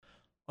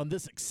On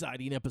this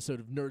exciting episode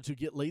of Nerds Who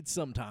Get Laid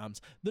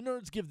Sometimes, the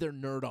nerds give their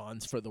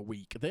nerd-ons for the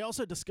week. They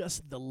also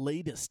discuss the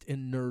latest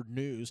in nerd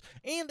news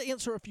and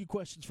answer a few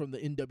questions from the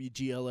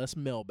NWGLS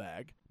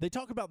mailbag. They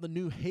talk about the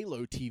new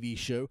Halo TV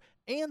show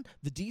and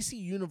the DC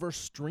Universe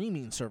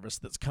streaming service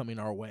that's coming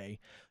our way,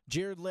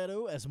 Jared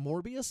Leto as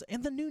Morbius,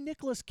 and the new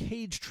Nicolas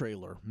Cage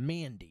trailer,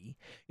 Mandy.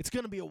 It's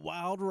going to be a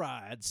wild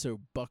ride, so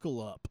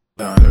buckle up.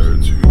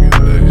 Nerds Who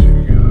Get Laid.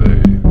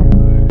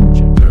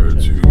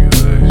 Nerds Who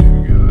Get Laid.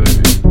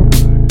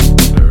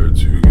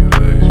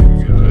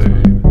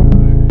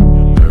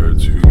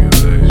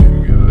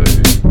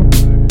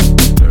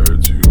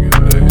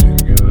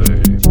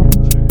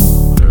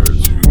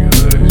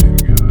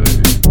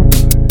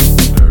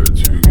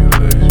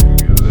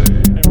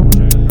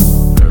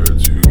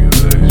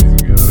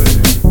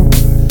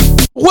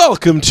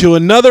 Welcome to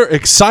another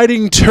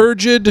exciting,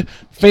 turgid,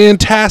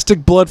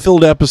 fantastic,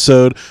 blood-filled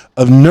episode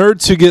of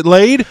Nerds Who Get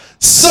Laid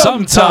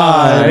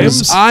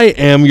Sometimes. I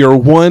am your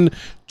one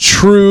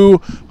true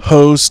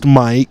host,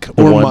 Mike,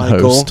 or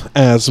Michael,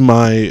 as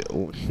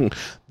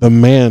the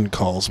man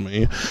calls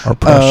me. Our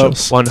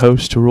precious. One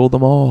host to rule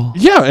them all.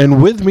 Yeah,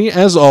 and with me,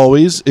 as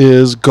always,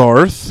 is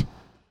Garth,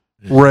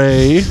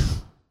 Ray,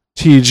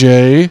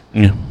 TJ,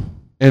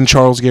 and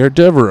Charles Garrett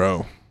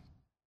Devereaux.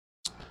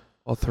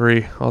 All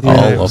three of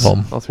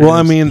them. Well,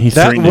 I mean,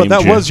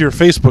 that was your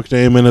Facebook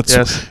name, and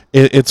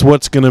it's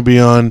what's going to be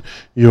on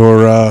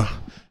your,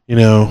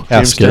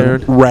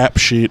 rap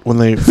sheet when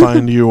they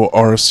find you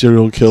are a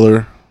serial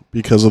killer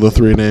because of the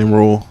 3-name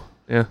rule.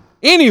 Yeah.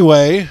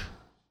 Anyway,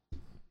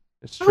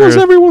 how was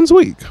everyone's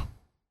week?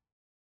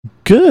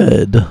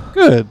 Good.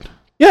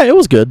 Yeah, it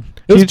was good.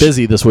 It was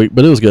busy this week,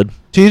 but it was good.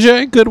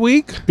 TJ, good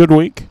week? Good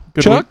week.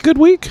 Chuck, good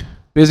week?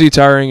 Busy,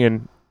 tiring,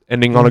 and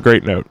ending on a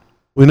great note.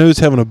 We know who's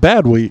having a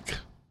bad week.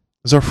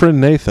 Is our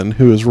friend Nathan,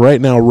 who is right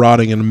now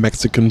rotting in a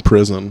Mexican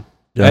prison.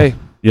 Yeah. Hey.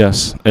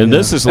 Yes. And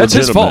this is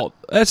legitimate.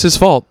 That's his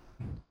fault.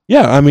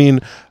 Yeah, I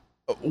mean,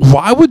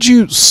 why would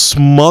you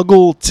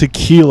smuggle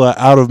tequila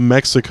out of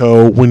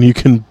Mexico when you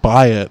can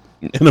buy it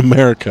in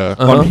America?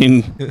 I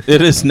mean,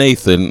 it is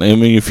Nathan. I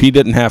mean, if he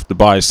didn't have to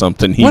buy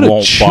something, he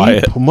won't buy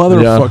it.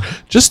 Motherfucker. Yeah.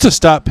 Just to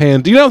stop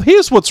paying.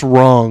 Here's what's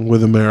wrong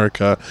with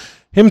America.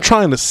 Him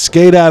trying to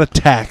skate out of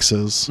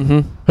taxes.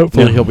 Mm-hmm.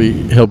 Hopefully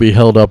he'll be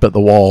held up at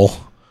the wall.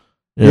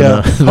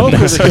 Yeah.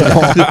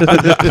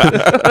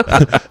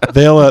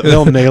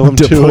 They'll nail him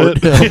to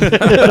it.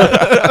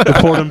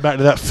 Deport him back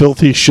to that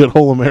filthy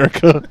shithole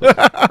America.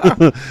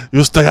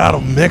 You stay out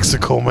of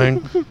Mexico,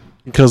 man.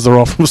 Because they're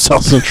all from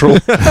South Central.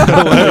 It's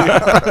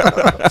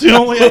the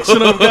only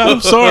accent I've got.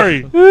 I'm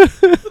sorry.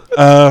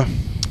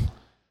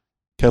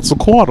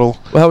 Quetzalcoatl.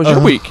 Well, how was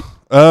your week?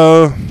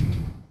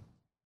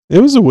 It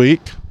was a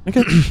week.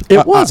 Okay.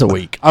 It was a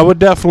week. I would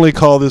definitely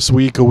call this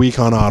week a week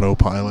on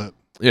autopilot.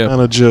 Yeah.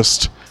 Kind of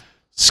just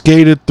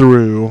skated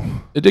through.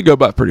 It did go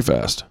by pretty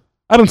fast.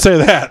 I didn't say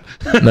that.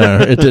 No,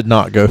 it did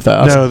not go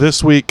fast. No,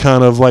 this week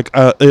kind of like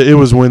it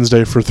was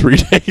Wednesday for 3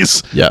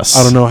 days. Yes.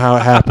 I don't know how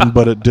it happened,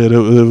 but it did. It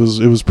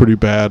was pretty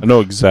bad. I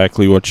know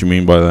exactly what you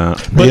mean by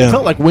that. But it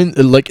felt like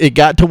it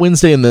got to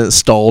Wednesday and then it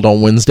stalled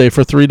on Wednesday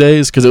for 3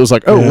 days because it was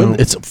like,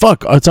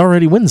 it's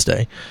already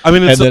Wednesday. I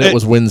mean, and then it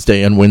was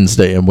Wednesday and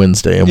Wednesday and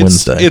Wednesday and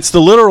Wednesday. It's the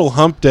literal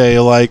hump day,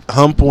 like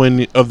hump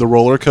of the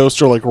roller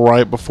coaster, like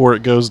right before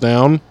it goes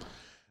down,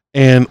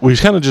 and we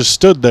kind of just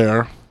stood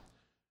there.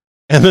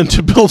 And then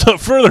to build up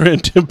further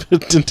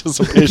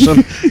anticipation,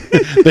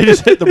 they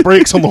just hit the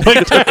brakes on the way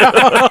down.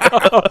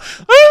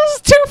 It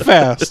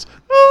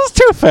was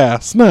too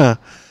fast. Nah.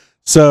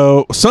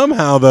 So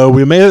somehow, though,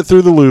 we made it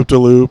through the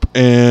loop-de-loop,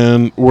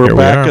 and we're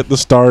back at the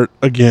start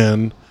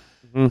again.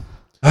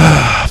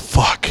 Mm-hmm.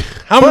 Fuck.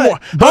 How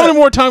many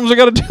more times I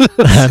got to do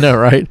this? I know,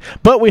 right?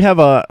 But we have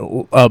a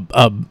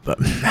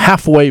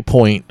halfway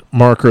point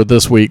marker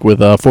this week with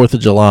 4th of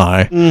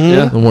July,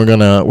 and we're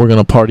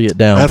gonna party it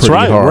down. That's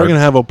right. Hard. We're gonna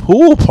have a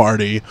pool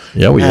party.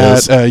 Yeah,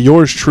 at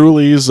yours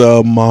truly's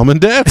mom and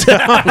dad's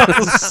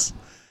house.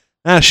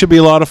 That should be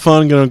a lot of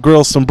fun. Gonna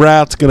grill some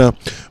brats. Gonna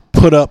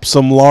put up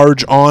some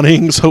large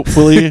awnings,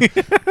 hopefully,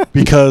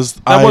 because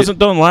that wasn't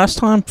done last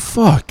time.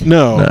 Fuck.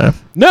 No.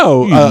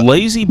 You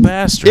lazy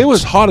bastard. It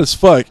was hot as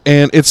fuck,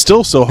 and it's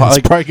still so hot.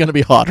 It's probably gonna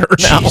be hotter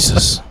now.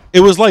 Jesus. It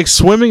was like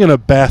swimming in a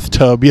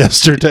bathtub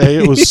yesterday.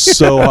 It was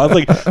so hot.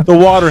 Like the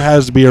water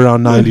has to be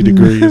around 90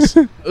 degrees.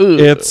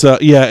 It's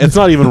it's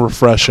not even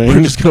refreshing.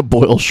 We're just gonna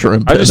boil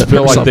shrimp. I just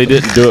feel like they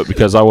didn't do it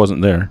because I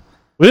wasn't there.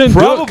 We didn't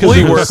probably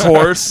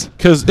workhorse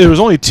because it was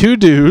only 2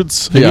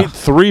 dudes. We need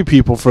 3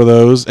 people for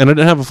those, and I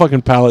didn't have a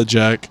fucking pallet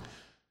jack.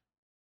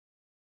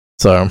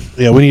 So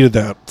yeah, we needed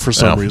that for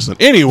some reason.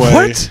 Anyway,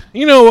 what?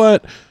 You know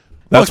what?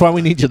 That's why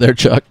we need you there,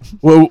 Chuck.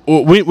 Well,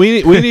 we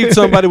need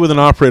somebody with an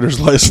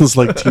operator's license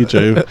like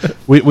TJ.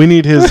 We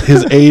need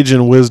his age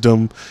and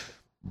wisdom.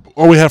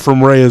 All we have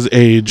from Ray is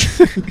age.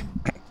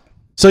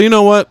 So you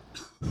know what?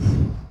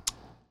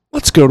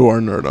 Let's go to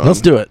our nerd on.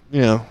 Let's do it.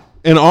 Yeah.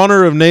 In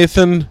honor of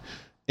Nathan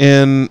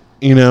in,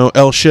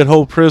 El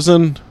Shithole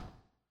Prison,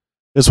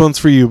 this one's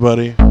for you,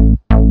 buddy.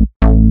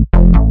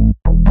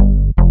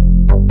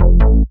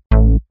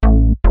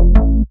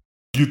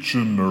 Get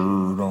your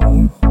nerd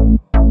on.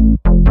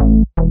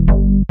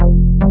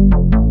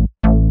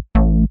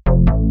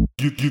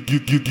 Get your nerd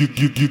on.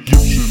 Get your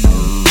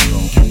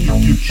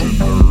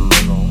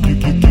nerd on. Get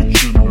your nerd on. Get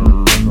your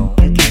nerd on.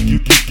 Get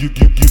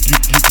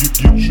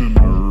your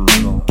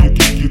nerd on.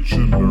 Get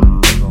your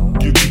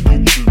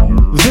nerd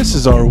on. This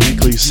is our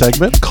weekly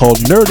segment called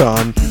Nerd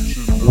On,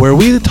 where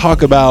we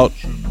talk about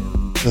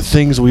the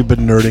things we've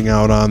been nerding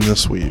out on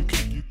this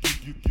week.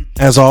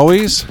 As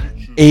always,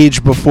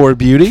 age before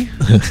beauty.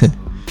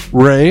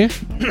 Ray,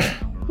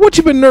 what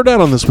you been nerd out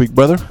on this week,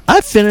 brother?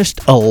 I finished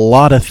a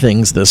lot of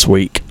things this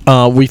week.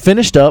 We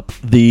finished up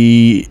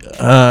the,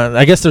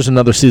 I guess there's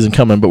another season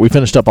coming, but we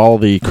finished up all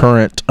the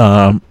current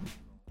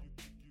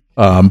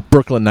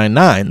Brooklyn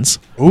Nine-Nines.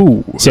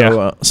 Ooh.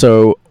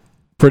 So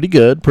pretty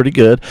good.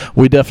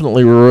 We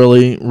definitely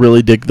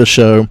really dig the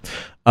show.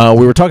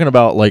 We were talking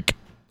about, like,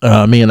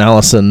 me and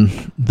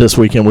Allison this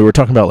weekend, we were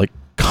talking about, like,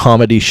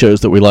 comedy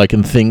shows that we like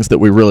and things that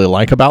we really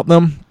like about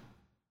them.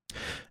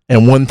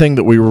 And one thing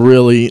that we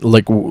really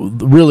like,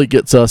 really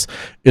gets us,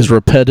 is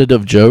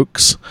repetitive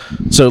jokes.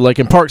 So, like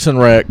in Parks and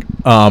Rec,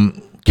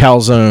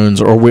 calzones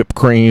or whipped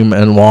cream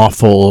and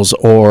waffles,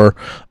 or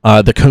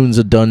the cones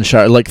of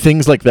Dunshire, like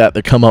things like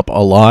that come up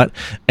a lot.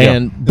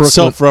 And Brooklyn,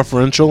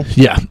 self-referential.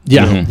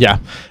 Yeah.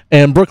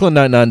 And Brooklyn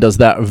Nine-Nine does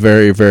that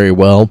very, very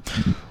well.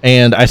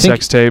 And I think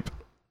Sex tape.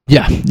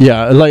 Yeah.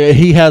 Like,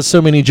 he has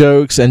so many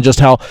jokes, and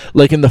just how,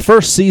 like, in the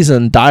first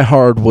season, Die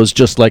Hard was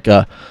just like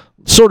a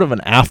sort of an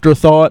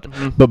afterthought,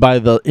 but by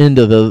the end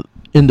of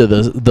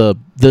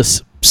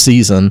this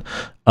season,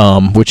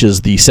 which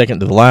is the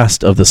second to the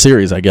last of the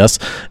series, I guess,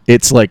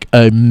 it's like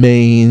a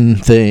main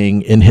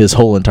thing in his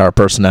whole entire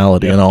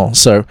personality and all.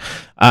 So,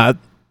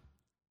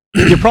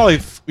 you probably,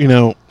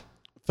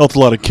 felt a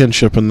lot of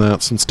kinship in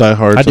that, since Die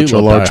Hard is such a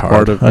large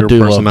part of your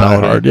personality.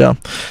 Love Die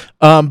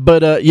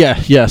Hard,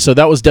 yeah. So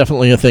that was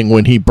definitely a thing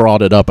when he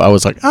brought it up. I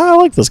was like, I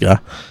like this guy.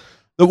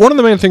 One of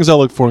the main things I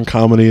look for in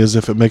comedy is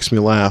if it makes me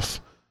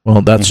laugh.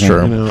 Well, that's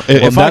true.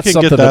 If I can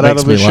get that out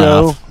of a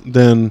show,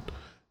 then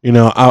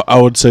I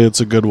would say it's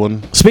a good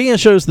one. Speaking of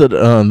shows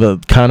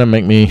that kind of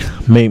make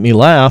me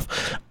laugh,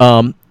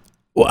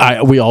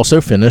 we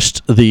also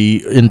finished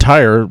the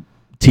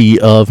entirety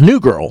of New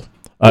Girl.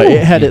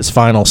 It had its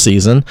final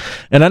season,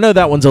 and I know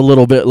that one's a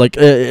little bit like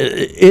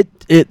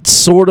it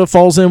sort of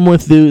falls in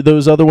with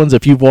those other ones.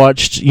 If you've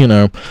watched,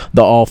 The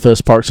Office,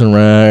 Parks and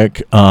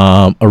Rec,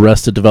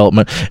 Arrested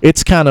Development,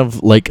 it's kind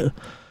of like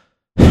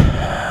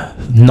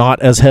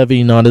not as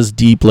heavy, not as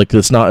deep. Like,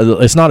 it's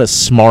not as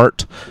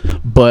smart,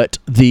 but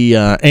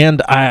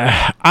and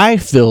I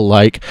feel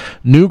like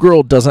New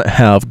Girl doesn't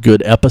have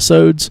good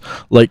episodes.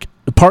 Like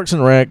Parks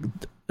and Rec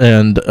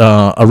and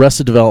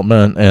Arrested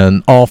Development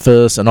and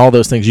Office and all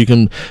those things, you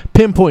can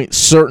pinpoint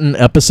certain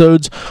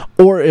episodes,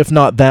 or if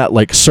not that,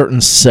 like certain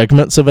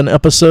segments of an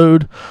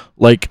episode,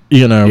 like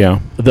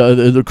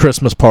the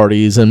Christmas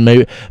parties, and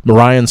maybe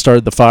Ryan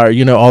started the fire,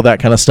 all that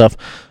kind of stuff.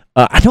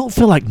 I don't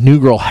feel like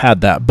New Girl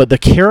had that, but the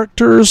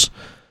characters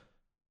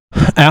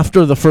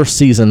after the first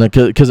season,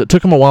 because it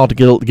took them a while to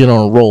get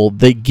on a roll,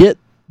 they get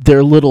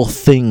their little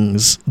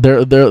things,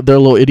 their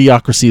little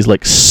idiocracies,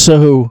 like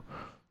so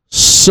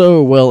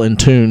well in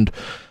tuned,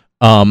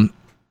 and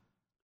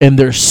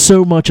there's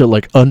so much of,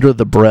 like, under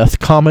the breath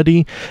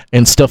comedy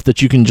and stuff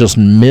that you can just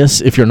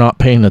miss if you're not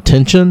paying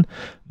attention,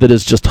 that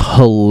is just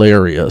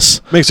hilarious.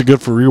 Makes it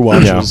good for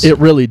rewatches. It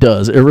really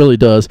does.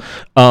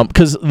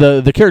 Because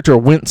the character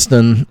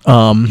Winston,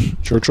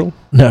 Churchill?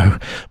 No,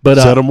 but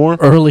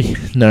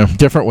Zeddemore?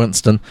 Different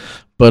Winston,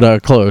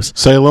 but close.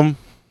 Salem?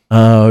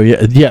 Oh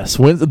yeah, yes.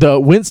 The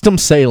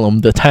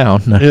Winston-Salem, the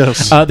town. No.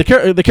 Yes.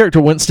 The character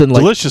Winston,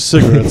 like, delicious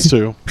cigarettes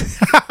too.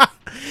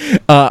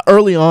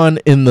 Early on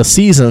in the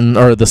season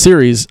or the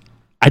series,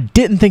 I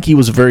didn't think he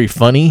was very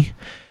funny,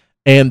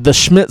 and the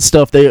Schmidt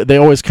stuff, they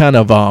always kind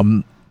of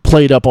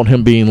played up on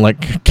him being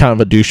like kind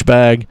of a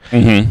douchebag.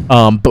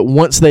 Mm-hmm. But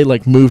once they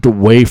like moved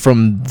away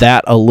from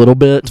that a little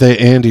bit, they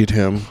Andied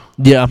him.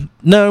 Yeah.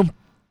 No.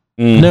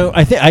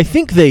 I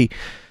think they.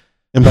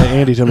 And by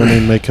Andied him, I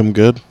mean make him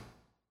good.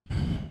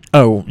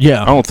 Oh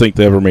yeah. I don't think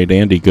they ever made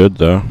Andy good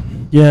though.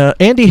 Yeah,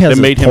 Andy has.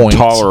 They made him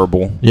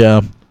tolerable.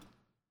 Yeah.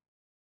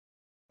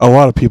 A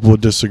lot of people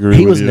would disagree.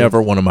 He was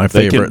never one of my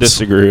favorites. They can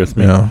disagree with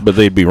me, but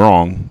they'd be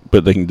wrong.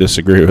 But they can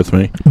disagree with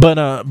me. But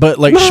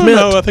like Schmidt.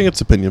 No, I think it's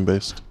opinion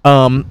based.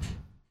 I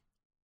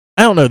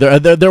don't know.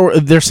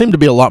 There seemed to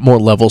be a lot more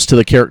levels to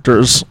the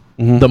characters.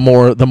 Mm-hmm.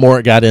 The more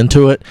it got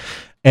into it,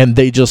 and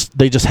they just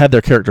had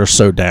their characters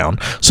so down.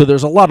 So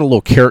there's a lot of little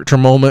character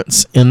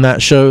moments in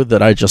that show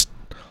that I just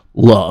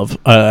love.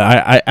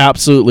 I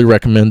absolutely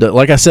recommend it.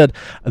 Like I said,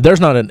 there's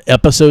not an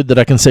episode that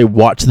I can say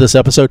watch this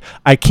episode.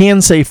 I can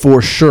say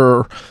for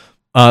sure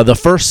the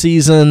first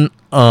season,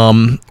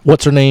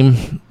 what's her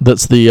name,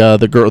 that's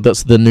the girl,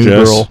 that's the new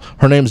Jess. Girl,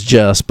 her name's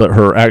Jess, but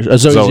her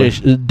Zoe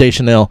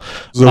Deschanel,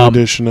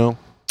 Deschanel,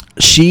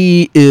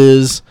 she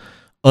is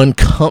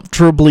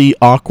uncomfortably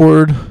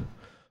awkward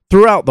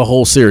throughout the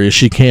whole series.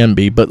 She can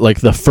be, but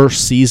like the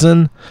first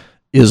season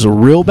is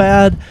real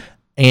bad.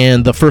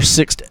 And the first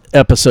 6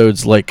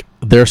 episodes, like,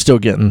 they're still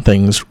getting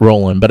things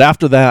rolling. But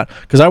after that,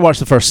 because I watched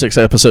the first 6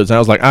 episodes and I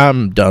was like,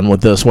 I'm done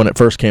with this when it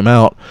first came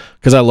out,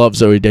 because I love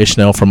Zooey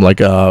Deschanel from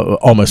like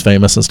Almost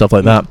Famous and stuff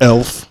like that.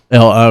 Elf.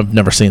 I've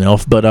never seen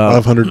Elf, but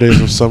 500 Days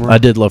of Summer. I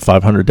did love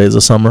 500 Days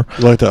of Summer.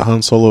 You like that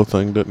Han Solo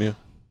thing, didn't you?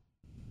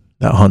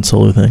 That Han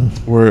Solo thing.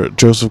 Where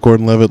Joseph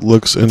Gordon-Levitt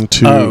looks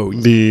into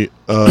the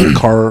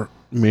car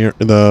mirror,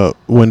 the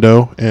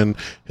window, and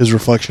his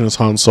reflection is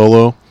Han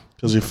Solo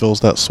because he feels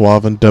that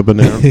suave and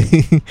debonair.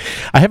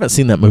 I haven't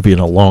seen that movie in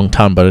a long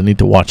time, but I need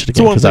to watch it It's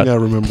again. the one thing I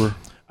remember.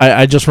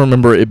 I just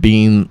remember it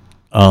being,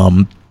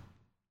 I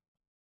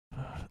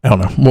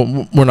don't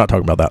know. We're not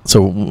talking about that.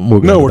 So we'll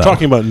go No, into we're that.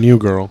 talking about New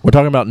Girl. We're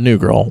talking about New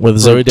Girl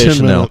with For Zooey 10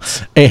 Deschanel.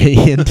 minutes.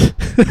 And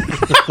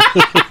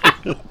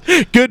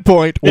good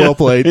point. Well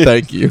played.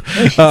 Thank you.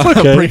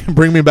 okay.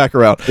 Bring me back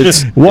around.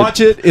 Watch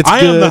it. It's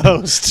I good. am the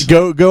host.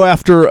 Go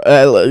after.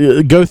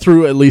 Go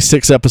through at least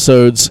 6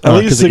 episodes. At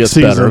least 'cause it 6 gets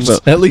better.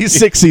 seasons. At least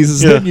 6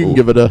 seasons. Yeah. Then you can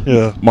give it a.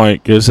 Yeah.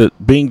 Mike, is it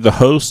being the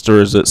host or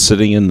is it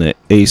sitting in the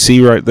AC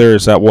right there?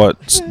 Is that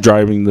what's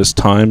driving this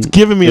time?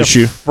 Giving me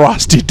issue? a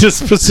frosty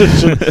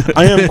disposition.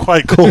 I am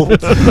quite cold.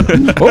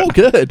 Oh,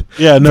 good.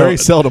 Yeah, no. Very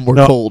seldom we're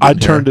no, cold. I in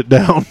here. turned it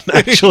down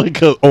actually.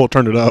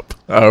 Turned it up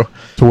Oh.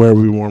 to where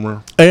we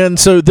warmer. And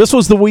so this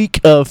was the week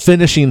of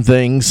finishing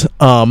things.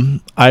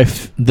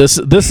 This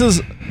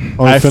is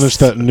I finished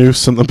that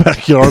noose in the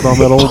backyard on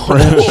that old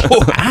branch.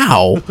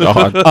 ow.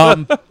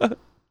 God.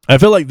 I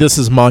feel like this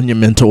is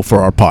monumental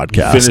for our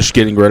podcast. Finish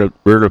getting rid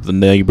of the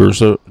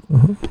neighbors. No,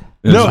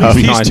 he's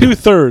behind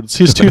 2/3.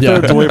 He's 2/3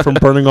 Yeah. away from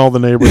burning all the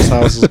neighbors'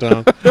 houses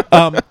down.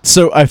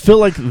 So I feel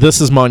like this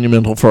is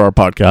monumental for our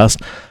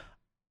podcast.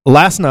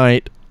 Last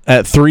night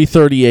at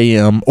 3:30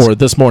 a.m. or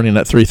this morning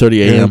at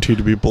 3:30 a.m. Guaranteed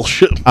to be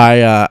bullshit.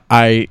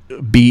 I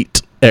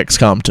beat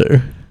XCOM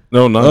 2.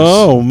 No, nice.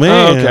 Oh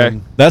man. okay.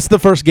 That's the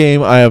first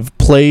game I have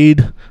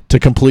played to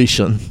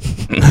completion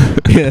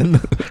in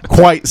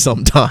quite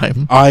some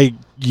time.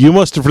 You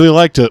must have really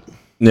liked it.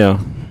 Yeah.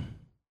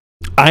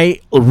 I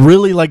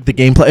really like the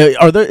gameplay.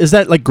 Is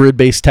that like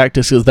grid-based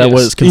tactics? Is that what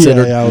Yes. it's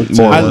considered? Yeah, I would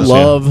say More or I less,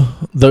 love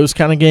those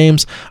kind of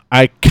games.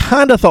 I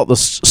kind of thought the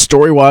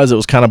story-wise it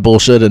was kind of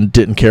bullshit and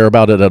didn't care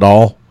about it at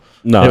all.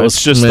 No, It was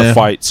it's just meh. the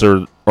fights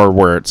are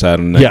where it's at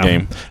in that Yeah.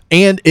 game.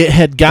 And it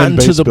had gotten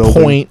to base the building.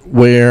 point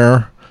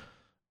where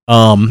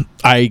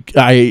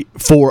I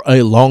for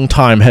a long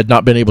time had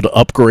not been able to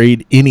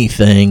upgrade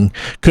anything,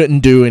 couldn't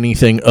do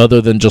anything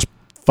other than just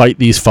fight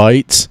these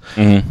fights.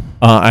 Mm-hmm.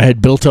 I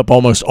had built up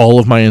almost all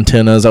of my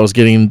antennas. I was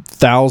getting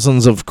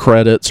thousands of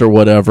credits or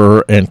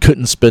whatever and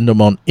couldn't spend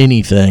them on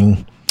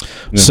anything.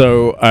 Yeah.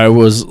 So I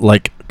was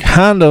like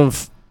kind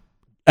of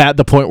at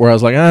the point where I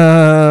was like,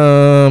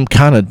 I'm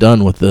kind of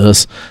done with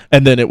this.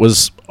 And then it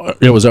was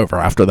over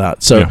after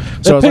that. So, Yeah.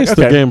 so I was like, paced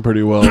okay. the game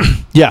pretty well.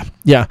 Yeah.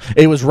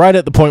 It was right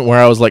at the point where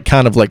I was like,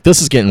 kind of like,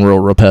 this is getting real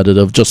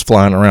repetitive, just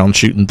flying around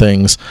shooting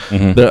things.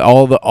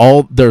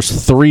 Mm-hmm.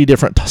 There's 3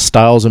 different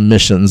styles of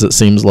missions. It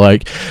seems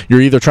like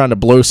you're either trying to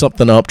blow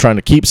something up, trying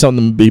to keep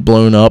something to be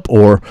blown up,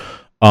 or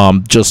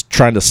just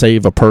trying to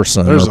save a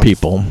person There's or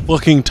people.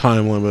 Fucking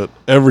time limit.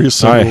 Every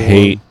single I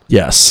hate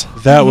Yes.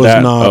 one. That was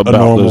that not a about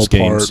normal those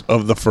games. part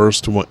of the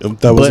first one.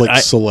 That was But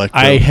like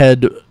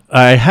selective.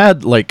 I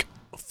had like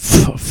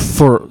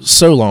for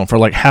so long, for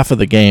like half of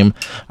the game,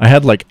 I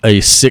had like a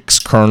 6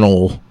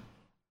 kernel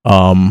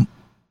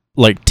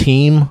like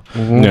team.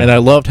 Mhm. Yeah. And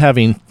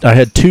I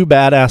had 2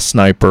 badass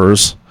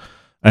snipers.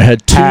 I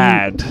had 2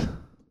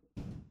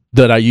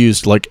 that I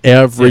used like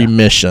every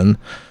mission.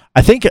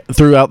 I think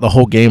throughout the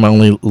whole game I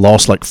only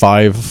lost like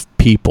 5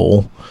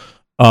 people.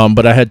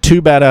 But I had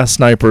 2 badass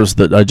snipers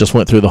that I just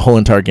went through the whole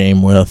entire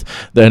game with.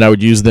 Then I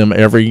would use them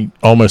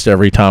almost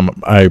every time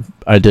I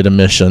did a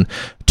mission.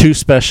 2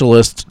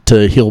 specialists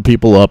to heal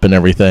people up and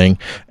everything.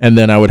 And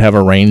then I would have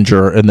a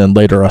ranger and then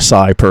later a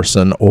psi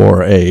person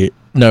or a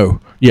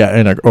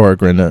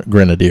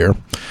grenadier.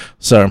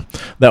 So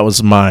that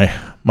was my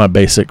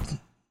basic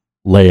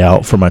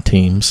layout for my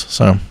teams.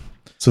 So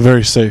It's a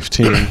very safe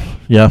team.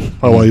 yeah,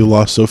 Probably why you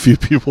lost so few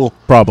people.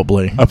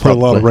 probably. I played a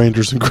lot of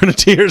Rangers and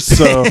Grenadiers,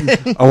 so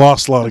I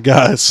lost a lot of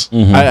guys.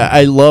 Mhm.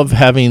 I love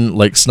having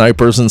like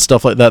snipers and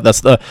stuff like that.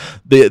 That's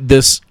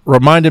this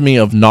reminded me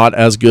of not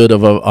as good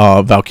of a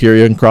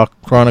Valkyrian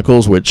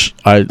Chronicles, which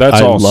That's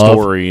I all love.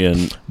 story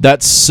and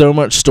That's so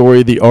much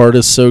story. The art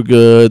is so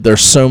good.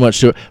 There's so much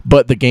to it,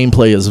 but the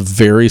gameplay is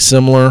very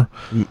similar.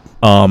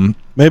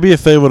 Maybe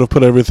if they would have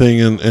put everything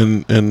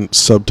in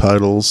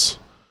subtitles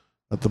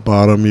at the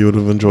bottom, you would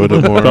have enjoyed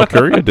it more.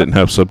 Valkyria didn't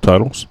have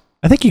subtitles.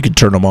 I think you could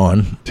turn them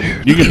on.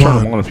 You can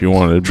turn them on if you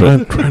wanted,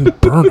 but trying to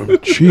burn them.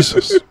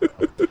 Jesus.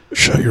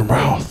 Shut your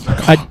mouth.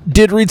 I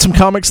did read some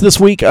comics this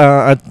week.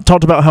 I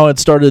talked about how I'd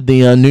started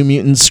the New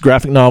Mutants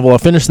graphic novel. I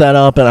finished that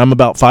up, and I'm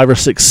about 5 or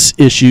 6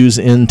 issues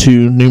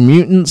into New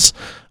Mutants.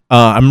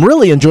 I'm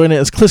really enjoying it.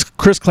 It's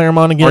Chris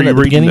Claremont again are at you the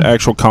reading beginning. the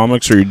actual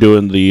comics or are you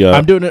doing the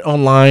I'm doing it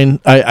online.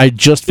 I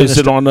just finished is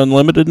it on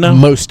Unlimited now?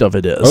 most of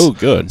it is. Oh,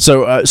 good.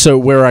 So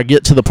where I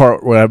get to the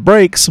part where it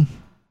breaks,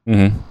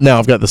 Mm-hmm. now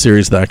I've got the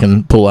series that I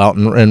can pull out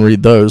and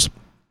read those.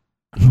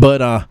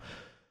 But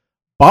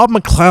Bob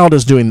McLeod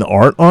is doing the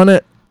art on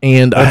it,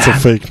 and That's a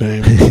fake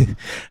name.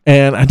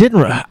 and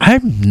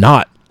I'm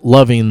not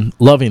loving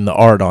the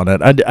art on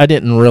it. I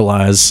didn't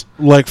realize.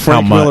 Like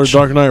Frank How Miller, much?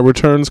 Dark Knight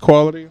Returns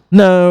quality?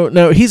 No,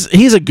 he's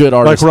a good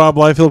Like artist. Rob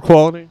Liefeld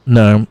quality?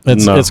 No,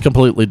 No. it's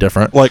completely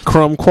different. Like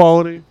Crumb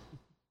quality?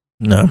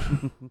 No,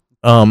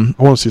 I want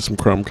to see some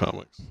Crumb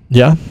comics.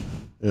 yeah,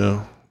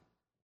 Yeah.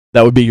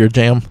 that would be your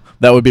jam.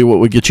 That would be what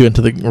would get you into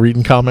the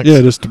reading comics.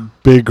 Yeah, just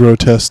big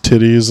grotesque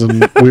titties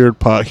and weird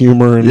pot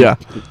humor and Yeah.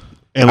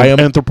 I am-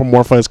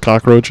 anthropomorphized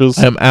cockroaches.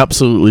 I am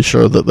absolutely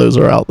sure that those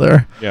are out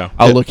there. Yeah.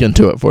 I'll look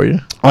into it for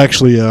you.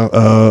 Actually,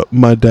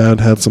 my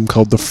dad had some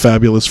called the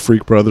Fabulous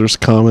Freak Brothers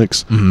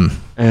comics,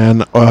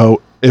 and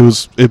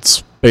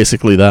it's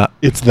Basically that.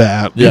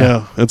 that. Yeah.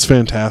 Yeah, it's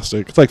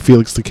fantastic. It's like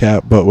Felix the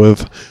Cat, but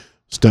with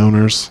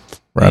stoners.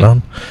 Right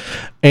on.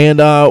 And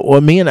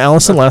me and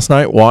Allison last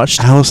night watched.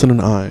 Allison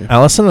and I.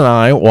 Allison and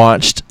I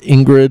watched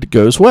Ingrid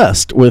Goes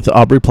West with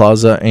Aubrey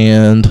Plaza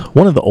and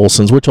one of the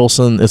Olsens. Which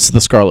Olsen? It's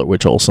the Scarlet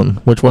Witch Olsen.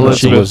 Which one is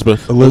she?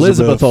 Elizabeth.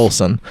 Elizabeth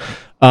Olsen.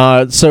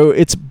 So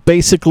it's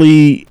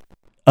basically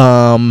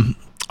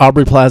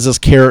Aubrey Plaza's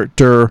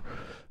character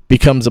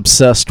becomes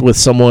obsessed with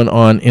someone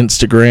on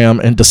Instagram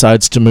and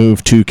decides to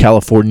move to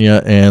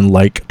California and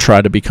like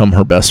try to become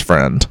her best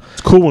friend.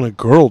 It's cool when a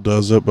girl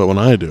does it, but when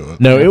I do it,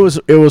 No, it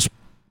was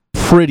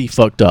pretty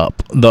fucked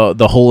up.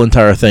 The whole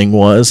entire thing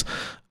was.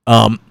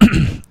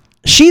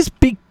 She's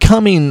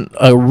becoming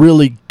a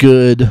really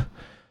good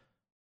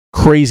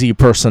crazy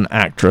person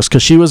actress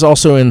because she was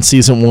also in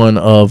season 1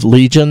 of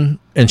Legion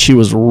and she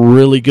was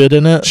really good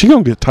in it. she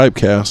gonna get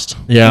typecast.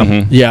 Yeah,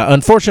 Mhm. yeah.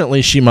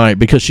 Unfortunately, she might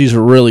because she's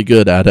really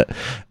good at it.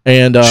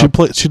 And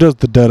She does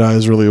the dead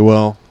eyes really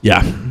well,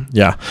 yeah.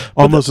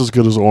 almost as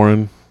good as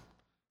Oren,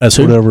 As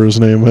who? whatever his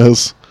name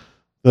is.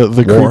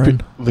 The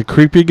Warren?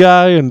 creepy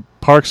guy in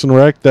Parks and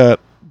Rec that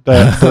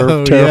they're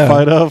Oh,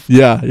 terrified of.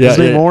 Yeah. His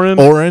name Oren?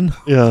 Oren.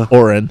 Yeah.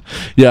 Oren.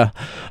 Yeah.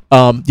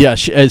 Yeah.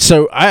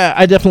 So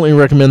I definitely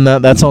recommend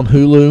that. That's on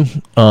Hulu.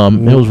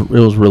 It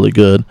was really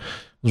good.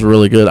 It was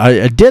really good.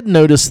 I did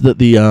notice that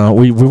the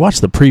we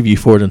watched the preview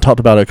for it and talked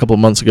about it a couple of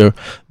months ago.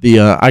 The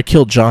I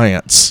Kill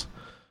Giants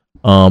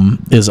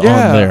is on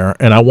there,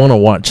 and I want to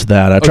watch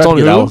that. I tried on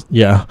to Hulu?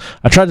 get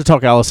I tried to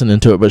talk Allison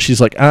into it, but she's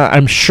like,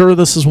 I'm sure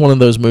this is one of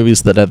those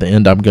movies that at the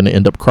end I'm going to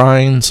end up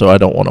crying, so I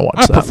don't want to watch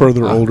I that. prefer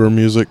their older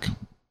music.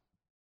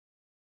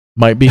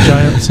 Might be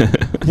Giants.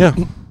 Yeah.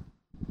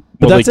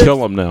 But Well, they that's it. kill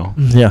them now.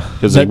 Yeah,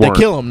 'Cause they they weren't.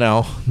 kill them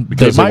now.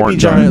 Because they they might be weren't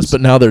giants, giants.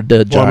 but now they're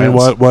dead Well, I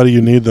giants. mean, why do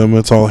you need them?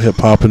 It's all hip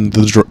hop and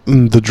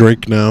the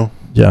Drake now.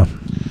 Yeah,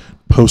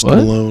 Post What?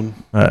 Malone.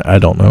 I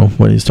don't know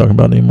what he's talking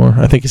about anymore.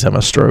 I think he's having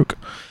a stroke.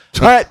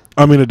 All right,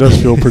 I mean, it does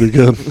feel pretty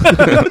good.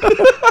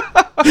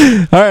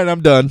 all right,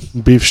 I'm done.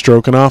 Beef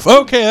stroganoff.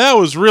 Okay, that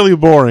was really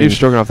boring. Beef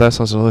stroganoff, that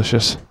sounds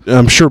delicious.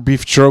 I'm sure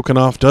beef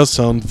stroganoff does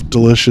sound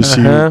delicious,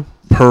 Uh-huh.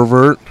 you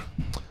pervert.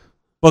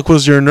 What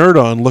was your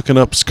nerd on? Looking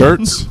up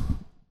skirts?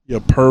 You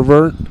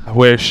pervert. I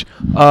wish.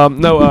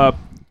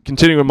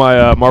 Continuing with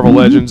my Marvel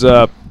Legends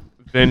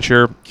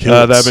venture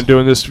that I've been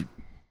doing this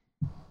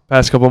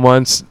past couple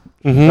months.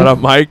 Mm-hmm. Shut up,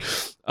 Mike.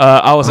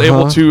 I was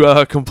able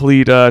to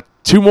complete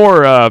 2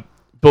 more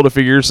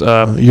Build-A-Figures.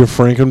 Your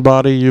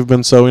Frankenbody you've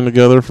been sewing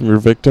together from your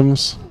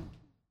victims?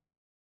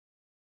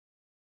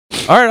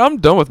 All right, I'm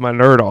done with my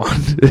nerd on.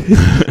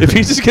 If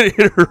he's just going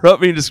to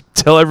interrupt me and just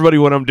tell everybody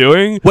what I'm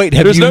doing, Wait,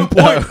 have there's you? no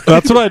point.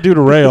 That's what I do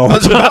to Rail. I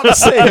was about to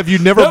say, have you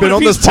never No, been but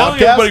on if this he's telling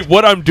podcast? everybody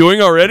what I'm doing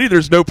already,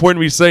 there's no point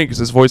in me saying because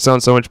his voice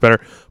sounds so much better.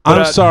 But,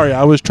 I'm sorry,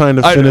 I was trying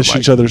to I know, finish Mike.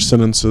 each other's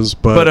sentences,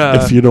 but,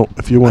 But, if you want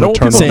I to don't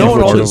turn want off people knowing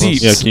the all the voice-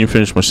 deets. Yeah, can you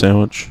finish my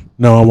sandwich?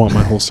 No, I want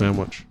my whole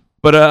sandwich.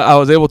 But I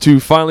was able to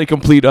finally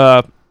complete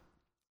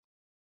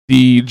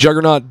the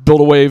Juggernaut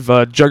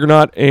Build-A-Wave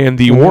Juggernaut and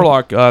the Mhm.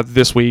 Warlock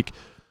this week.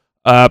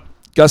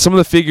 Got some of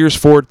the figures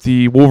for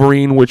the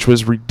Wolverine, which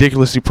was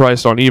ridiculously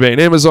priced on eBay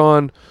and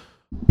Amazon.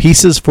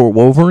 Pieces for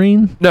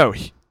Wolverine? No,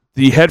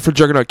 the head for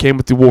Juggernaut came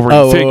with the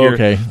Wolverine figure,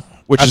 okay.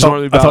 which I is thought,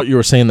 normally I about thought you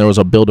were saying there was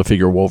a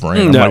Build-A-Figure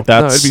Wolverine. I'm no, like,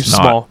 that's it'd be not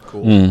small.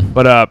 cool. Mm.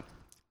 But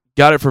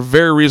got it for a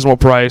very reasonable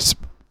price.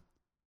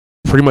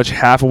 Pretty much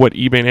half of what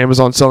eBay and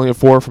Amazon selling it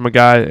for from a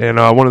guy in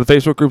one of the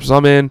Facebook groups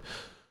I'm in.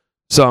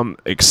 So I'm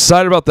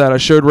excited about that. I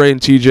showed Ray and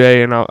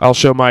TJ, and I'll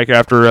show Mike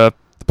after the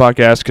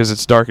podcast because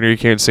it's dark in here, you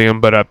can't see him.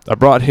 But I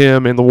brought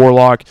him and the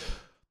Warlock.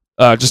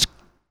 I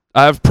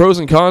have pros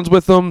and cons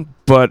with them,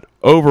 but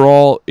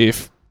overall,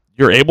 if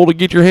you're able to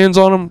get your hands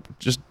on them,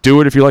 just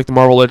do it if you like the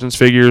Marvel Legends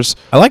figures.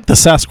 I like the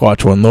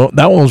Sasquatch one, though.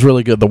 That one was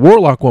really good. The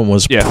Warlock one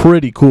was Yeah.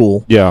 pretty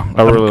cool. Yeah,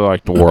 I really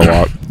like the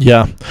Warlock.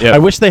 Yeah. Yeah. I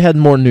wish they had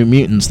more New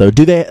Mutants, though.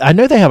 Do they? I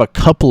know they have a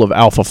couple of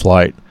Alpha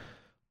Flight.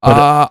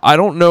 I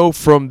don't know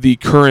from the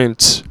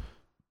current,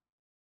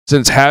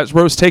 since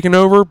Hasbro's taken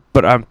over,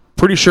 but I'm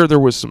pretty sure there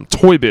was some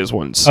Toy Biz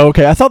ones.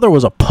 Okay, I thought there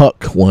was a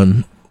Puck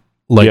one.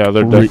 like yeah,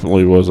 there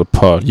definitely was a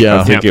puck.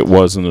 Yeah. I think it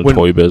was in the When-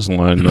 Toy Biz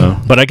line, though.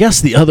 But I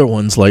guess the other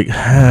ones like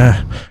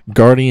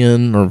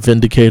Guardian or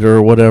Vindicator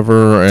or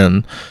whatever,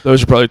 and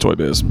Those are probably Toy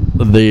Biz.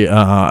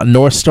 the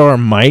North Star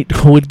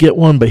would get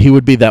one, but he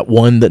would be that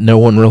one that no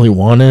one really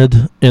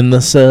wanted in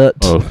the set.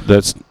 Oh,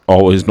 that's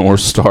always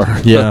North Star.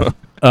 Yeah.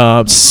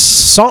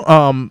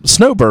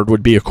 Snowbird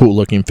would be a cool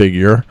looking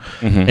figure,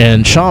 Mhm.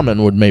 and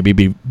Shaman would maybe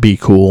be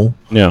cool,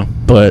 Yeah.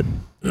 but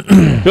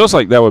Feels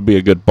like that would be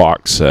a good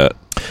box set.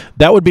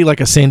 that would be like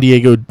a San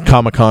Diego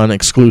Comic-Con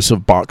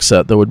exclusive box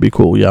set. That would be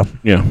cool, yeah.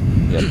 Yeah.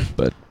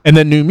 But And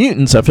then New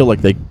Mutants, I feel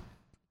like That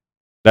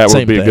Same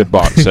would be thing. a good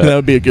box that set.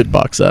 would be a good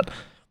box set.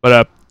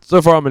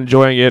 so far I'm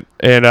enjoying it,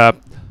 and I'm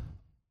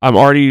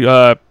already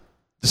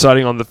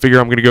deciding on the figure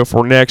I'm going to go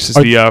for next. Is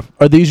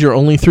Are these your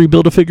only 3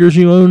 Build-A-Figures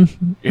you own?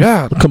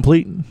 yeah,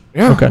 Complete?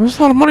 yeah. Okay. There's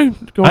a lot of money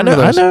going I know.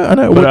 into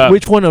this. But,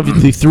 Which one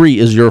of the 3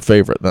 is your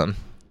favorite then?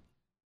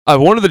 I've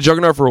wanted the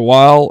Juggernaut for a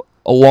while,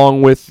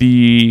 along with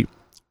the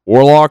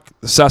Warlock.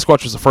 The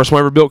Sasquatch was the first one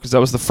I ever built because that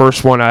was the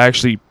first one I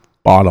actually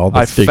Bought all the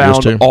I figures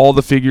found too. all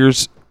the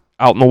figures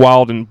out in the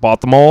wild and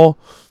bought them all.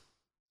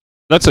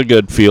 That's a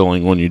good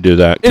feeling when you do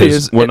that. It 'cause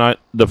is.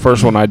 The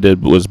first one I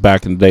did was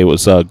back in the day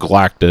was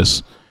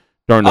Galactus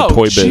during the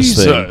Toy Biz thing.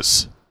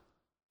 Jesus!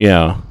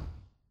 Yeah.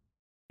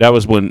 That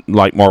was when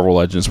like Marvel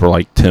Legends were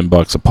like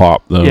 $10 a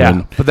pop though. Yeah,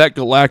 And, but that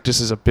Galactus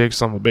is a big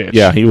son of a bitch.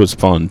 yeah, he was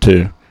fun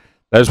too.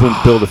 That's when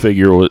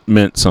Build-A-Figure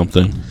meant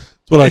something.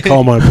 That's what I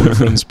call my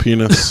boyfriend's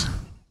penis.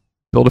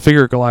 Build a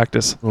figure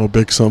Galactus. Oh,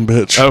 big son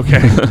bitch. Okay.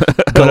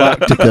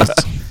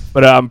 Galacticus.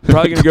 But I'm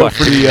probably gonna go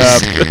for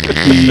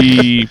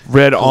the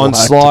Red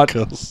Onslaught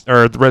Galacticus.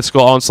 or the Red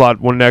Skull Onslaught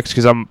one next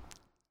because I'm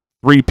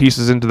 3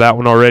 pieces into that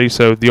one already,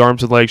 so the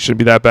arms and legs shouldn't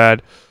be that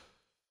bad.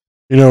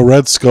 You know,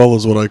 Red Skull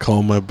is what I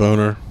call my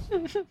boner.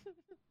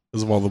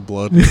 Because of all the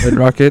blood. Red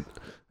Rocket.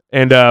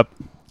 And other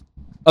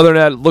than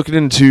that, looking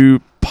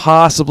into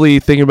possibly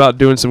thinking about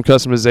doing some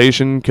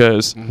customization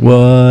because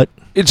What?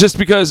 it's just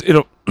because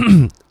it'll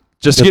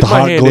just Get get the my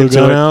hot hand glue into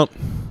gun it. out.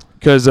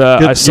 Because Get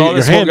I saw your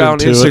this hand one guy on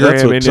into it.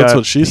 Instagram, That's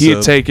what she and he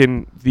had said.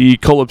 taken the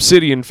Cole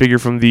Obsidian figure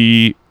from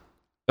the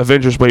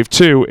Avengers Wave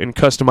 2 and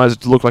customized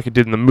it to look like it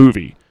did in the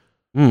movie,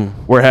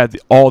 where it had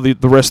all the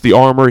rest of the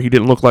armor. He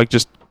didn't look like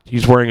just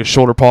he's wearing a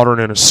shoulder pattern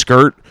and a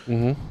skirt.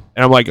 Mm-hmm.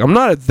 And I'm like, I'm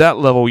not at that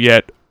level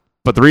yet,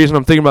 but the reason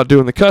I'm thinking about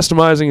doing the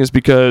customizing is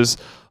because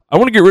I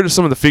want to get rid of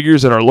some of the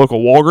figures at our local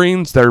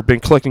Walgreens that have been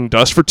collecting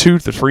dust for 2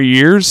 to 3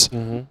 years,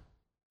 and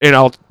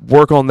I'll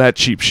work on that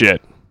cheap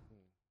shit.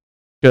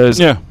 Because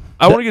Yeah.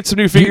 I want to get some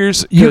new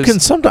figures. You 'cause- can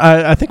sometimes.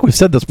 I think we've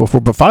said this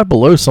before, but Five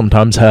Below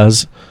sometimes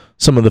has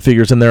some of the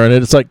figures in there, and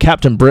it's like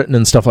Captain Britain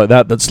and stuff like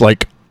that. That's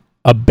like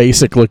a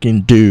basic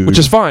looking dude, which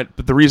is fine,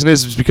 but the reason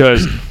is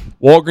because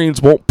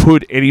Walgreens won't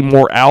put any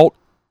more out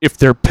if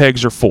their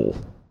pegs are full.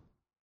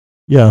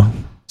 yeah.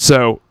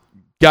 So,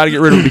 got to get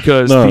rid of them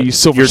because No, the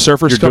Silver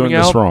Surfer's You're coming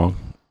doing out. this wrong.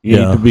 You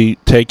Yeah. need to be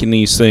taking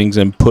these things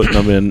and putting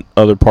them in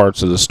other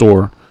parts of the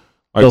store.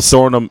 Like They'll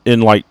throwing them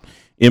in like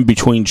in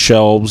between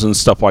shelves and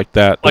stuff like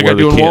that. Like where I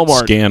do they in can't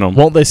Walmart. scan them.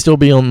 Won't they still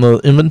be on the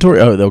inventory?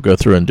 Oh, they'll go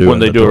through and do When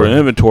they do inventory. an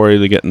inventory,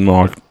 they get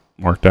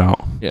marked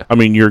out. Yeah. I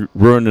mean, you're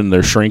ruining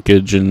their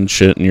shrinkage and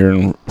shit, and you're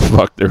gonna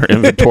fuck their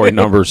inventory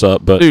numbers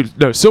up. But Dude,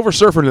 no, Silver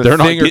Surfer and the they're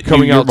not Thing are getting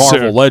coming your out Marvel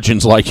soon.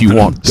 Legends like you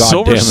want. God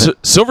Silver, damn it!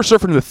 Silver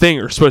Surfer and the Thing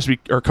are supposed to be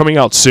are coming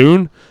out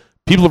soon.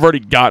 People have already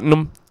gotten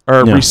them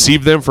or Yeah.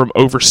 received them from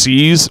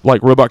overseas,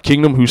 like Robot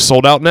Kingdom, who's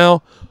sold out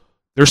now.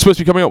 They're supposed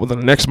to be coming out within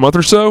the next month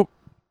or so,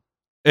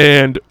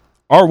 and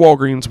our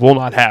Walgreens will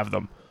not have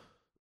them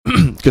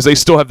because they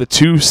still have the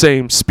 2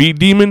 same Speed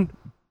Demon,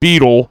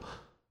 Beetle,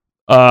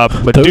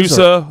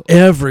 Medusa,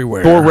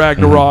 everywhere. Thor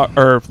Ragnarok,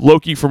 or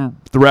Loki from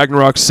the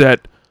Ragnarok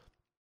set,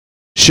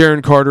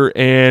 Sharon Carter,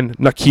 and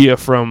Nakia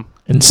from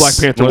And Black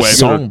Panther let's Wave. see.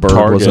 Songbird was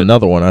Target.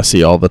 another one I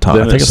see all the time.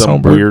 Then I think it's it's some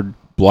Songbird. weird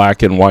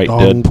black and white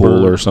Songbird.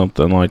 Deadpool or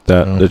something like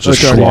that. Yeah. That's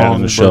just Like a sitting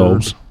on the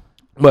Songbird. shelves.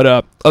 But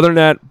other than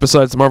that,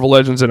 besides the Marvel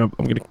Legends, and I'm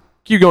going to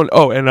keep going.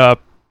 Oh, and what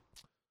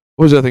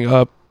was the other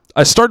thing?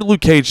 I started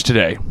Luke Cage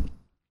today.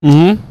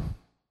 Mm-hmm.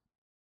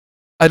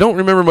 I don't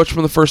remember much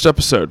from the first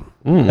episode.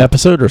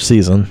 Episode or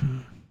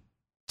season?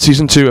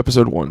 Season 2,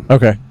 episode 1.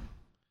 Okay.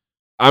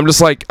 I'm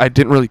just like, I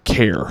didn't really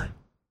care.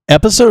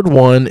 Episode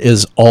 1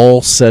 is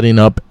all setting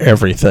up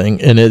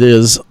everything, and it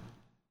is,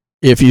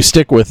 if you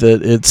stick with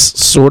it, it's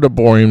sort of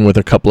boring with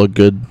a couple of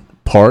good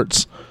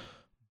parts,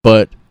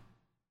 but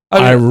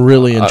I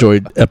really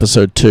enjoyed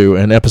episode 2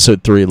 and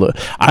episode 3.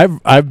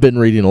 I've been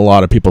reading a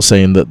lot of people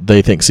saying that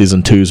they think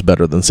season 2 is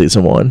better than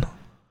season 1.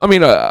 I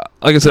mean, like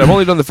I said, I've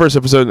only done the first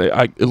episode.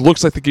 It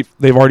looks like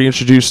they've already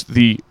introduced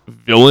the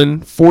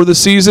villain for the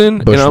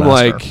season, and I'm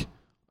Bushmaster. like,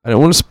 I don't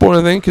want to spoil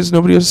anything because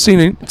nobody has seen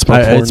it. It's my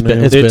It's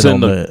been It's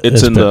on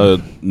in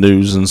the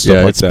news and stuff yeah,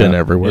 like it's that. been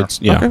everywhere.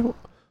 Yeah. Okay.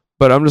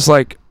 But I'm just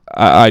like,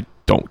 I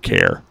don't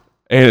care.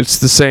 And it's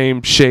the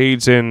same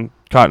shades in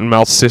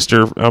Cottonmouth's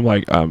sister. I'm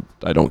like, I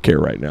don't care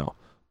right now.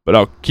 But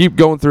I'll keep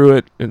going through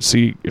it and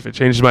see if it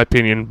changes my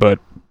opinion. But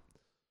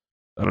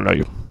I don't know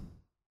you.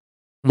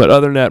 But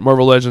other than that,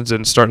 Marvel Legends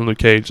and starting Luke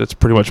Cage, that's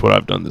pretty much what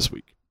I've done this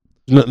week.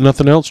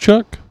 Nothing else,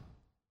 Chuck?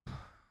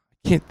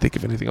 Can't think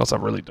of anything else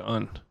I've really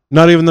done.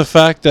 Not even the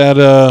fact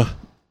that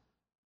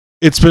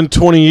it's been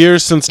 20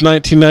 years since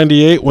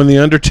 1998 when The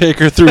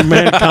Undertaker threw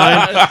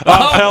Mankind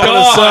off Hell in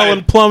a Cell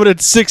and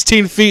plummeted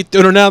 16 feet to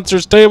an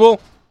announcer's table?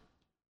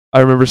 I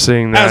remember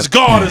seeing that. As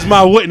God is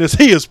my witness,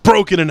 he is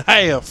broken in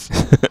half.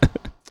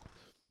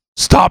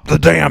 Stop the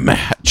damn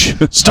match.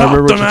 Stop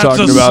remember the what you're match,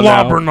 talking a about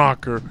now. slobber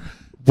knocker.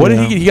 What did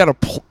he get? He got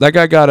a. That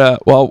guy got a.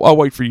 Well, I'll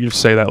wait for you to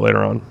say that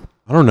later on.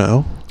 I don't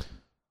know.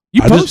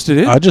 You posted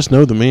it. I just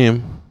know the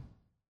meme.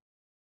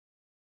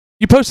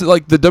 You posted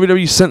like the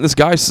WWE sent this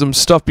guy some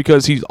stuff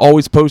because he's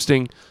always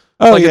posting.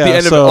 Oh, Like yeah. at the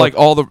end so of it, like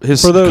all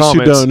his for those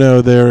comments. who don't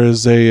know,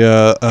 there's a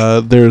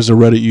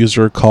Reddit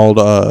user called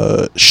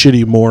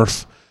Shitty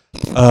Morph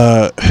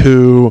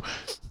who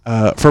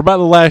for about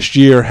the last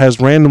year has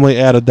randomly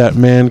added that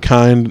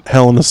Mankind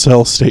Hell in a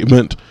Cell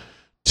statement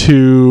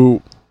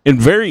to In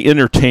very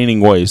entertaining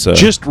ways, though.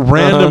 just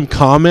random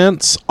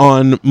comments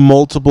on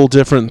multiple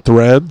different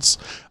threads.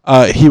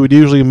 He would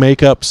usually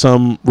make up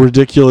some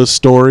ridiculous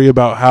story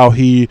about how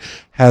he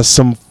has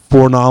some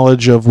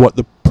foreknowledge of what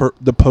the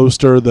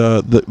poster,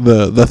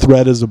 the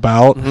thread is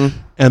about,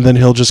 and then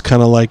he'll just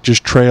kind of like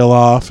just trail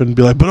off and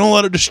be like, "But don't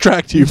let it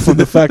distract you from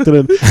the fact that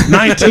in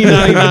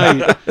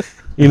 1999,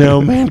 you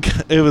know, man,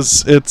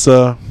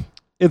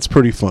 it's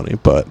pretty funny,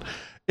 but."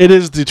 It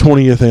is the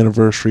 20th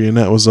anniversary, and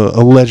that was a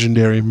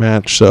legendary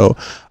match. So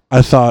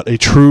I thought a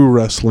true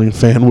wrestling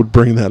fan would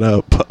bring that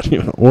up, but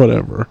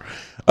whatever.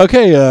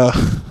 Okay,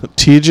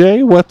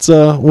 TJ, what's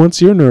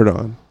your nerd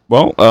on?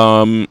 Well,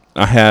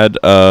 I had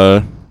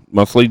a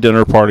monthly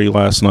dinner party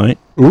last night.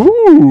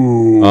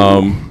 Ooh,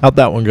 How'd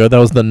that one go? That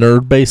was the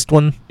nerd-based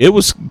one? It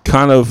was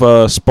kind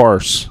of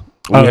sparse.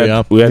 We had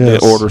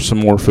Yes. to order some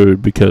more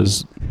food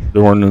because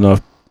there weren't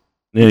enough.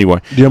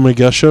 Anyway, do you know how many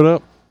guests showed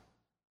up?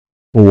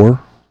 4.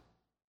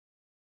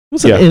 It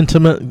was an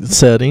intimate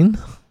setting.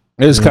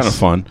 it was kind of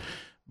fun.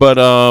 But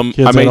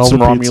Kids I had made all some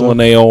the pizza.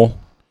 Romulan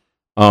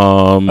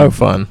ale.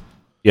 Fun.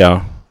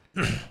 Yeah.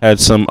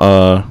 Had some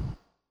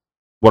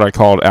what I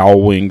called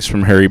owl wings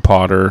from Harry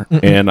Potter,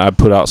 and I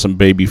put out some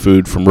baby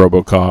food from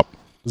RoboCop,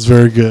 It's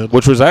very good.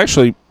 which was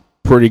actually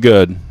pretty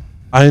good.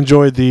 I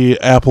enjoyed the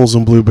apples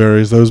and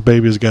blueberries. Those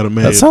babies got it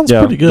made. That sounds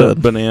pretty The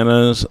good.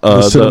 bananas,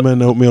 the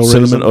cinnamon oatmeal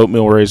cinnamon raisin.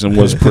 oatmeal raisin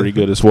was pretty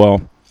good as well.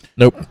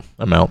 Nope.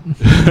 I'm out.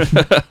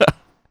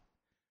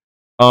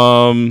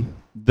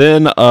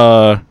 Then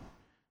as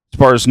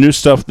far as new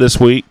stuff this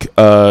week,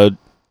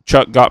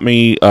 Chuck got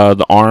me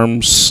the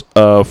arms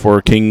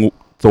for King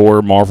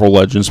Thor Marvel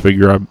Legends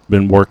figure I've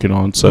been working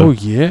on. So Oh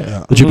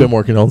yeah. That you've been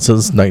working on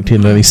since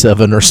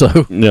 1997 or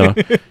so. yeah,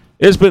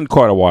 it's been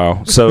quite a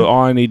while. So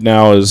all I need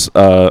now is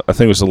I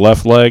think it was the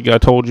left leg I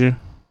told you.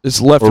 It's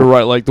left or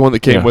right, like the one that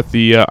came Yeah. with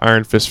the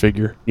Iron Fist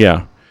figure.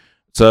 Yeah.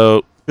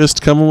 So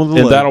Fist coming with a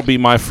and leg. that'll be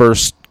my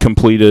first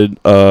completed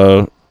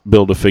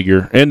build a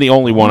figure, and the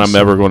only one I'm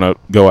ever going to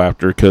go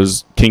after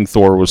because King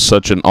Thor was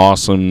such an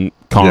awesome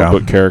comic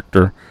book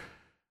character.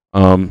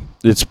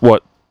 It's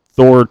what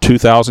Thor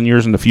 2,000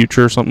 years in the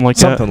future or something like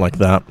Something like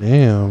that.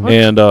 Damn. that.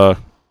 And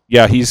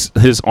yeah, his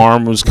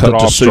arm was cut The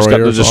off, so he's got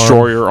the Destroyer's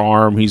destroyer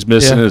arm. He's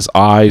missing Yeah. his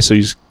eye, so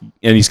he's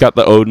got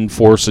the Odin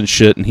Force and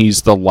shit, and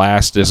he's the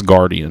lastest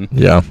Guardian,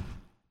 Yeah.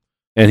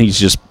 and he's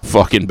just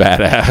fucking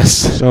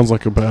badass. Sounds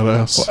like a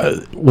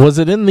badass. Was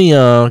it in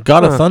the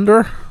God of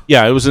Thunder?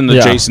 Yeah, it was in the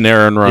Yeah. Jason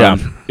Aaron run. Yeah.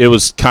 It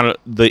was kind of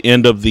the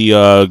end of the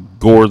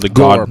Gore the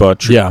Gore. God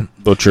Butcher. Yeah.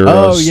 Butcher.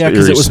 Oh, yeah,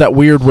 because it was that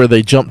weird where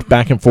they jumped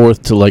back and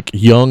forth to like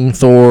young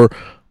Thor,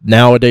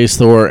 nowadays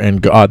Thor,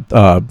 and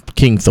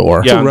King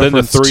Thor. Yeah, It's a and then the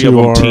reference three to of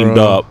them our, teamed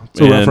up.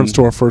 It's a and- reference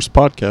to our first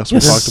podcast.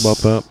 Yes. We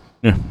talked about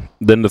that.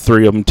 Then the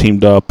three of them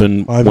teamed up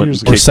and 5 went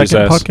years and ago. Or kicked his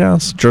second ass.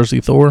 podcast,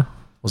 Jersey Thor.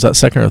 Was that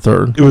second or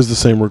third? It was the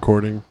same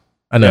recording.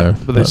 I know.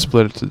 But they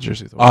split it to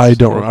Jersey Thor. I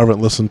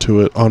haven't listened to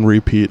it on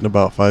repeat in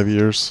about 5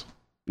 years.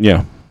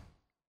 Yeah.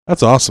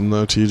 That's awesome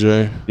though,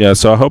 TJ. Yeah,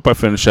 so I hope I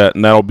finish that,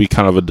 and that'll be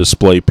kind of a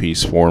display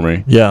piece for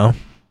me. Yeah.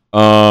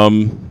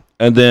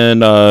 And then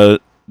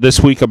this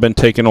week I've been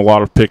taking a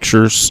lot of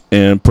pictures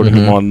and putting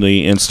them on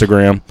the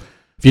Instagram.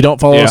 If you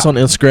don't follow Yeah. us on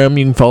Instagram,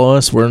 you can follow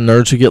us. We're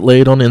Nerds Who Get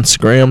Laid on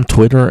Instagram,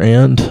 Twitter,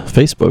 and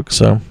Facebook.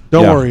 So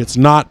Don't Yeah. worry, it's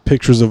not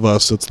pictures of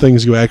us. It's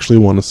things you actually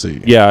want to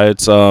see. Yeah,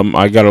 it's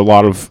I got a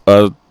lot of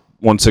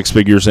 1/6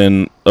 figures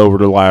in over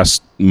the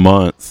last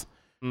month.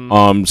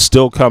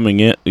 Still coming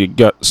in.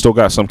 Still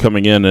got some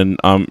coming in, and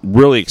I'm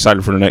really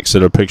excited for the next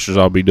set of pictures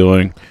I'll be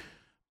doing.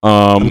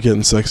 I'm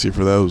getting sexy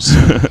for those.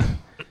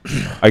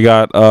 I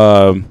got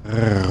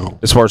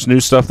as far as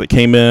new stuff that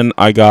came in,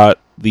 I got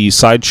the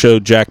Sideshow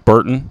Jack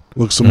Burton.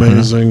 Looks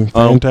amazing.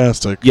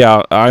 Fantastic.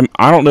 Yeah, I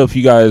don't know if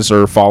you guys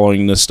are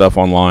following this stuff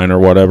online or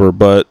whatever,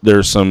 but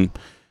there's some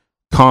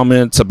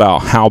comments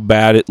about how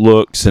bad it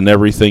looks and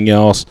everything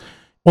else.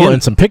 well,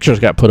 and some pictures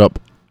got put up.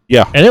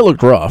 Yeah, And it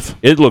looked rough.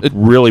 it looked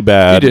really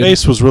bad. The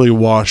face was really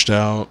washed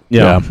out.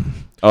 Yeah.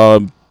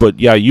 But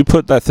yeah, you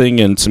put that thing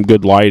in some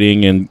good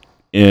lighting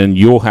and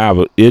you'll have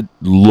it. It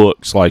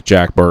looks like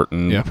Jack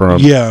Burton. Yeah. From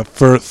Yeah,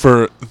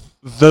 for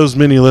those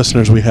many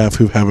listeners we have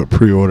who have it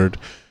pre-ordered,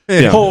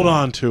 hold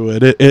on to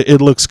it.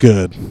 It looks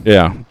good.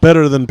 Yeah.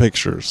 Better than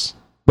pictures.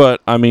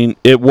 But, I mean,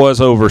 it was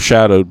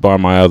overshadowed by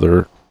my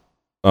other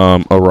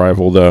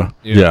arrival, though.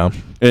 Yeah.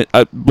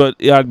 But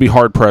I'd be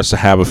hard-pressed to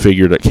have a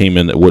figure that came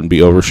in that wouldn't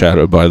be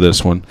overshadowed by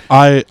this one.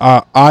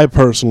 I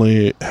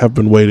personally have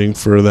been waiting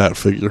for that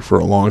figure for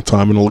a long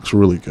time, and it looks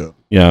really good.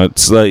 Yeah,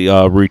 it's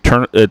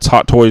the It's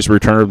Hot Toys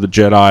Return of the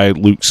Jedi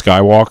Luke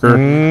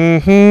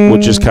Skywalker,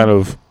 which is kind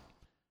of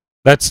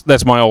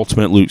that's my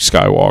ultimate Luke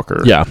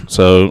Skywalker. Yeah.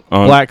 So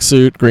Black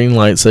suit, green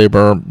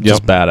lightsaber,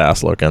 just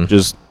badass looking.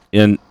 Just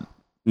in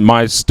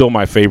my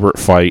favorite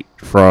fight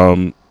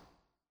from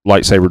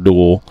Lightsaber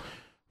Duel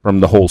from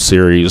the whole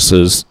series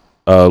is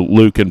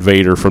Luke and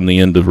Vader from the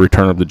end of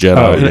Return of the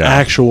Jedi. An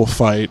actual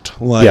fight,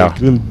 like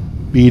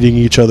them beating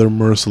each other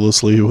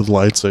mercilessly with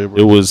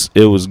lightsabers.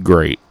 It was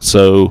great.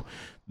 So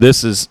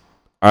this is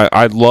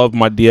I love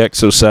my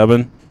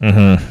DX07,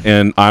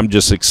 and I'm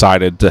just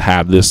excited to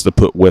have this to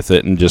put with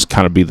it and just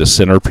kind of be the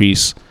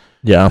centerpiece.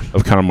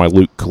 Of kind of my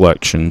Luke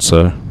collection.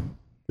 So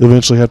you'll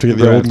eventually have to get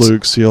the old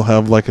Luke, so you'll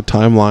have like a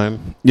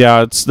timeline.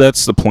 Yeah,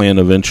 that's the plan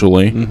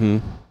eventually.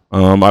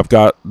 I've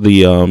got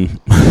the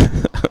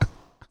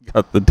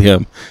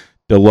damn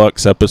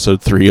deluxe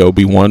episode 3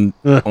 Obi-Wan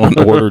on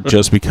order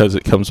just because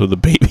it comes with a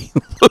baby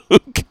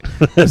Luke.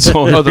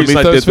 The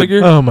Mythos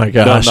figure? Oh my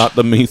gosh. No, not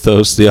the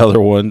Mythos, the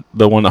other one,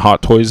 the one that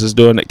Hot Toys is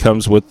doing. It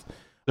comes with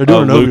They're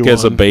doing Luke Obi-Wan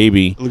as a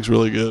baby. It looks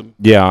really good.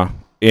 Yeah,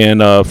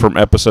 and from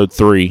episode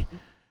 3.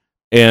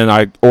 And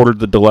I ordered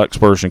the deluxe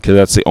version because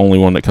that's the only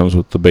one that comes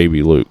with the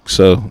baby Luke.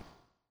 So,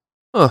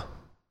 an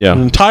yeah,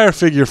 entire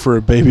figure for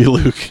a baby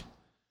Luke.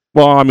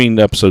 Well, I mean,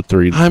 episode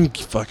 3. I'm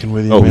fucking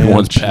with you,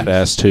 Obi-Wan's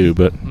badass too,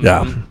 but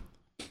Yeah. and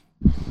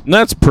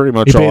that's pretty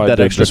much You all paid I that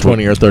did extra this week.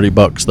 $20 or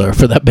 $30 though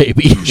for that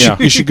baby. Yeah.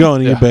 You should go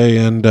on eBay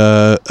and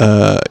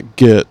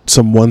get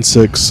some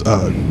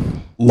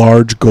 1/6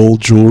 large gold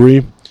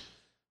jewelry.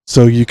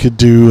 So you could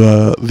do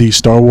the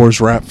Star Wars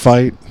rap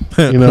fight,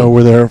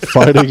 where they're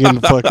fighting and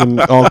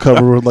fucking all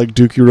covered with like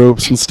dookie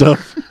ropes and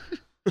stuff.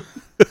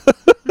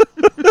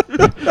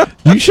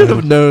 You should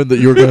have known that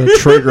you were going to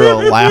trigger a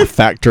laugh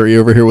factory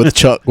over here with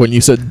Chuck when you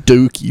said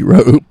dookie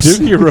ropes.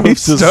 Dookie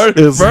ropes is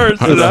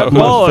first, and that my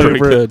followed.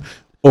 favorite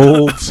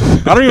old.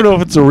 I don't even know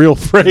if it's a real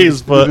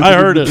phrase, but I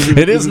heard it.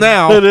 It is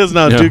now. It is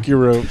now. Yeah. Dookie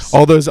ropes.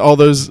 All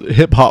those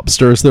hip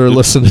hopsters that are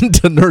listening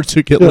to Nerds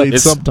Who Get Laid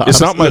sometimes.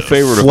 It's not my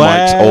favorite of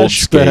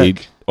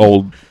Mike's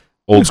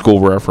old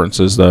school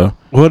references though.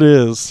 What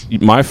is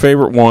My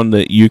favorite one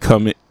that you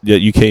came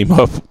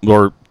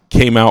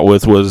out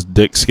with was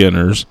Dick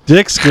Skinner's.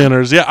 Dick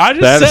Skinner's? Yeah, I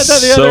just That said is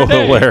that the so other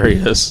day.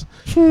 hilarious.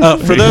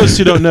 For those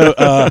who don't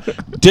know,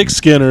 Dick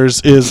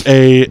Skinner's is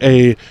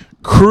a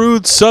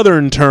crude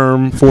Southern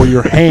term for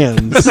your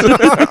hands,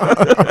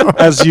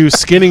 as you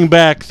skinning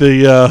back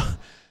the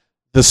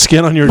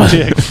skin on your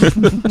dick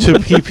to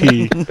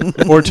pee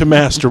or to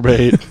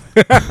masturbate.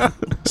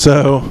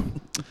 So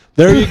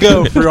there you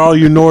go for all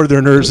you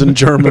Northerners and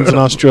Germans and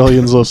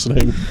Australians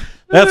listening.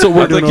 That's what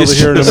we're doing over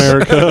here in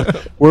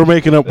America. We're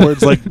making up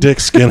words like Dick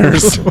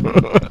Skinner's.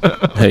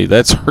 Hey,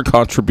 that's our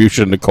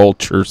contribution to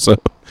culture. So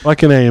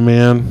Fucking A,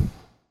 man.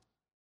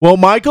 Well,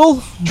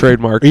 Michael,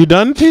 Trademark. Are you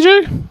done,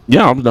 TJ?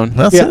 yeah, I'm done.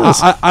 that's Yeah,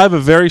 I have a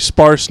very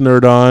sparse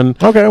nerd on.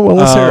 okay, well,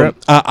 let's hear it.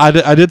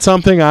 I did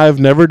something I've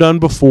never done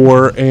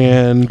before,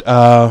 and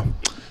I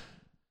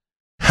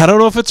don't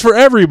know if it's for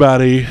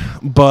everybody,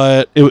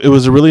 but it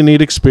was a really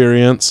neat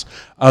experience.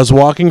 I was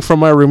walking from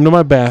my room to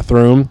my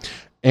bathroom,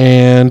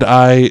 and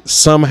I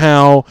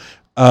somehow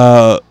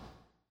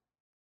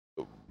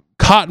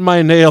caught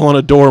my nail on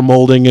a door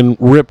molding and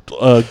ripped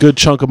a good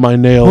chunk of my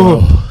nail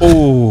up.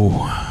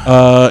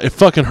 Oh, It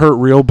fucking hurt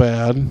real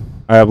bad.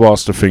 I have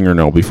lost a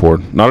fingernail before.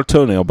 Not a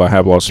toenail, but I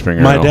have lost a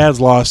fingernail. My dad's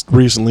lost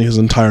recently his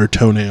entire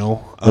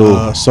toenail,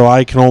 Ooh. so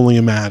I can only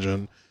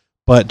imagine.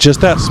 But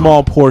just that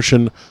small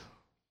portion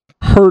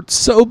hurt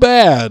so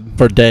bad.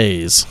 For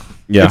days.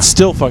 Yeah, It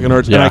still fucking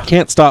hurts, and Yeah. I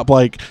can't stop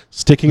like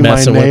sticking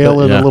Messing my with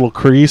nail it, in yeah. a little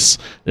crease,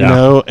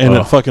 Yeah. and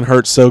Ugh. it fucking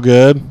hurts so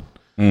good.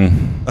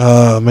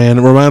 Man,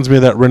 it reminds me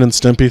of that Ren and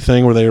Stimpy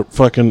thing where they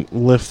fucking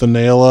lift the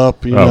nail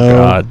up. You Oh, know?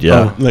 God,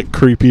 yeah. That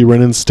creepy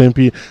Ren and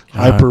Stimpy,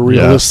 hyper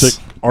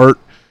realistic art.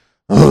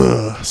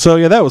 Ugh. So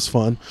yeah, that was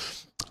fun.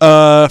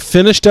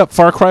 Finished up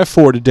Far Cry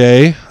 4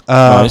 today.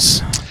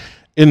 nice.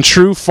 In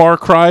true Far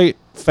Cry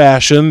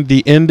fashion,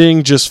 the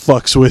ending just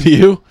fucks with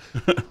you.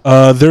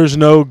 There's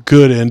no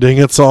good ending.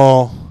 It's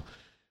all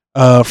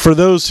for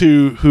those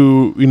who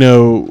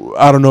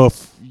I don't know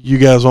if you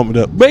guys want me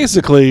to.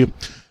 Basically,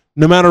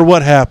 no matter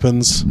what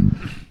happens,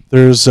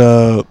 there's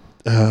just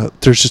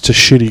a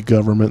shitty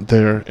government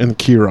there in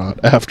Kirat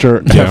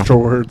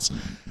afterwards,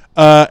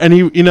 and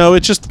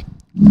it's just,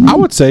 I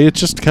would say it's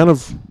just kind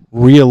of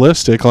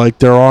realistic. Like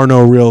there are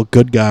no real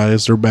good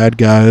guys or bad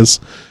guys.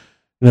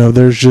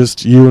 There's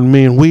just you and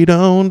me, and we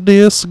don't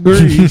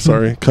disagree.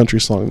 Sorry, country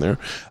song there.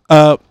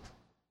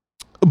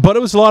 But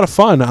it was a lot of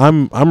fun.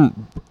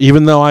 I'm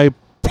even though I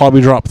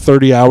probably dropped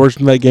 30 hours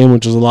in that game,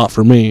 which is a lot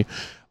for me.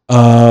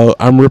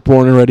 I'm rip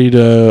roaring ready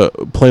to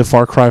play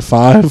Far Cry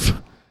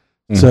 5.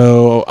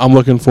 So I'm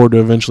looking forward to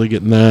eventually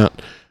getting that.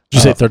 Did you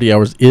say 30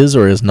 hours is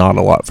or is not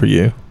a lot for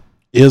you?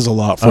 Is a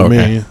lot for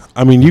me.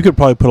 I mean, you could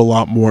probably put a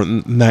lot more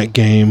in that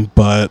game,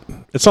 but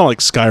it's not like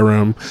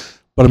Skyrim.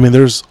 But I mean,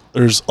 there's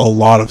a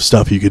lot of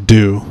stuff you could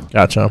do.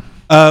 Gotcha.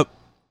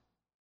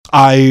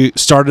 I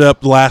started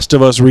up The Last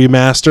of Us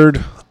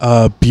Remastered.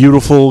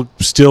 Beautiful,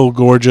 still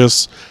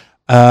gorgeous.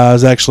 I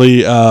was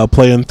actually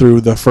playing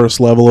through the first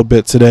level a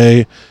bit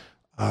today.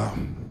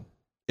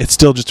 It's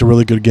still just a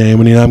really good game.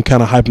 I mean, I'm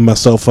kind of hyping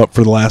myself up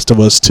for The Last of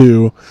Us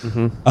 2.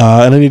 And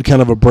I need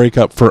kind of a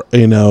breakup for,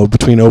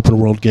 between open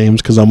world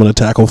games because I'm going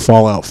to tackle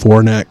Fallout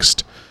 4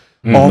 next.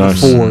 All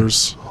nice. the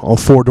fours. All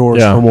 4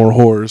 doors for more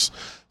whores.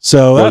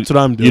 So that's what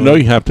I'm doing.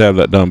 You have to have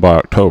that done by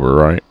October,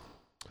 right?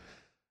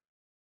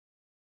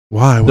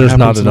 Why? What There's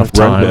not happens in enough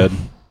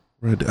time.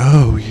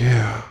 Oh,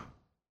 yeah.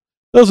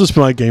 Those are just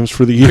my games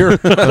for the year.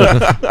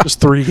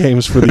 Just 3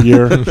 games for the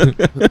year.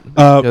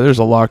 There's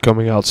a lot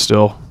coming out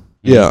still.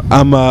 Yeah,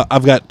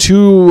 I've got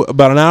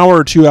about an hour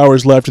or 2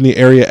 hours left in the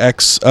Area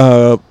X,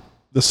 the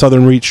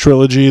Southern Reach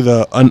trilogy,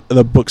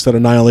 the books that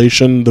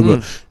Annihilation,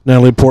 the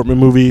Natalie Portman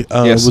movie,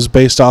 was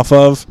based off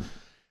of.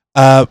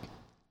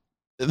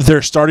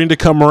 They're starting to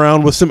come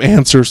around with some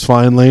answers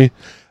finally.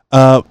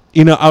 I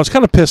was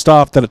kind of pissed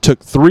off that it took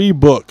 3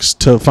 books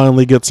to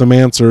finally get some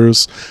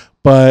answers,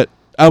 but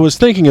I was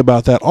thinking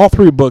about that. All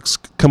 3 books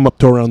come up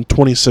to around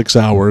 26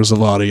 hours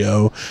of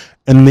audio,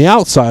 and The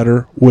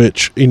Outsider,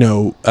 which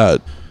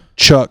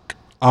Chuck,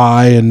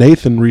 I, and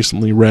Nathan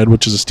recently read,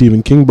 which is a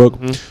Stephen King book,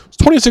 it's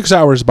 26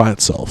 hours by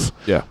itself.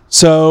 Yeah.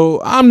 So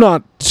I'm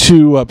not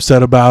too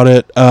upset about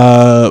it.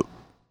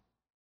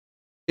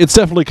 It's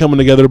definitely coming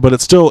together, but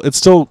it's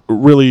still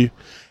really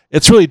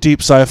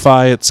deep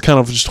sci-fi. It's kind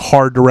of just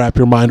hard to wrap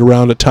your mind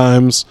around at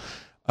times.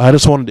 I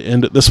just wanted to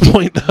end at this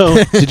point,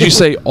 though. Did you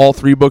say all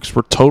 3 books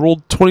were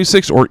totaled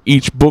 26, or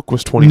each book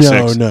was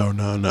 26?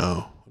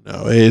 No.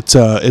 It's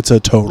a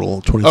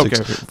total 26.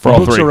 Okay, for all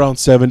books 3. Are around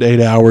 7 to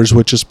 8 hours,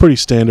 which is pretty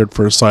standard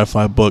for a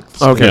sci-fi book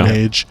this day and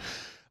age.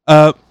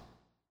 That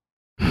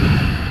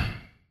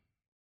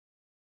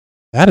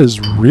is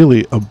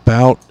really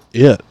about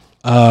it.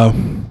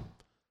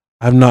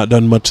 I've not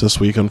done much this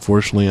week,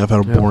 unfortunately. I've had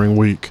a boring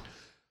week.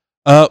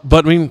 But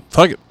I mean,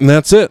 fuck it, and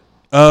that's it.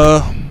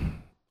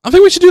 I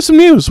think we should do some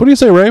news. What do you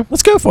say, Ray?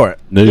 Let's go for it.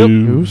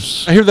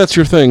 News. I hear that's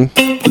your thing.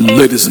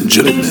 Ladies and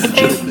gentlemen,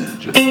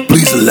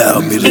 please allow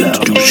me to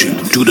introduce you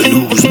to the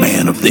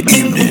newsman of the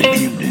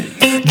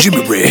evening,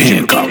 Jimmy Ray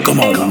Hancock. Come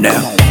on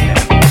now.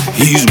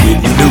 He's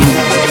with the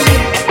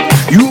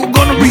news. You're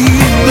gonna read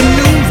the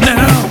news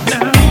now.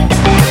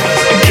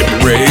 Jimmy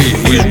Ray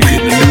is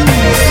reading the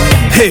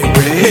news. Hey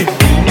Ray,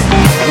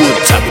 what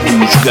type of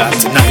news you got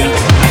tonight?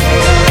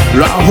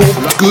 Well, I hope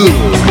it's good.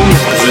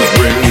 This is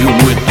Ray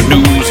with the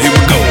news. Here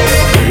we go.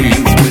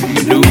 Ray's with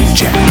the news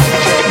chat.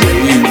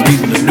 Ray's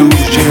reading the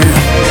news chat.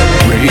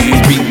 Ray's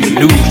reading the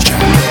news chat.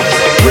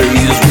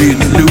 Ray's reading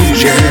the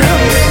news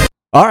chat.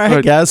 All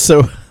right, guys.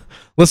 So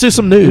let's do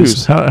some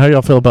news. How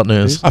y'all feel about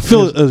news? I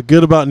feel as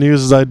good about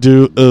news as I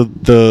do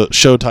the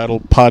show title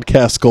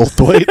Podcast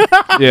Goldthwait.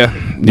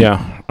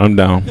 Yeah, I'm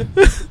down.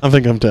 I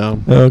think I'm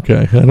down.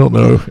 Okay, I don't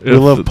know. We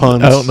love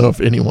puns. I don't know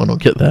if anyone will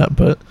get that,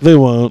 but They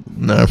won't.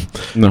 no.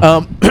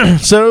 No.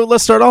 So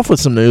let's start off with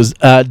some news.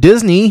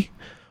 Disney,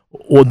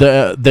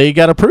 they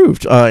got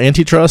approved.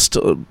 Antitrust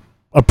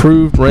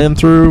approved, ran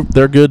through.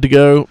 They're good to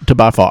go to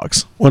buy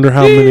Fox. Wonder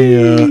how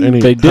many.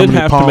 They did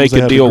have to make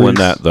a deal in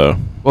that, though.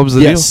 What was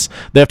the Yes,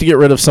 they have to get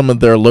rid of some of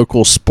their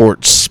local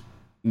sports.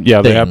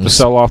 Yeah, they have to Things.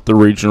 sell off the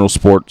regional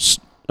sports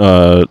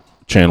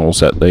channels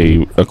that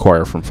they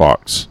acquire from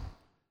Fox.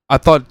 I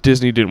thought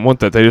Disney didn't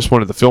want that. They just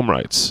wanted the film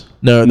rights.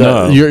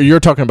 No. You're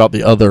talking about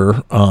the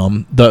other.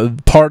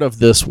 The part of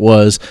this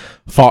was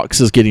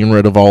Fox is getting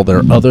rid of all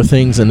their other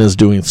things and is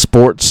doing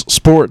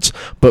sports.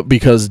 But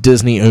because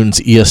Disney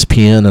owns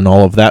ESPN and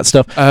all of that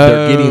stuff,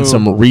 they're getting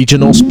some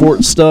regional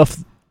sports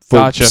stuff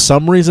for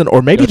some reason,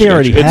 or maybe they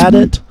already had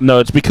it. No,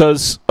 it's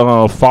because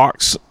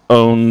Fox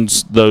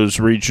owns those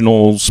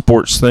regional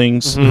sports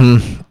things,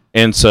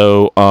 and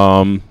so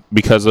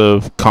because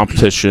of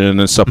competition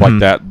and stuff like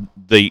that,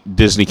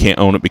 Disney can't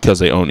own it because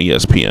they own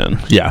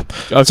ESPN. Yeah.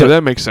 Okay, so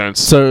that makes sense.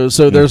 So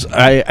there's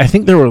I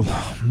think there were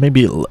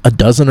maybe a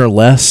dozen or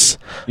less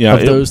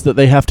of those that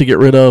they have to get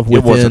rid of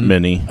It wasn't within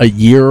many. a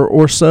year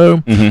or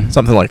so,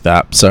 something like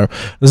that. So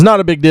it's not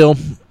a big deal.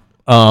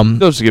 They'll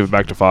just give it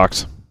back to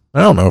Fox.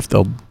 I don't know if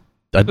they'll.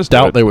 I Just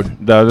doubt they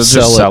would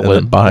sell it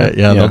and buy it.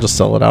 Yeah, they'll just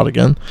sell it out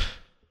again.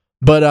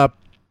 But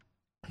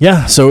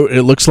yeah, so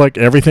it looks like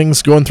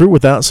everything's going through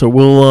with that. So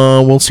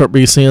we'll start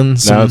seeing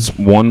some. Now it's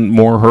one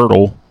more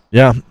hurdle.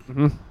 Yeah,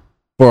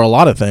 for a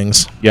lot of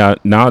things. Yeah,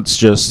 now it's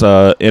just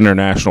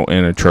international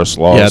antitrust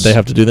laws. Yeah, they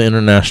have to do the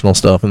international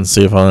stuff and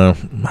see if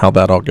how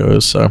that all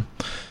goes. So,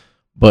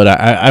 but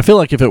I feel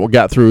like if it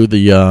got through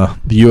the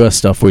U.S.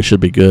 stuff, we should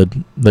be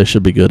good. They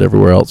should be good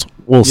everywhere else.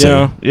 We'll see.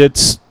 Yeah,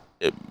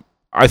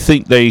 I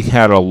think they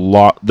had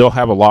they'll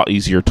have a lot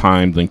easier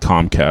time than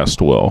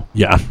Comcast will.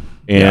 Yeah.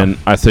 And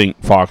I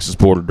think Fox's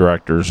board of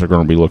directors are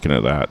going to be looking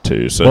at that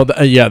too. So Well,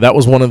 that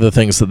was one of the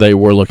things that they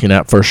were looking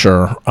at for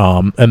sure,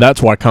 and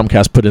that's why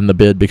Comcast put in the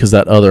bid, because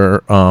that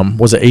other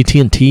was it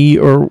AT&T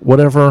or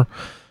whatever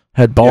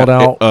had bought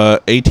out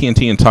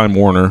AT&T and Time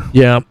Warner.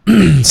 Yeah,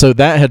 so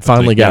that had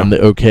finally gotten the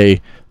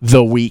okay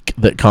the week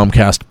that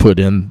Comcast put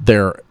in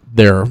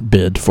their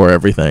bid for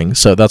everything.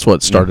 So that's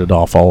what started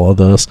off all of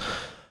this.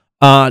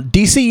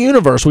 DC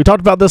Universe, we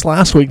talked about this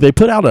last week. They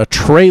put out a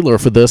trailer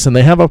for this, and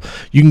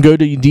you can go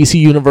to DC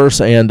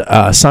Universe and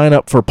sign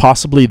up for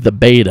possibly the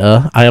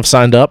beta. I have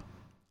signed up.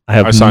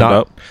 I signed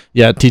up.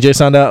 Yeah, TJ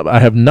signed up. I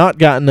have not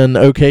gotten an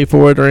okay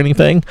for it or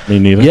anything. Me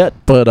neither. Yet,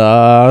 but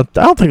I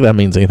don't think that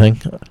means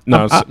anything.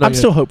 No, I'm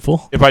still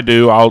hopeful. If I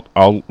do,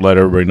 I'll let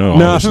everybody know.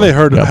 No, I think they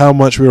heard how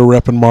much we were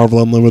repping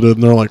Marvel Unlimited,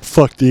 and they're like,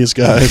 "Fuck these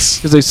guys."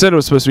 Because they said it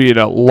was supposed to be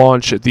a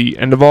launch at the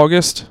end of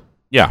August.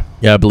 Yeah,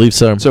 I believe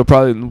so. So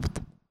probably,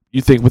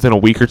 you think within a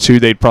week or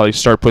two they'd probably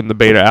start putting the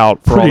beta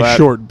out for all Pretty that.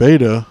 short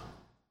beta.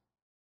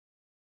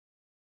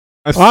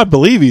 I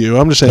believe you.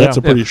 I'm just saying that's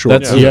a pretty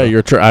short.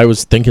 You're I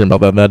was thinking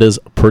about that. That is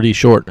pretty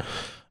short.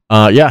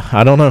 I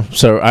don't know.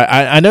 So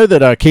I know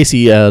that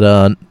Casey at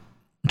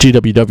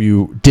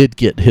GWW did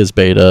get his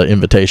beta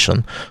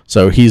invitation,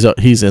 so he's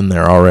in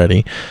there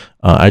already.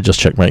 I just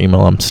checked my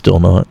email. I'm still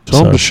not.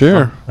 Tell him to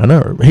share. I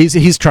know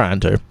he's trying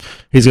to.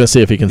 He's going to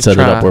see if he can set it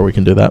up where we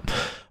can do that.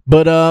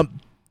 But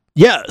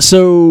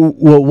so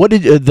what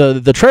did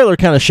the trailer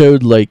kind of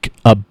showed, like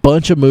a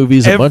bunch of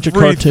movies, a bunch of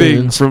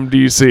cartoons from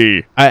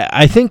DC.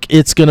 I think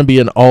it's going to be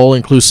an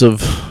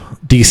all-inclusive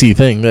DC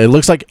thing. It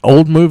looks like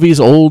old movies,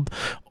 old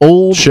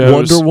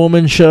shows. Wonder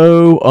Woman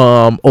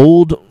show,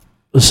 old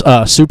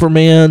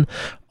Superman,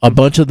 a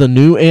bunch of the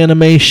new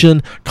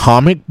animation,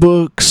 comic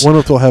books. I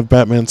wonder if they'll have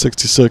Batman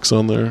 66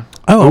 on there.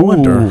 Oh, I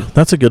wonder.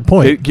 That's a good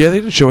point. They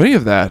didn't show any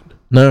of that.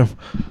 No.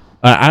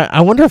 I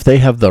wonder if they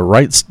have the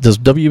rights. Does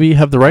WB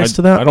have the rights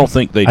to that? I don't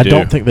think they do. I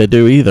don't think they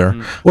do either.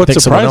 Well, I think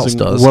it's someone else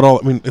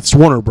surprising. does. It's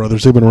Warner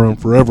Brothers. They've been around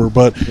forever,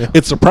 but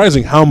it's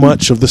surprising how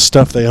much of this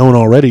stuff they own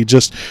already.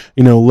 Just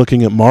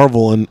looking at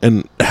Marvel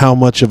and how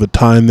much of a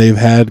time they've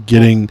had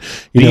getting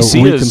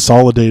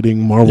reconsolidating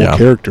Marvel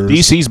characters.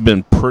 DC's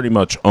been pretty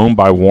much owned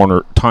by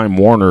Time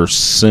Warner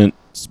since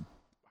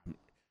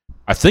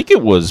I think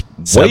it was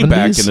way 70s?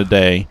 back in the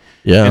day.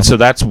 Yeah. And so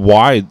that's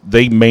why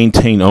they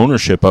maintain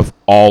ownership of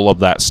all of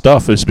that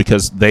stuff, is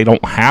because they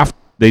didn't have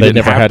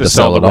to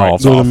sell it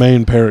off. They're the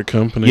main parent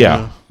company.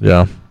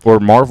 Yeah.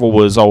 Where Marvel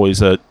was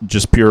always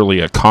just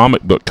purely a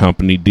comic book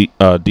company,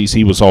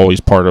 DC was always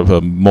part of a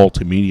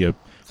multimedia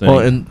thing. Well,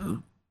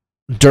 and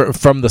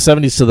from the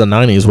 70s to the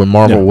 90s when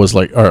Marvel was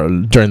or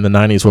during the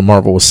 90s when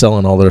Marvel was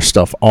selling all their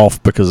stuff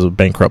off because of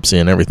bankruptcy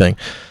and everything.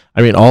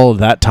 I mean, all of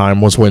that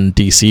time was when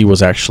DC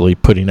was actually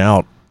putting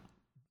out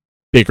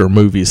bigger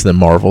movies than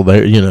Marvel.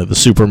 They, the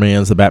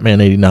Supermans, the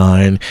Batman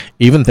 89,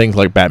 even things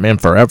like Batman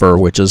Forever,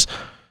 which is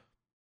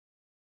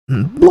a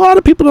lot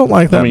of people don't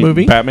like that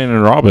movie. Batman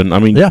and Robin.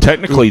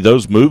 Technically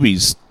those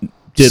movies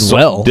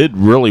did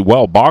really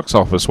well box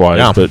office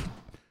wise,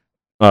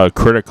 but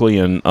critically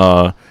and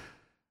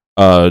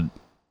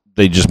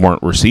they just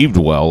weren't received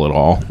well at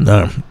all.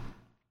 No.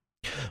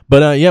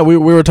 But we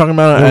were talking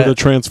about the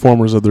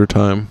Transformers of their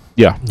time.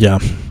 Yeah.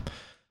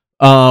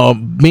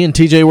 Me and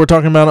TJ were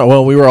talking about it.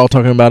 Well, we were all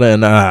talking about it,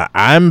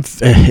 and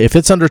if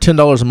it's under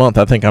 $10 a month,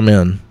 I think I'm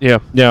in. Yeah.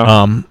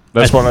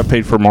 That's what I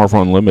paid for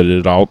Marvel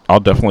Unlimited. I'll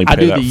definitely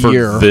pay that for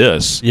year.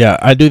 this. Yeah,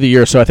 I do the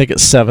year, so I think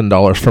it's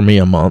 $7 for me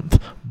a month.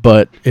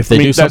 But if they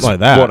do something like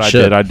that, what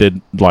I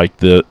did like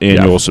the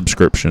annual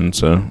subscription.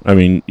 So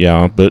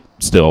but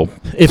still,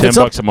 if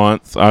 $10 a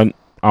month,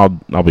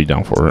 I'll be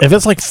down for it. If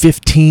it's like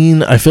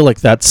 15, I feel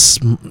like that's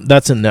in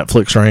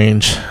Netflix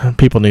range.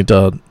 People need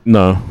to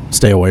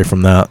stay away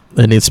from that.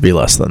 It needs to be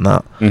less than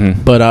that.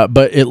 Mm-hmm.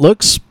 But it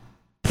looks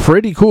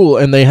pretty cool,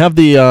 and they have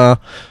the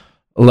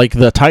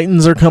the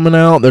Titans are coming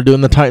out. They're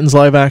doing the Titans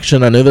live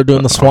action. I know they're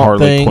doing the Swamp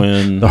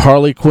Thing, the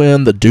Harley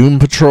Quinn, the Doom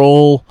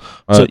Patrol,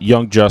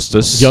 Young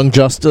Justice,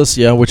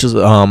 which is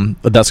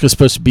that's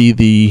supposed to be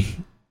the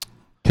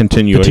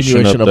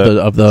continuation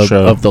of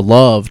the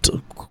loved,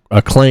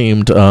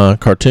 acclaimed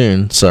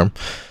cartoon. So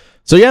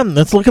yeah,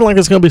 it's looking like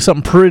it's going to be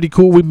something pretty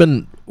cool.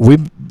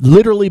 We've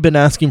literally been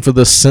asking for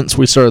this since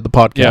we started the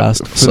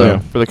podcast.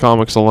 For the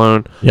comics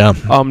alone. Yeah.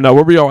 Now,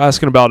 what were y'all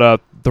asking about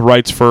the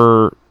rights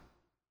for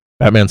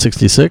Batman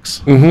 66?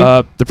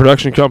 The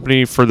production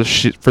company for the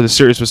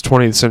series was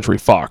 20th Century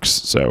Fox.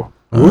 So.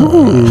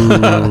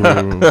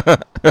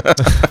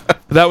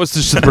 That was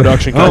just the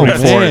production company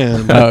for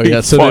it. Oh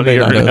yeah, so they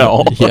made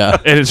it. Yeah,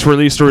 and it's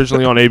released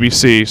originally on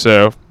ABC.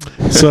 So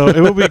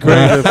it would be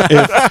great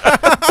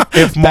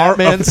if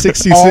Batman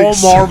 66 all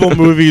Marvel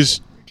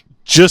movies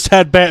just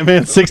had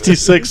Batman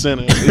 66 in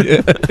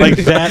it, like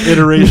that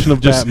iteration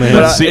of Batman.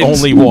 That's the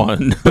only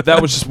one. But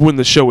that was just when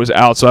the show was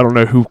out, so I don't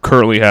know who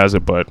currently has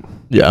it. But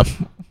yeah,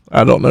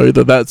 I don't know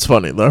either. That's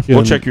funny though.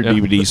 We'll check your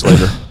DVDs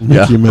later.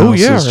 Mickey Mouse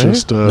yeah, is right?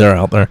 just They're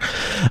out there.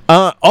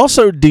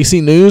 Also,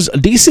 DC News.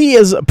 DC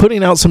is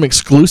putting out some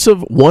exclusive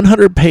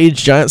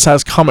 100-page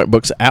giant-sized comic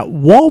books at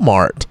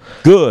Walmart.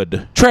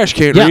 Good. Trash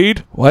can't Yeah.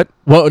 read. What?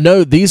 Well,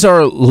 no, these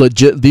are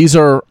legit. These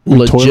are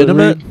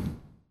legitimate. read?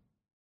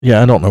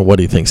 Yeah, I don't know what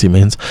he thinks he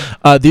means.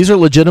 These are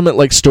legitimate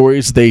like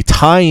stories. They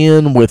tie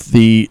in with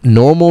the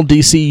normal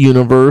DC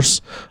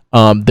universe.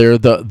 They're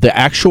the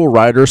actual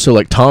writers, so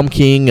like Tom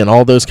King and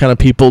all those kind of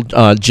people.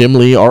 Jim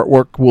Lee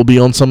artwork will be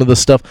on some of the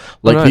stuff.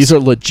 Like nice. these are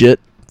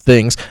legit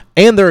things,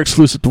 and they're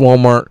exclusive to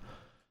Walmart,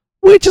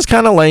 which is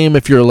kind of lame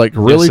if you're like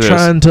really Yes, it is.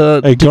 trying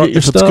to Hey, get your if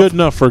it's stuff. good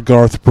enough for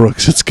Garth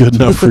Brooks, it's good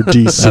enough for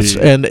DC. That's,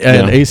 and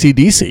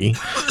AC/DC.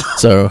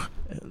 So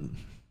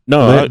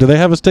No, do they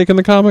have a stake in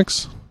the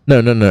comics? no,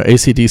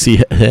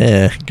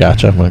 AC/DC.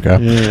 Gotcha. Okay.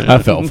 Yeah. I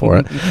fell for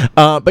it.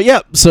 But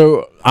yeah,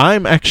 so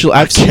I'm actually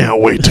I can't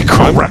wait to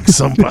correct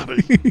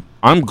somebody.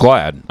 I'm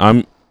glad.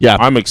 I'm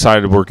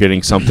excited we're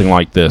getting something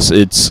like this.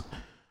 It's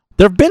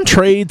there have been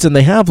trades and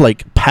they have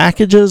like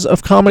packages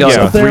of comics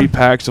Yeah, out there. 3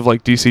 packs of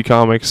like DC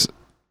Comics.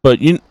 but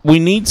we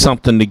need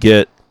something to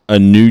get a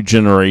new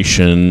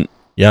generation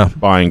Yeah,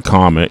 buying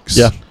comics.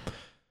 Yeah.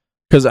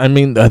 because I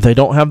mean they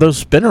don't have those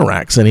spinner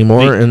racks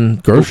anymore in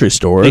grocery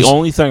stores. The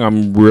only thing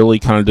I'm really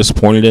kind of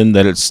disappointed in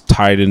that it's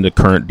tied into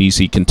current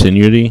DC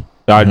continuity.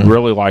 I'd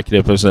really like it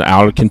if it was an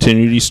out of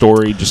continuity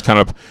story, just kind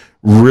of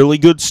really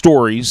good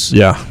stories.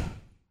 Yeah.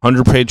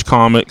 100-page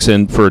comics,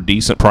 and for a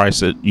decent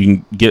price that you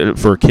can get it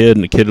for a kid,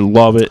 and the kid will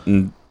love it.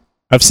 And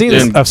I've seen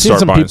And start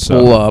some buying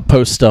people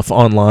post stuff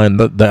online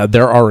that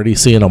they're already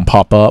seeing them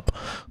pop up.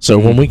 So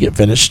when we get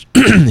finished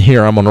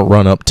here, I'm gonna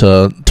run up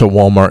to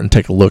Walmart and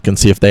take a look and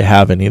see if they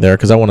have any there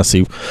because I want to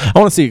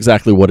see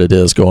exactly what it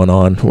is going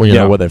on. Well, you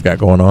know what they've got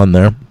going on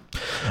there.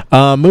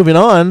 Moving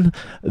on,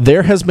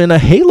 there has been a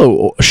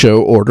Halo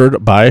show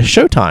ordered by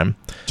Showtime.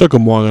 Took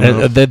them long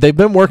enough. They've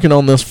been working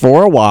on this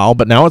for a while,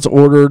 but now it's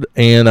ordered,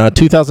 and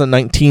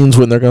 2019 is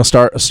when they're going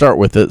to start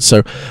with it.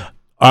 So,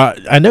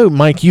 I know,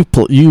 Mike, you've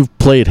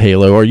played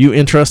Halo. Are you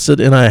interested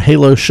in a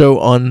Halo show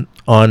on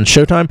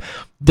Showtime?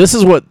 This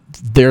is what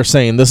they're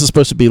saying. This is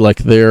supposed to be like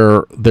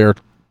their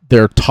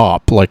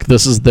top. Like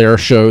this is their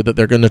show that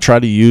they're going to try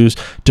to use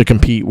to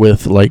compete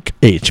with like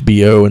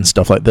HBO and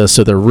stuff like this.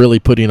 So they're really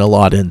putting a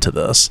lot into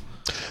this.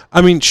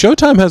 I mean,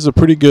 Showtime has a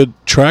pretty good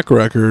track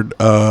record.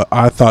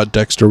 I thought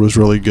Dexter was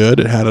really good.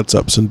 It had its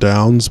ups and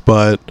downs,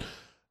 but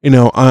you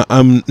know,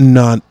 I'm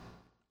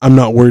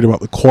not worried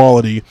about the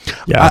quality.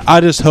 Yeah,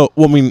 I just hope.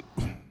 Well, I mean,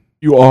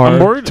 You are. I'm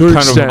worried to an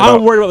kind of extent.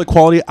 I'm worried about the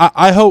quality.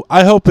 I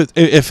hope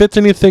if it's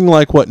anything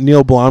like what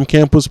Neil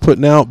Blomkamp was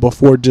putting out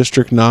before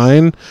District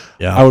 9,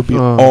 yeah. I would be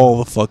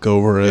all the fuck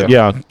over it.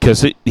 yeah,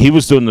 because he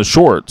was doing the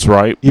shorts,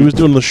 right? He was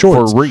doing the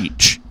shorts, for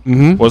Reach,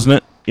 mm-hmm. wasn't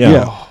it?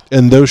 Yeah.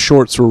 And those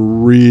shorts were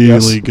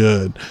really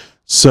good.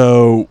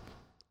 So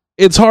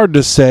it's hard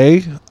to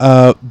say.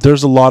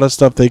 There's a lot of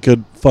stuff they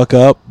could fuck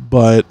up,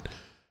 but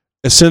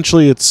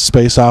essentially it's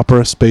space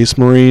opera, Space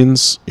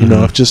Marines. You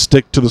know, just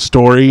stick to the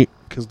story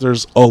because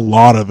there's a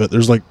lot of it.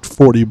 There's like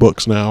 40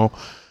 books now.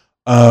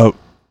 The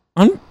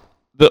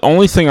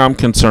only thing I'm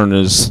concerned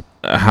is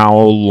how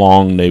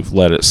long they've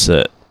let it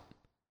sit.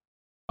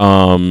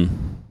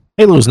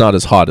 Halo's not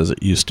as hot as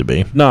it used to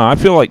be. No, I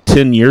feel like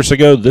 10 years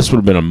ago this would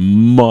have been a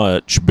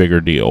much bigger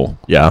deal.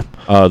 Yeah,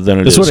 Than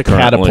it this is would have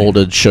currently.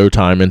 catapulted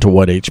Showtime into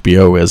what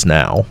HBO is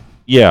now.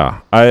 Yeah,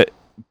 I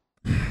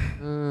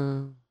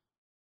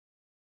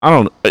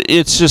don't know.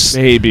 It's just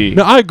Maybe.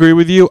 No, I agree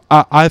with you.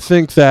 I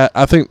think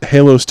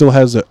Halo still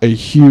has a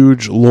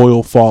huge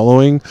loyal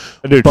following.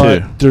 I do but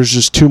too. there's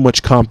just too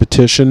much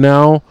competition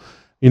now.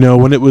 You know,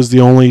 when it was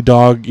the only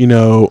dog,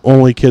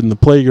 only kid in the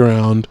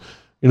playground,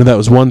 that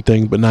was one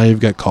thing. But now you've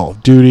got Call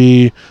of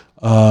Duty,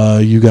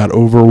 you got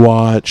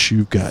Overwatch,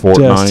 you've got Fortnite.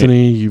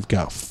 Destiny, you've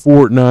got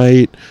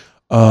Fortnite.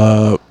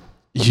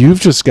 You've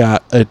just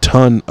got a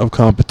ton of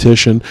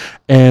competition,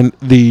 and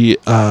the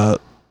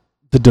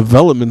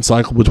development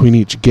cycle between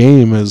each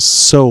game is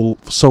so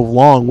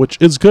long, which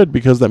is good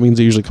because that means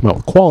they usually come out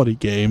with quality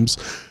games.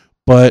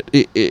 But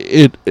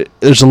it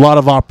there's a lot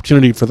of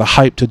opportunity for the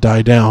hype to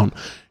die down.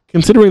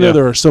 Considering that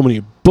there are so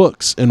many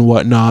books and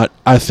whatnot,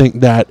 I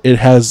think that it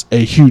has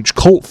a huge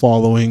cult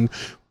following,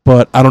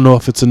 but I don't know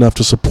if it's enough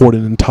to support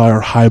an entire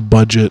high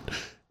budget,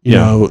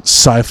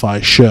 sci-fi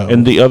show.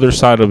 And the other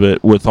side of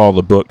it, with all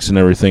the books and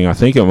everything, I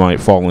think it might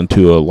fall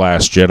into a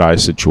Last Jedi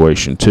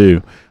situation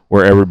too,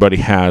 where everybody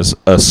has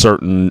a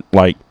certain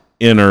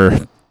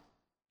inner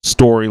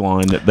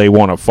storyline that they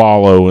want to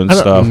follow and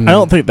stuff. I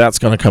don't think that's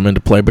going to come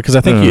into play because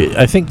I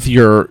think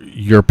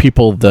your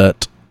people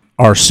that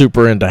are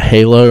super into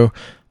Halo,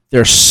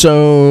 there's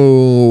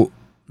so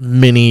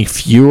many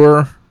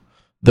fewer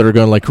that are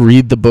going to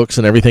read the books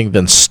and everything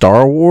than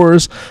Star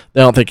Wars. I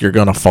don't think you're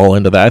going to fall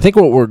into that. I think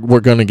what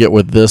we're going to get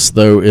with this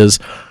though is,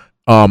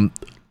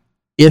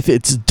 if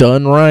it's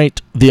done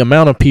right, the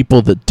amount of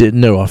people that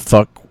didn't know a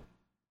fuck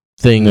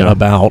thing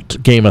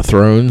about Game of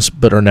Thrones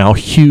but are now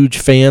huge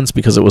fans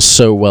because it was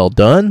so well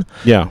done.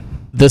 Yeah.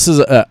 This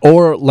is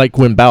or like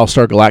when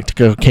Battlestar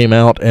Galactica came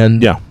out,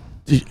 and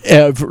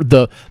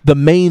the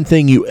main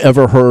thing you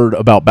ever heard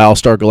about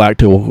Battlestar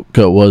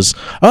Galactica was,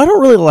 I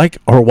don't really like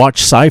or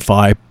watch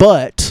sci-fi,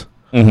 but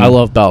I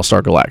love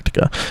Battlestar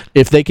Galactica.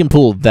 If they can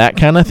pull that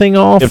kind of thing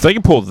off,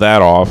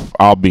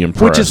 I'll be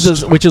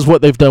impressed. Which is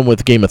what they've done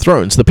with Game of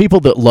Thrones. The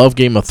people that love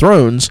Game of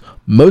Thrones,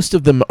 most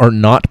of them are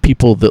not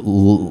people that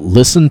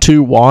listened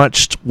to,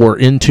 watched, or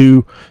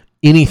into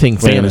anything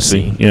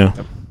fantasy. Yeah.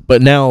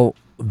 But now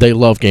they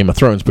love Game of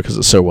Thrones because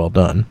it's so well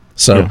done.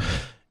 So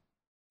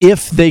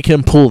if they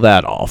can pull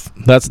that off,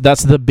 that's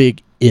the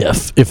big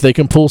if. If they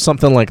can pull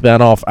something like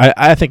that off,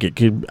 I think it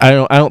could. I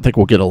don't think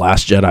we'll get a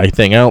Last Jedi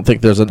thing. I don't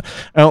think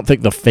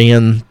the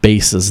fan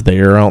base is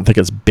there. I don't think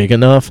it's big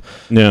enough.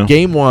 Yeah.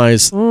 Game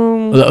wise,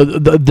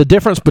 the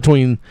difference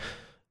between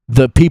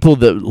the people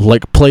that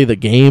like play the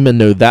game and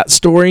know that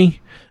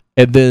story,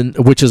 and then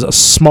which is a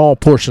small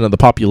portion of the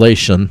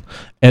population,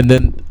 and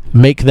then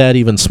make that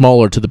even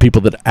smaller to the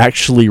people that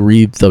actually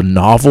read the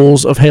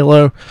novels of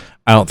Halo.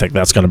 I don't think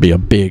that's going to be a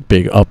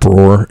big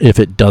uproar if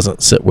it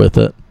doesn't sit with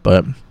it.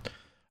 But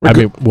I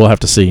mean, we'll have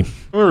to see.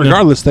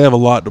 Regardless, they have a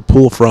lot to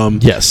pull from.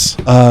 Yes.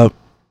 Because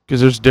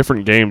there's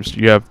different games.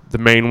 You have the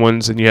main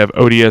ones, and you have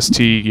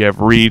ODST, you have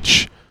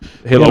Reach,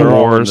 Halo They're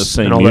all Wars, in the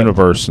same and all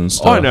universe and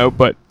stuff. Oh, I know,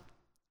 but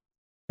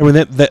I mean,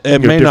 that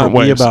it may not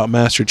ways. be about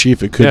Master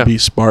Chief. It could be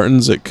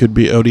Spartans. It could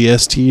be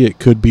ODST. It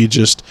could be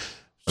just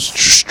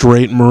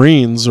straight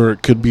Marines, or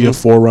it could be a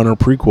Forerunner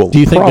prequel. Do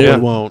you think Probably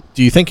won't?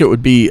 Do you think it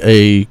would be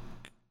a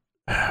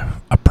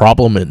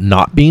problem it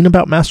not being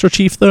about Master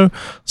Chief though?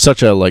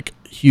 Such a like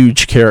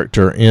huge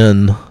character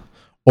in,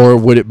 or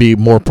would it be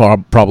more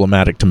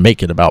problematic to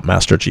make it about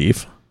Master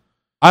Chief?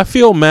 I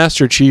feel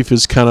Master Chief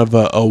is kind of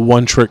a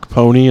one-trick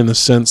pony in the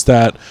sense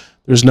that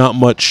there's not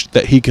much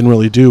that he can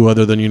really do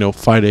other than,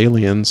 fight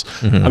aliens.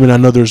 I mean, I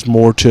know there's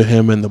more to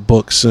him in the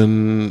books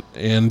and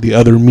the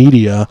other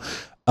media.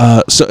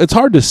 So it's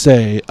hard to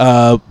say.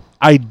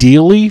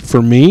 Ideally,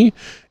 for me,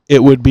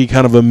 it would be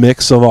kind of a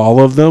mix of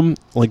all of them,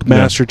 like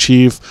Master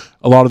Chief,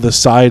 a lot of the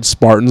side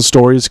Spartan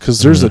stories,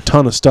 because there's a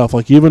ton of stuff.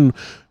 Like even,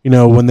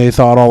 when they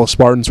thought all the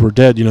Spartans were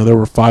dead, there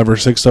were 5 or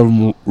 6 of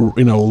them,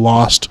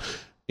 lost,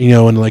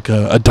 in like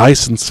a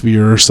Dyson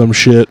sphere or some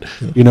shit,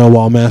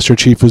 while Master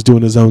Chief was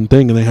doing his own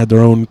thing, and they had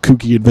their own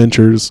kooky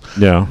adventures.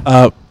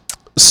 Yeah.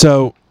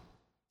 So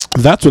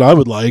that's what I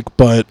would like,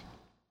 but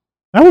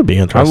that would be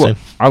interesting.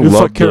 I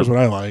love cares what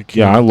I like.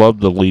 Yeah, I love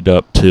the lead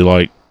up to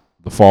like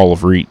the fall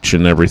of Reach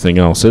and everything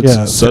else.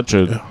 It's such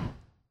a.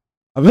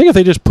 I think if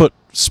they just put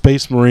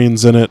Space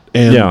Marines in it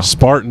and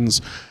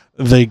Spartans,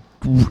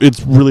 it's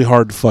really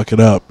hard to fuck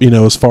it up.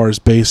 As far as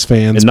base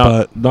fans,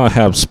 and not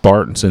have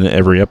Spartans in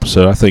every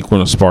episode. I think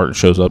when a Spartan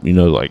shows up,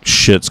 like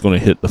shit's going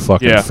to hit the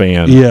fucking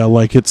fan. Yeah,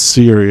 like it's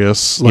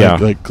serious.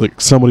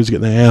 Like somebody's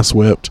getting their ass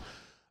whipped.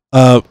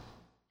 But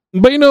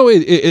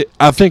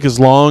I think as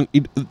long.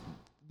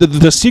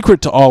 The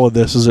secret to all of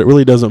this is it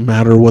really doesn't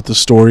matter what the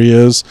story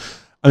is.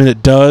 I mean,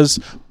 it does,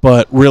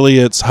 but really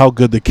it's how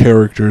good the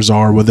characters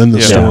are within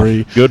the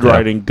story. Good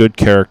writing, good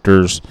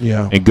characters,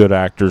 and good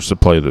actors to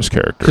play those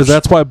characters. Because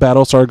that's why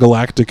Battlestar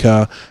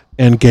Galactica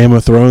and Game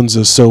of Thrones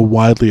is so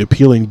widely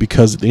appealing,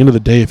 because at the end of the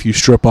day, if you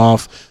strip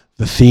off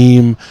the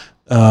theme,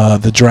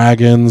 the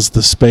dragons,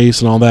 the space,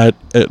 and all that,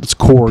 at its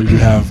core, you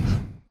have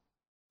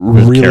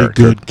really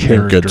good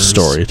characters. Good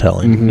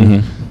storytelling. Mm-hmm.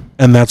 Mm-hmm.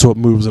 And that's what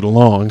moves it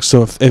along.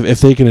 So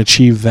if they can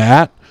achieve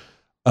that,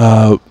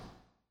 then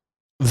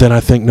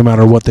I think no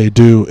matter what they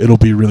do, it'll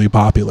be really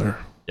popular.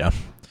 Yeah.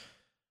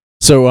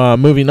 So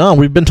moving on,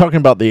 we've been talking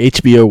about the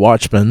HBO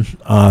Watchmen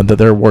that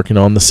they're working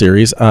on the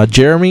series.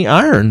 Jeremy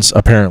Irons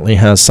apparently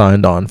has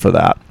signed on for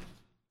that.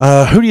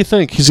 Who do you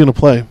think he's going to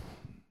play?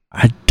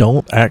 I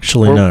don't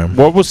actually know.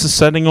 What was the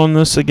setting on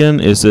this again?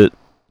 Is it?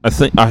 I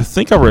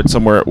think I read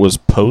somewhere it was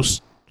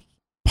post.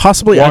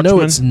 Possibly. Watchmen? I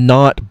know it's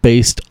not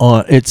based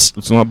on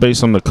it's not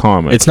based on the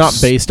comics. It's not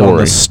based on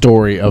the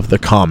story of the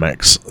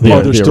comics. The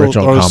original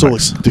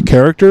comics. Still the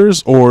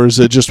characters, or is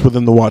it just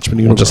within the Watchmen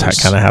universe? We'll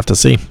just kind of have to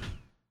see.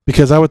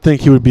 Because I would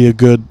think he would be a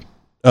good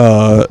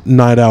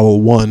Night Owl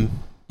 1.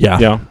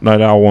 Yeah,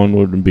 Night Owl 1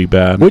 wouldn't be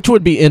bad. Which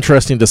would be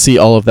interesting to see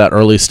all of that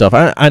early stuff.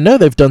 I know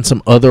they've done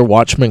some other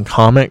Watchmen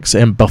comics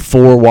and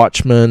before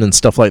Watchmen and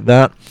stuff like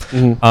that.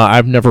 Mm-hmm.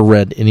 I've never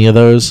read any of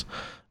those.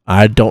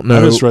 I don't know.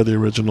 I just read the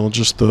original,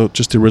 just the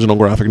original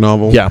graphic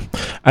novel. Yeah,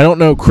 I don't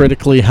know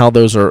critically how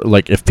those are,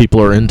 like if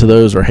people are into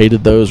those or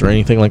hated those or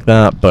anything like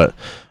that. But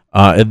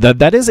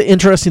that is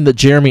interesting that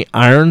Jeremy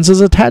Irons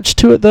is attached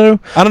to it, though.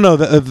 I don't know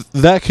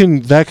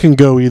that can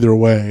go either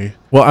way.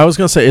 Well, I was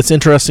going to say it's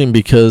interesting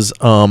because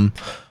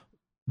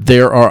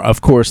there are,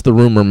 of course, the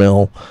rumor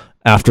mill.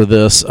 After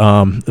this,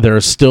 there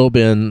has still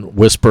been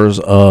whispers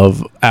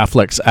of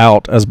Affleck's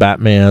out as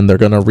Batman. They're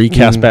going to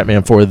recast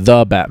Batman for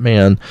the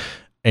Batman.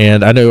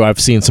 And I know I've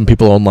seen some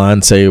people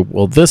online say,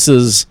 well, this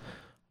is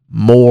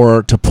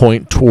more to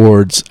point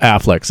towards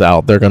Affleck's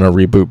out. They're going to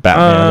reboot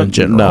Batman in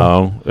general.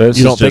 No.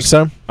 You don't think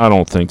so? I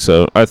don't think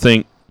so. I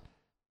think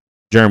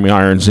Jeremy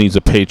Irons needs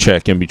a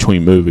paycheck in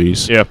between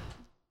movies. Yeah.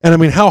 And I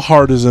mean, how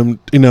hard is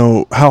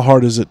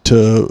it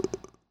to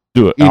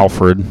Do it,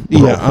 Alfred.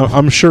 Yeah,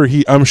 I'm sure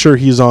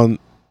he's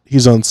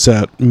on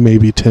set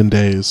maybe 10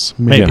 days,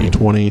 maybe Yeah.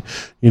 20,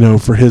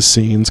 for his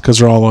scenes, because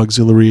they're all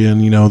auxiliary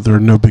and there are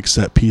no big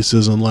set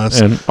pieces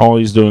unless. And all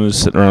he's doing is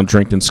sitting around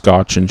drinking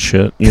scotch and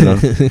shit.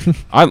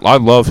 I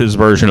love his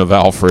version of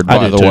Alfred.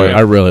 By the way,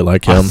 I really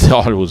like I him.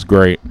 thought it was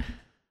great.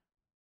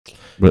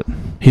 But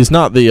He's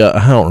not the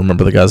I don't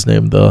remember the guy's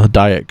name, the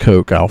Diet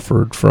Coke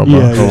Alfred from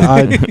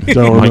I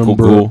don't Michael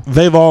remember. Gould.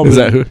 They've all is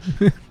been, that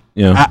who?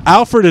 yeah,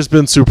 Alfred has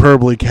been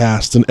superbly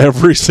cast in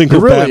every It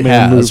single really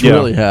Batman has, movie.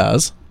 really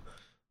has.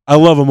 I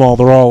love them all.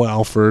 They're all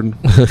Alfred.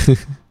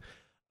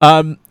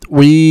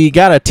 We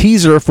got a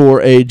teaser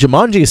for a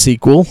Jumanji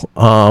sequel.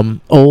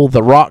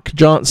 The Rock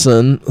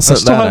Johnson I sent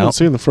still that haven't out.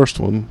 seen the first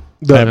one.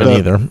 I haven't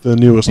either. The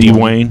newest one.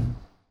 Dwayne.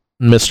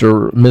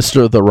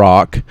 Mr. The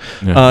Rock.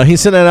 Yeah. He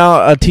sent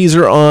out a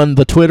teaser on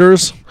the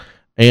Twitters,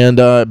 and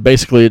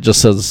basically it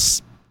just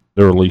says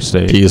The release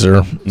date.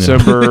 teaser,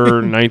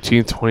 December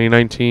 19th,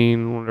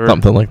 2019. Whatever.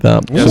 something like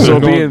that. Yeah, So so it'll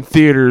be going- in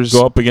theaters.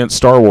 Go up against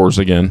Star Wars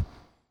again.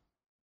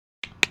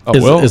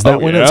 Is that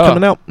when it's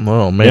coming out?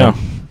 Oh man. Yeah.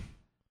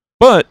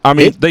 But I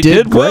mean, It they did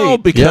did well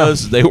great,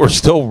 because they were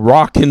still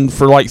rocking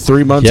for like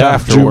 3 months Yeah,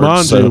 afterwards.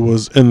 Jumanji So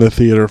was in the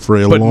theater for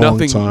a But long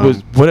nothing time.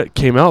 was when it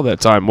came out that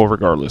time. Well,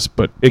 regardless,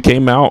 but it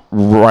came out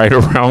right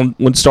around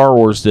when Star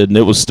Wars did, and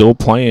it was still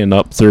playing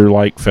up through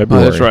like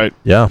February. that's right.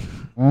 Yeah.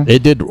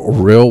 It did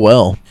real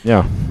well.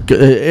 Yeah.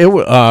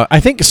 I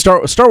think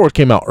Star Wars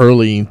came out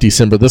early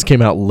December. This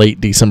came out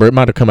late December. It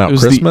might have come out It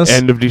was Christmas. the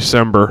end of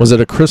December. Was it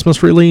a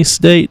Christmas release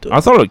date?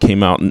 I thought it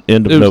came out in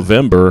end of It was-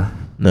 November.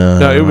 No,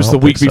 it was I the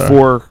don't week think so.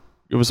 before.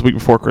 It was the week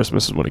before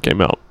Christmas is when it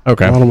came out.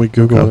 Okay. Why don't we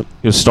Google it?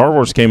 Because Star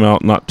Wars came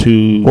out not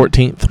too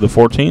 14th the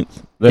 14th.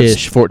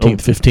 ish,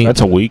 14th, 15th.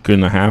 That's a week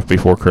and a half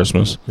before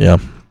Christmas. Yeah.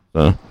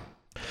 So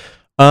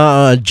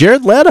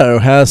Jared Leto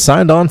has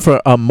signed on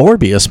for a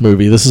Morbius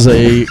movie. This is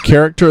a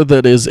character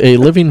that is a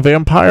living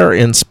vampire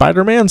in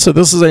Spider-Man. So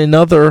this is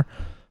another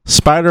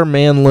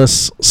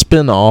Spider-Man-less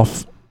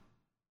spin-off.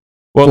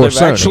 well, for they've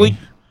Sony. actually.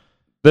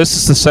 This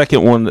is the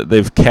second one that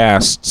they've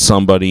cast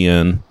somebody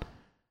in.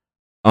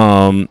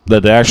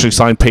 That they actually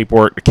signed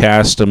paperwork to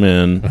cast them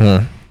in.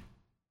 Uh-huh.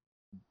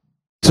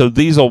 So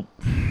these will,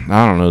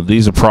 I don't know,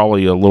 these are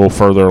probably a little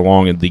further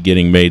along in the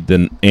getting made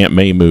than Aunt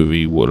May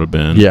movie would have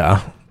been.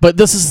 Yeah. But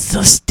this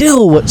is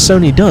still what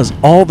Sony does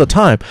all the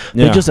time.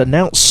 They Yeah. just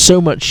announce so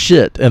much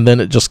shit and then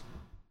it just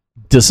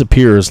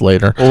disappears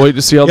later. We'll wait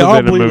to see how Yeah, the I'll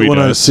Venom believe movie it when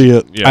I does. see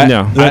it. Yeah.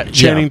 Yeah. That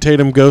Channing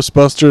Tatum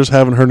Ghostbusters,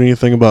 haven't heard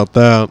anything about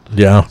that.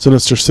 Yeah.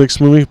 Sinister Six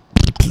movie,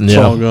 it's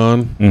all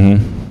gone.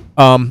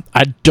 Mm-hmm.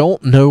 I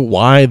don't know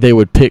why they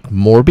would pick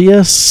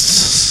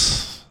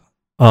Morbius.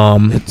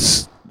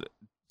 It's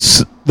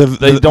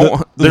They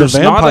don't- The there's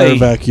not vampire a-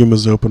 vacuum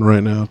is open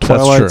right now. That's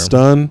Twilight's true.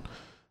 done.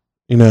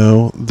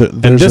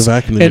 There's this- a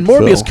vacuum. they And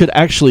could Morbius fill. could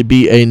actually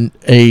be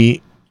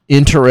a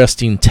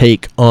interesting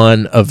take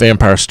on a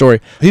vampire story.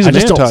 He's I an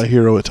just don't-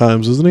 anti-hero at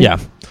times, isn't he? Yeah.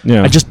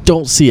 yeah. I just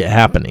don't see it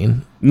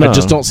happening. No. I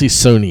just don't see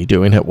Sony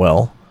doing it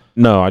well.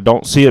 No, I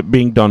don't see it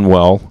being done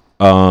well.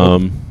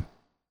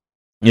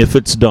 If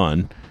it's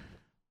done,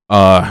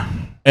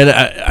 And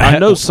I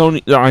know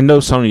Sony. I know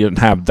Sony didn't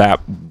have that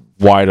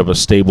wide of a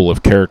stable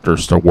of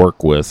characters to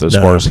work with as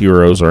No. far as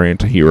heroes or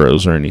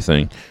anti-heroes or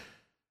anything.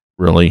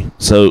 Really,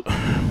 so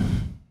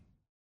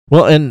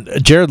Well, and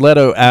Jared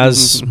Leto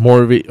as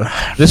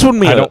Morbius. this would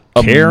be I don't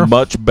care. a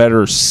much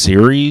better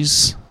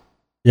series.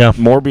 Yeah.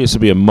 Morbius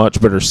would be a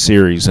much better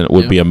series than it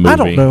would be a movie. I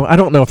don't know. I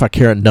don't know if I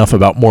care enough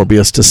about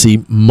Morbius to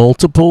see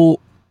multiple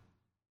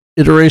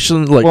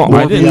iterations. Like, Well,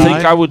 I didn't Morbii?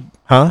 think I would.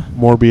 huh?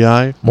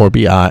 Morbii.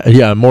 Morbi.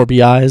 Yeah,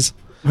 Morbius.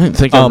 I didn't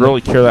think I'd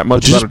really care that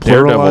much Did you about a just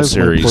Daredevil pluralize my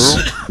series.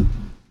 plural?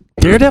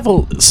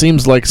 Daredevil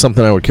seems like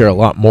something I would care a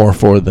lot more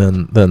for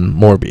than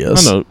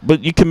Morbius. I know,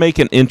 but you can make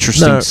an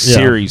interesting No, yeah.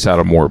 series out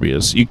of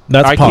Morbius.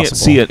 That's I can't possible.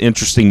 see an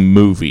interesting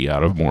movie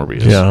out of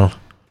Morbius. Yeah.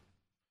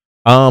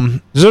 'Cause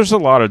there's a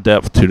lot of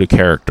depth to the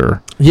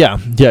character. Yeah.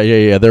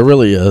 There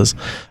really is.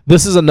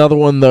 This is another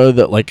one though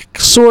that like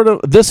sort of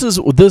this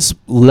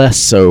less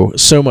so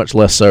much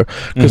less so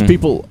because Mhm.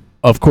 people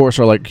of course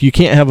are like you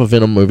can't have a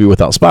Venom movie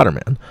without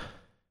Spider-Man.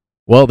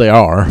 Well, they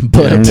are,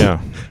 but Yeah.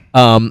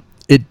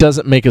 it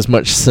doesn't make as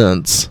much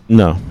sense.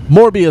 No.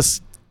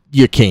 Morbius,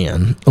 you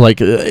can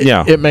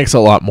Yeah. it makes a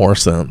lot more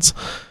sense.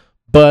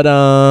 But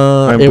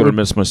I'm it going to would,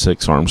 miss my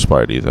 6-arm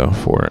Spidey, though,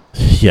 for it.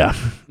 yeah,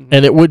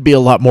 and it would be a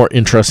lot more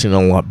interesting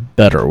and a lot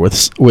better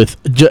with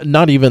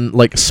not even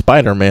like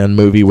Spider-Man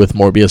movie with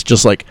Morbius,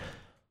 just like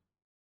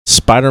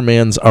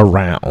Spider-Man's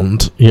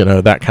around,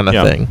 that kind of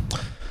Yeah. thing.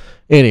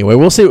 Anyway,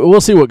 we'll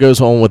see what goes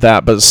on with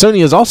that. But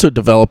Sony is also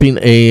developing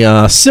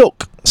a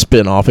Silk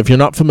spin-off. If you're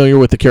not familiar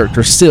with the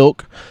character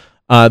Silk,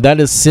 that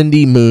is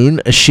Cindy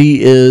Moon.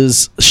 She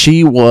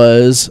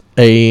was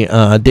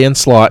a Dan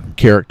Slott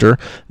character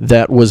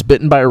that was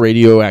bitten by a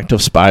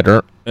radioactive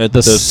spider at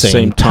the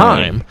same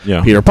time.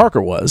 Yeah. Peter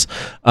Parker was.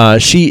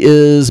 She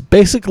is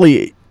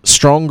basically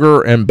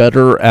stronger and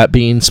better at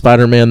being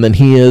Spider-Man than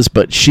he is,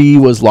 but she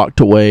was locked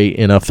away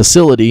in a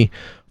facility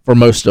for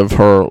most of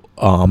her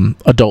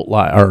adult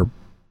life or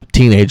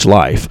teenage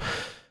life.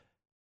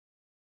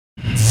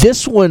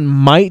 This one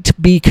might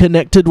be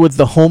connected with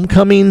the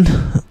Homecoming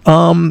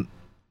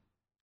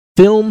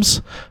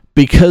films,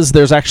 because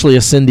there's actually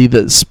a Cindy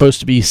that's supposed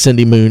to be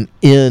Cindy Moon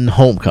in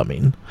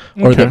Homecoming,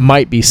 or that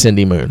might be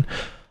Cindy Moon.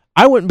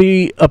 I wouldn't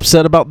be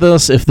upset about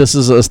this if this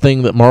is a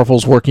thing that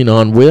Marvel's working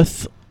on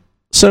with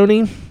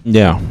Sony.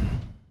 Yeah.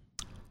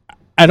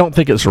 I don't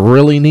think it's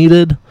really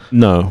needed.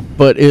 No.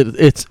 But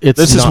it's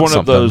This is not one something.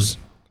 of those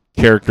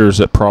characters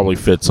that probably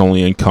fits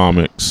only in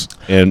comics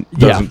and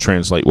doesn't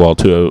translate well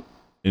to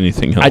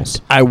anything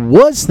else. I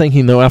was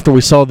thinking, though, after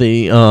we saw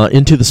the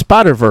Into the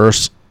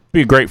Spider-Verse,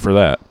 Be great for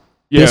that.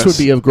 this would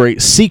be a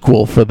great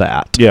sequel for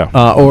that. Yeah.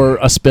 Or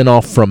a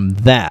spin-off from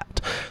that.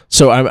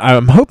 So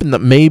I'm hoping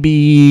that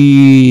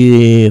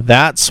maybe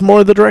that's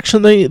more the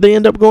direction they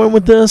end up going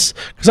with this.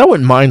 Because I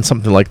wouldn't mind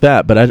something like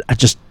that, but I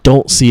just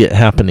don't see it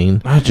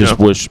happening. I just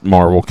wish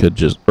Marvel could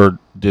or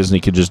Disney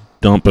could just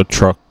dump a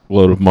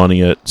truckload of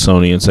money at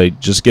Sony and say,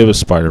 just give us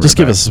Spider-Man. Just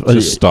give us...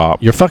 Just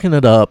stop. You're fucking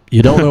it up.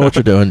 You don't know what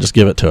you're doing. Just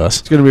give it to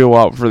us. It's going to be a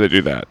while before they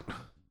do that.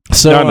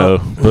 So I know,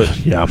 but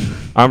yeah.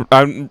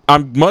 I'm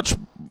much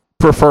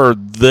prefer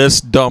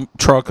this dump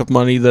truck of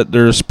money that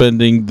they're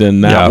spending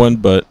than that one,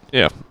 but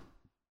Yeah.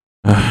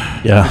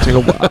 Yeah. Take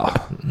a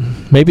while.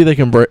 Maybe they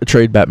can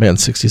trade Batman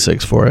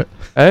 66 for it.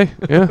 Hey,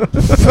 yeah.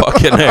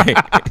 fucking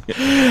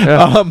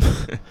A.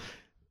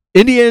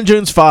 Indiana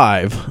Jones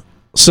 5.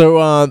 So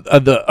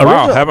the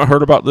original... Wow, haven't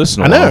heard about this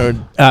in a I while.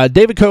 know.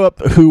 David Coop,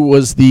 who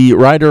was the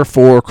writer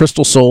for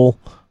Crystal Soul,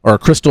 or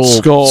Crystal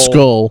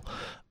Skull,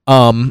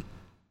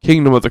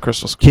 Kingdom of the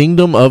Crystal Skull.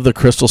 Kingdom of the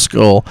Crystal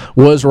Skull,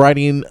 was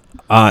writing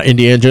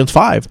Indiana Jones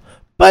 5.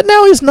 But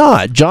now he's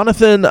not.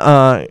 Jonathan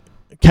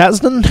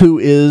Kasdan, who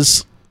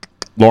is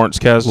Lawrence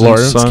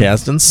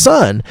Kasdan's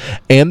son,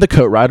 and the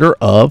co-writer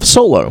of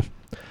Solo,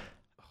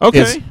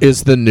 Okay.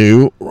 is the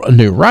new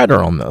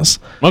writer on this.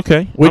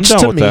 Okay. Which I'm down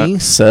to with me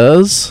that.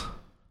 says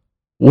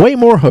way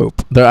more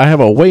hope. I have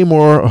a way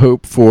more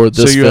hope for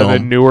this So you film.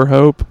 have a newer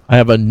hope? I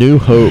have a new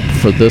hope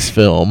for this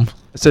film.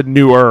 I said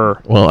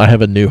newer. Well, I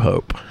have a new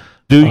hope.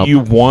 Do you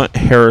want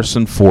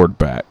Harrison Ford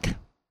back?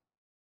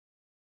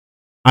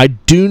 I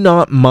do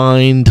not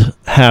mind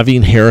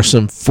having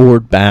Harrison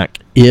Ford back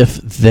if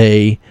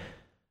they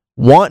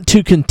want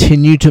to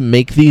continue to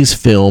make these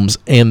films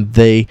and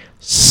they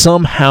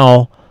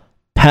somehow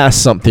pass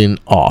something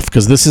off,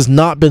 because this has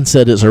not been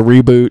said as a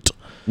reboot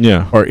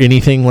Yeah. or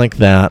anything like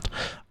that.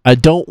 I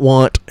don't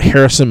want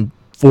Harrison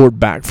Ford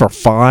back for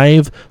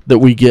 5 that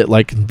we get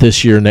like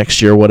this year,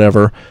 next year,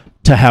 whatever,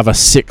 to have a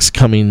 6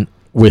 coming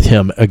with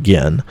him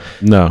again.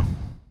 No.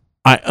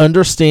 I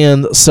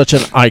understand such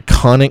an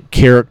iconic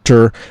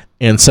character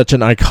and such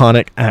an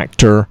iconic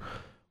actor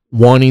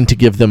wanting to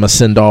give them a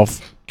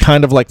send-off,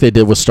 kind of like they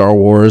did with Star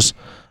Wars.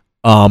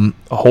 A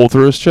hole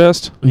through his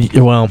chest?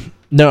 Well,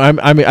 no,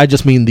 I mean I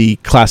just mean the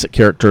classic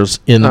characters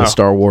in the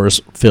Star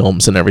Wars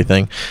films and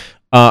everything.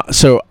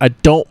 So I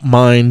don't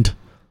mind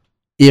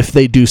if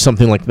they do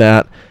something like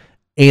that,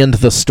 and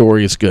the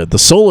story is good. The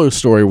Solo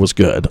story was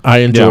good. I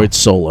enjoyed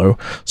Solo,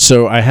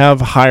 so I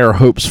have higher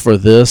hopes for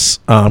this.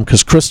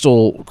 Because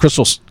Crystal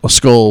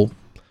Skull,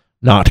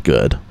 not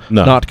good,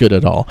 not good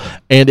at all.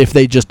 And if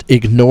they just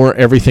ignore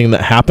everything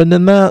that happened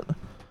in that,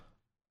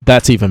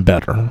 that's even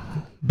better.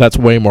 That's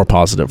way more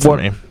positive for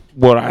me.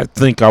 What I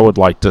think I would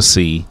like to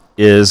see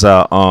is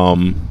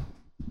kind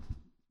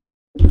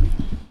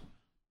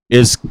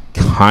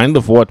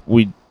of what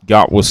we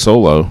got with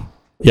Solo.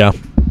 Yeah,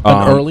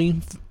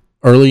 an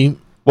early.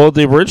 Well,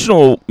 the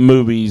original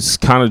movies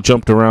kind of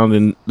jumped around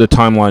in the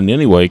timeline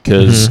anyway,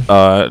 because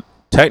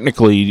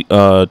technically,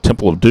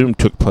 Temple of Doom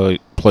took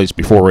place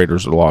before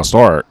Raiders of the Lost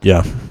Ark.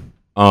 Yeah.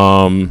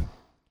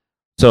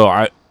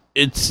 So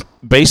it's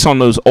based on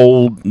those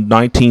old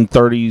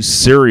 1930s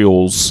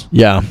serials.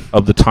 Yeah.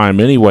 Of the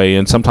time anyway,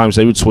 and sometimes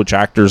they would switch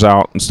actors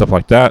out and stuff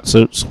like that.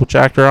 So switch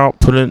actor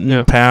out, put it in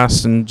the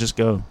past, and just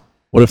go.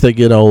 What if they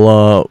get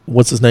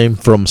what's his name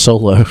from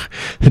Solo,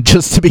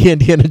 just to be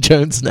Indiana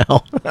Jones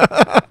now?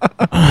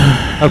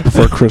 I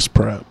prefer Chris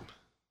Pratt.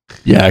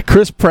 Yeah,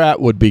 Chris Pratt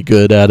would be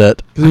good at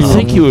it. I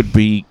think he would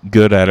be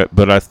good at it,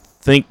 but I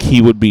think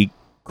he would be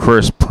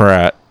Chris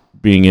Pratt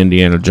being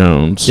Indiana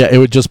Jones. Yeah, it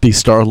would just be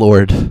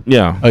Star-Lord.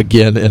 Yeah.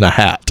 Again in a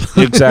hat.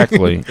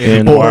 Exactly.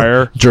 In or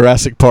Wire.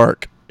 Jurassic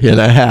Park in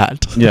a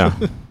hat. Yeah.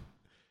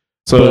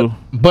 So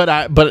but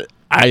I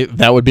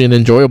that would be an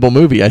enjoyable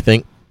movie, I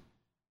think.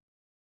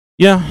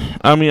 yeah,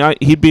 I mean,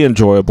 he'd be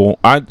enjoyable.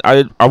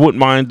 I wouldn't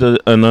mind an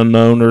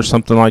unknown or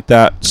something like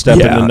that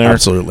stepping in there.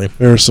 Absolutely.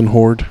 Harrison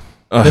Horde.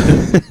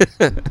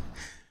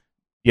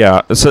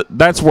 Yeah, so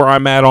that's where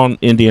I'm at on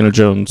Indiana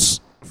Jones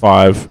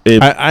 5.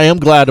 I am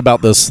glad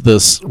about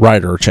this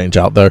writer change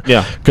out there.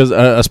 Yeah. Because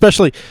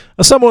especially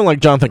someone like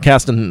Jonathan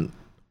Kasdan,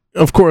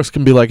 of course,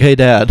 can be like, hey,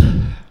 Dad,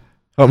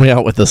 help me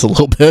out with this a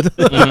little bit.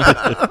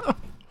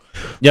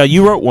 Yeah,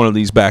 you wrote one of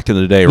these back in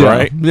the day,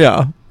 right?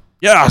 Yeah.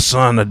 Yeah,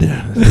 son, I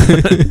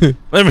did.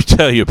 Let me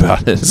tell you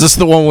about it. Is this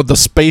the one with the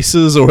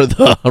spaces or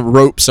the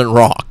ropes and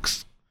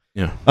rocks?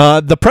 Yeah.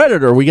 The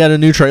Predator. We got a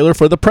new trailer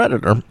for The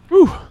Predator.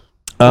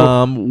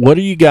 What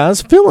are you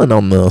guys feeling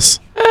on this?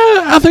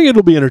 I think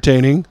it'll be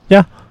entertaining.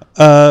 Yeah.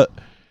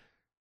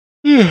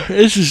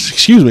 It's just,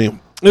 excuse me.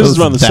 This is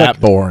around the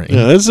second. boring.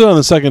 Yeah, this is on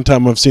the second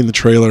time I've seen the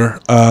trailer.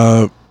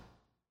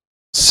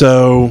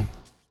 So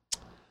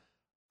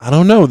I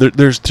don't know.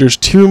 There's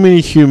too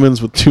many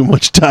humans with too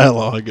much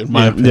dialogue, in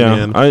my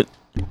opinion.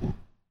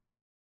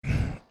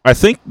 I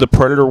think the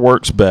Predator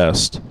works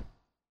best,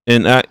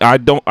 and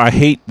I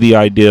hate the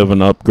idea of an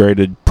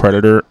upgraded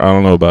Predator. I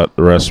don't know about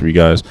the rest of you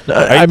guys.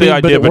 I hate the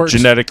idea of a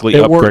genetically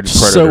upgraded worked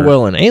Predator. So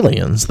well in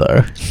Aliens,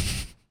 though.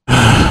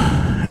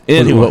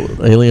 Anyway,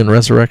 Alien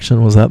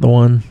Resurrection, was that the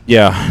one?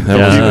 yeah,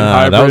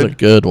 that was a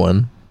good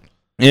one.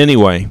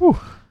 Anyway,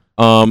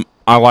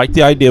 I like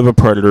the idea of a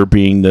Predator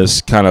being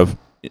this kind of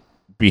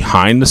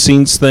behind the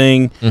scenes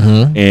thing,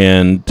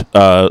 and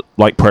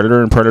like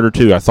Predator and Predator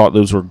 2, I thought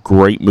those were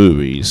great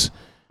movies.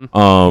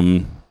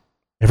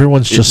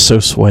 Everyone's just so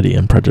sweaty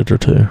in Predator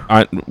 2.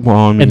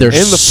 And there's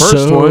in the first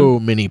so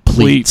one, many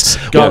pleats.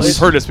 God, we've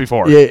heard this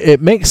before.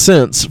 It makes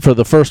sense for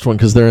the first one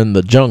because they're in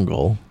the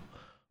jungle,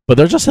 but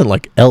they're just in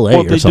like L.A. Well,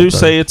 or they something. do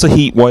say it's a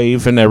heat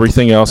wave and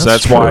everything else.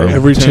 That's why true.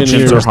 Every 10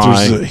 tensions years are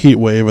high. there's a heat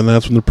wave, and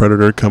that's when the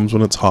Predator comes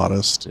when it's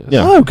hottest.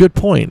 Yeah. Oh, good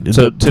point.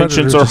 So The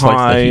tensions Predator are just likes the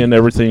high heat. and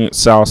everything.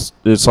 It's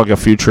like a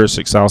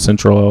futuristic South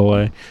Central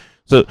LA.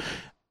 So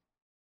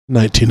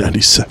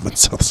 1997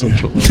 South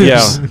Central. yeah,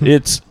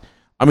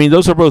 I mean,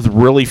 those are both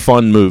really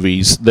fun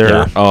movies.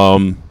 They're,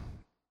 the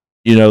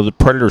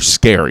Predator's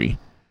scary.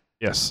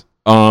 Yes.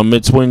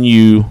 It's when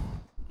you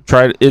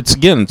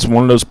it's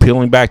one of those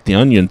peeling back the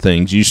onion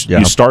things. You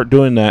start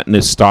doing that and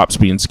it stops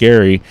being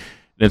scary. And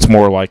it's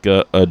more like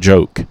a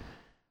joke.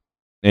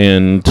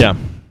 And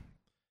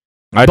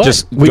I But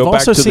just we've go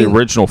back also to the seen-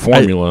 original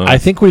formula. I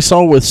think we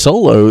saw with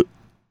Solo,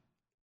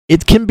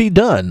 it can be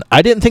done.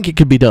 I didn't think it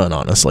could be done,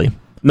 honestly.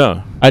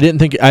 no, I didn't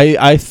think.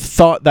 I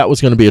thought that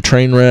was going to be a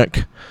train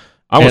wreck.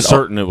 I was And-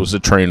 certain it was a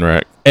train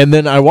wreck. And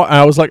then I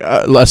was like,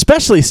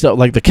 especially stuff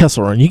like the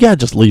Kessel Run, you gotta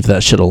just leave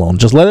that shit alone.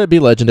 Just let it be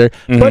legendary.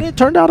 But it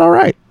turned out all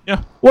right.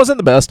 Yeah, wasn't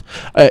the best.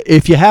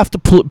 If you have to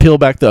peel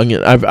back the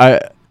onion,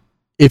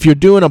 if you're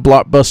doing a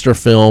blockbuster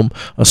film,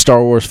 a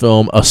Star Wars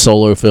film, a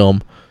Solo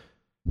film,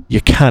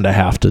 you kind of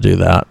have to do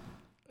that.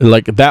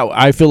 Like that,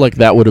 I feel like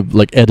that would have,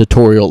 like,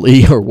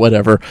 editorially or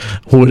whatever,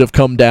 would have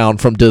come down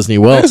from Disney.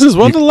 Well, This is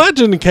where the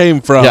legend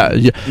came from.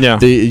 yeah.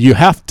 you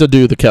have to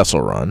do the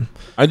Kessel Run.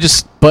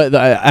 But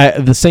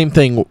the same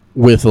thing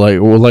with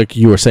like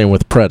you were saying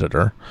with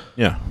Predator.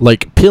 Yeah.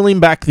 Like peeling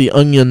back the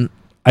onion,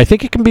 I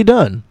think it can be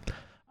done.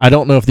 I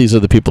don't know if these are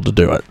the people to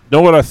do it.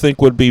 Know what I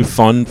think would be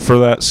fun for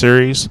that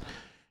series?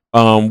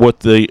 With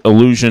the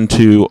allusion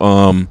to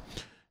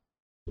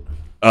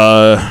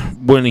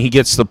when he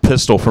gets the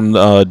pistol from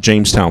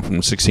Jamestown from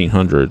the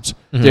 1600s.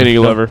 Danny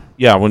Glover.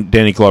 Yeah, when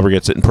Danny Glover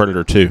gets it in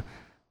Predator 2.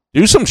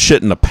 Do some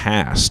shit in the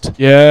past.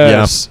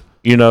 Yes.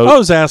 You know?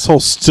 Those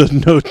assholes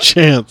stood no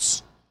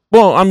chance.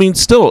 Well, I mean,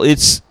 still,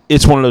 it's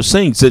one of those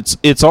things.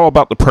 It's all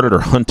about the Predator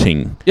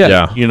hunting.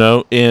 Yeah. You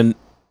know, and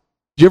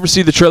Did you ever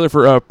see the trailer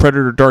for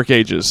Predator Dark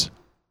Ages?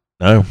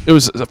 No. It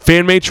was a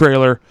fan-made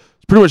trailer.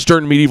 It's pretty much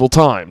during medieval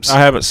times. I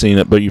haven't seen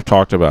it, but you've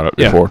talked about it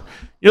Yeah. before.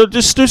 You know,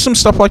 just do some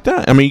stuff like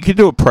that. I mean, you could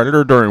do a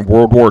Predator during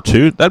World War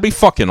II. That'd be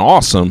fucking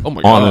awesome. Oh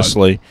my God.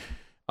 Honestly.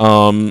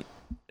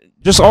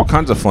 Just all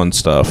kinds of fun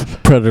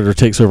stuff. Predator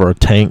takes over a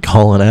tank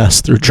hauling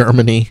ass through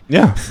Germany.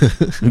 Yeah.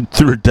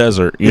 Through a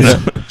desert, you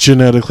know.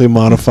 Genetically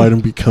modified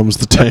and becomes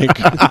the tank.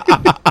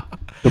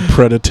 The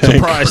Predatank.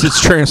 Surprise,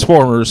 it's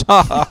Transformers.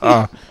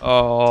 Oh.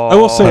 I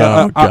will say,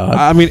 God.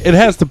 I mean, it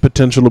has the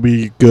potential to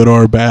be good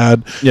or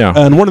bad. Yeah.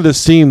 And one of the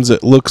scenes,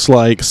 it looks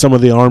like some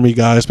of the army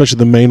guys, especially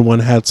the main one,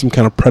 had some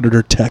kind of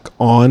Predator tech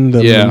on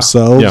them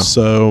themselves. Yeah.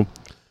 So,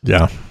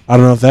 Yeah. I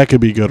don't know if that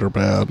could be good or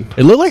bad.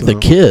 It looked like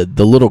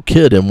the little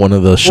kid in one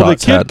of the Well, the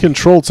shots kid had.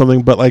 controlled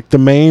something, but like the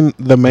main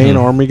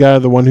army guy,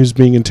 the one who's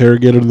being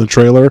interrogated in the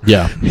trailer,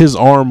 Yeah. his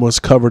arm was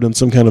covered in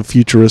some kind of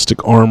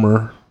futuristic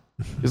armor.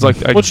 It's like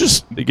Which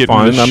is they get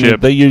fine. in the I mean,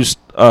 ship.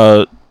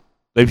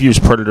 they've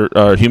used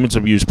Predator. Humans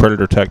have used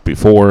Predator tech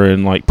before,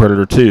 in like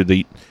Predator 2.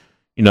 He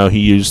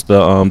used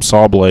the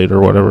saw blade or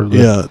whatever.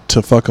 Yeah,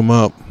 to fuck him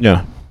up.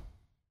 Yeah.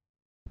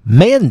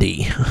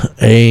 Mandy,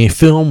 a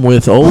film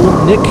with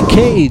old Nick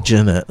Cage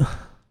in it.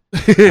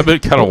 I've been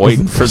kind of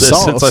waiting for this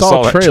since I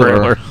saw that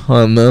trailer.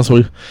 on this.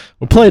 We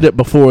played it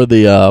before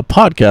the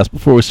podcast,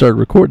 before we started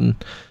recording.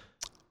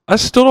 I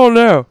still don't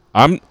know.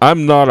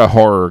 I'm not a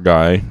horror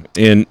guy,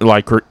 and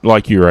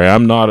like you, Ray,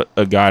 I'm not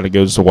a guy that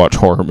goes to watch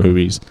horror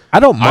movies. I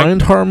don't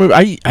mind horror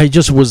movies.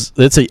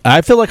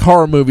 I feel like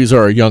horror movies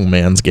are a young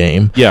man's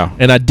game. Yeah.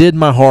 And I did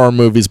my horror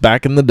movies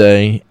back in the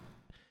day.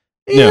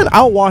 And Yeah.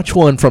 I'll watch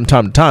one from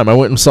time to time. I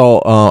went and saw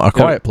A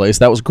Quiet Place.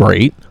 That was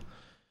great.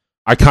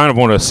 I kind of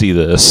want to see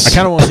this. I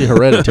kind of want to see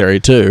Hereditary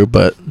too,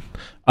 but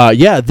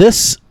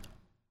this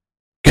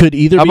could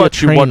either How be a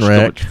about you train watch The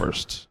wreck. Witch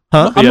first?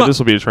 Huh? Yeah, this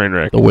will be a train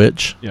wreck. The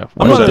Witch. Yeah.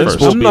 I'm Watch not, that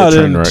first. I'm Be a not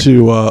train wreck.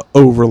 into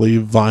overly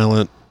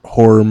violent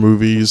horror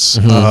movies.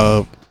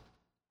 Mhm.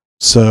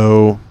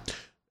 So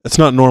It's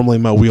not normally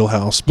my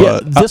wheelhouse, Yeah,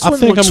 but this I one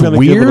think looks I'm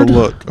going to give it weird. a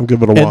look. I'm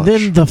giving it a watch. And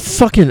then the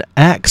fucking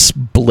axe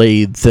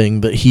blade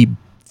thing that he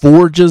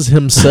forges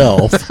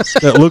himself.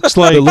 That looks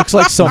like It looks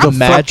like some the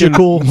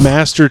magical. fucking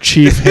Master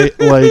Chief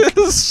like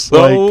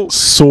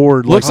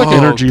sword, Looks like like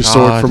a- energy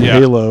sword from yeah.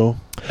 Halo.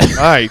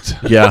 Right.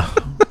 Yeah.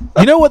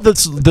 You know what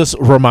this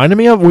reminded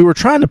me of? We were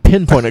trying to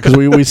pinpoint it because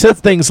we said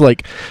things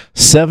like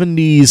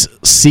 70s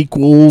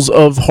sequels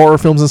of horror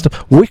films and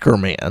stuff. Wicker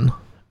Man.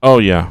 Oh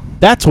yeah,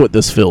 That's what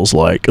this feels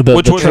like. which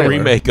the was trailer. a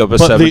remake of a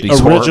But the 70s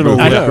horror original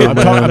movie. I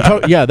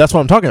know. Yeah, that's what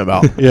I'm talking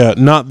about. Yeah,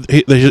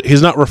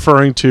 he's not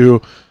referring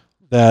to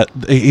that.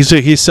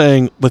 He's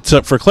saying, let's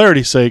for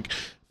clarity's sake,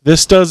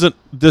 this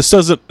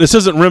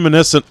isn't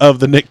reminiscent of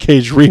the Nick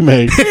Cage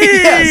remake.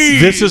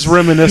 Yes. This is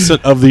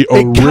reminiscent of the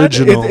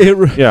original.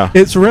 Yeah.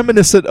 It's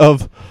reminiscent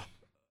of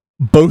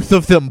both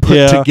of them put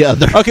Yeah.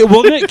 together. Okay,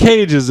 well, Nick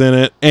Cage is in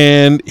it,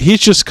 and he's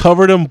just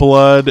covered in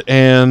blood,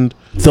 and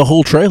The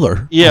whole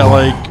trailer. yeah,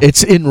 like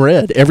It's in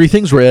red.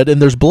 Everything's red,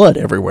 and there's blood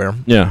everywhere.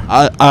 Yeah,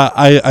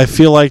 I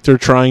feel like they're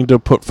trying to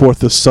put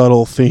forth a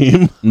subtle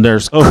theme.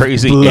 there's Oh,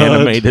 crazy blood.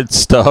 animated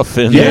stuff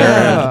in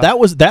there.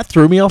 That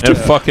threw me off And too.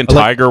 a fucking Like,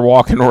 tiger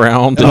walking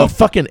around. a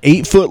fucking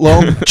 8-foot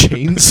long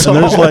chainsaw.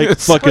 And there's like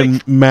It's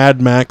fucking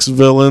Mad Max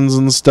villains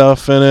and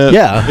stuff in it.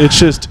 Yeah. It's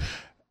just.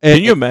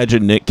 Can you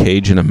imagine Nick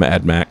Cage in a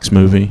Mad Max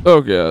movie?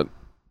 Oh god.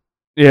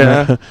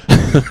 Yeah.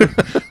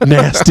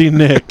 Nasty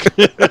Nick.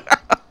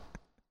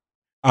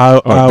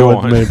 I go would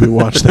on. maybe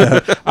watch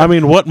that. I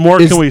mean, what more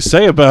can we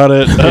say about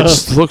it? It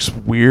just looks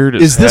weird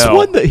as Is this hell.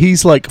 one that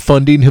he's like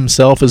funding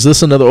himself? Is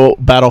this another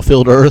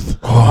Battlefield Earth?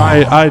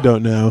 I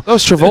don't know. That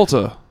was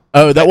Travolta.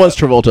 Oh, that was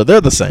Travolta.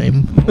 They're the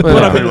same.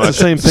 But I mean, it's the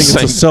same thing. It's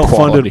Same a self-funded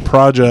quality.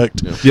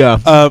 project.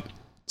 Yeah.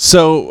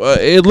 So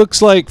it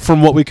looks like,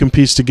 from what we can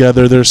piece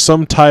together, there's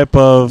some type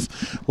of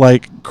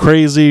like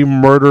crazy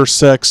murder,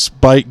 sex,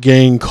 bike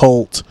gang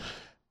cult,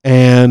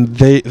 and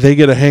they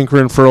get a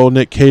hankering for old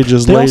Nick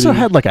Cage's They lady. also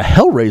had like a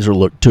Hellraiser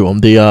look to them.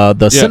 The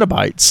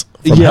Cenobites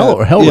from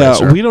Hellraiser.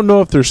 Yeah, we don't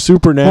know if they're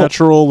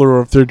supernatural or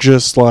if they're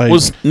just like.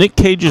 Was Nick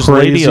Cage's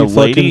crazy lady a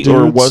lady, fucking or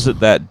dudes. was it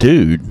that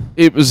dude?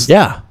 It was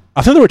Yeah.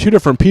 I think there were two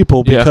different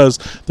people Yeah. because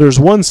there's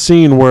one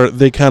scene where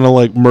they kind of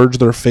like merge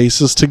their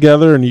faces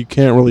together and you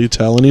can't really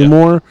tell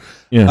anymore.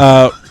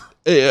 Yeah.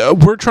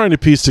 We're trying to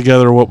piece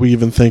together what we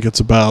even think it's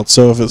about.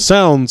 So if it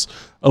sounds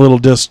a little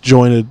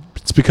disjointed,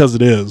 it's because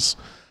it is.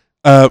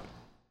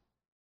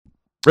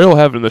 We'll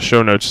have it in the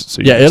show notes.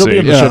 So you Yeah, can it'll see. be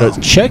in the Yeah. show notes.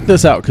 Check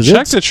this out because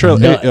Check it's the trailer.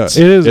 nuts.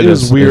 It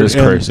is weird. It is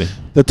and crazy.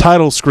 The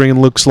title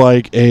screen looks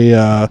like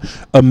a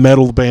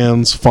metal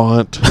band's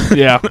font.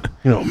 Yeah.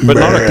 You know, But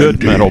not a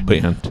good metal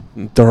band,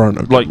 There are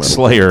no good like metal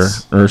Slayer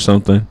bands. or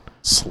something.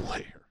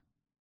 Slayer.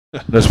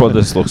 That's what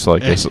this looks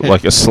like. It's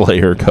like a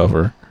Slayer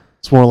cover.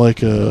 It's more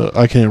like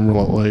I can't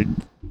remember, like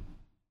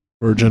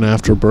Virgin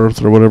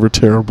Afterbirth or whatever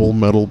terrible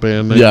metal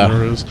band name Yeah.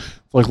 there is.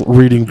 Like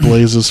reading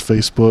Blaze's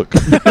Facebook.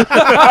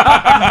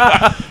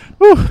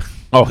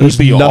 Oh, There's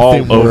he'd be all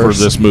nothing over worse.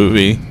 this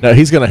movie. No,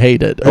 he's gonna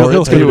hate it, or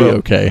He'll it's gonna hate be it.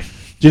 okay.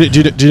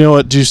 Do you know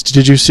what?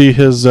 Did you see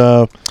his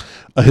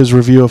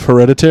review of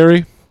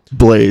Hereditary?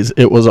 Blaze,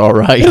 it was all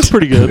right. It was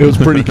pretty good. It was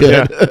pretty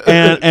good.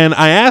 and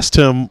I asked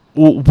him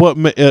what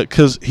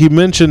because he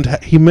mentioned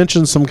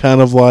some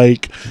kind of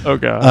like Oh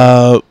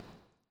god.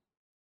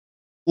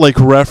 like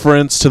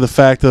reference to the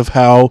fact of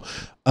how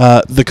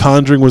The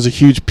Conjuring was a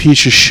huge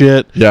piece of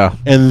shit, Yeah.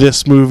 and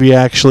this movie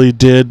actually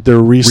did their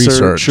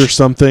research or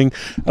something.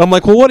 And I'm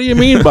like, well, what do you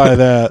mean by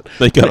that?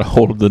 They got a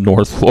hold of the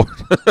North Florida.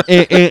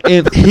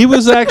 and he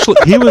was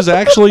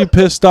actually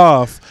pissed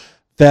off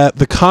that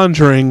The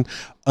Conjuring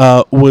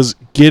was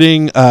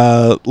getting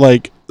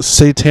like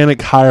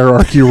satanic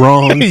hierarchy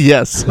wrong.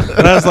 Yes.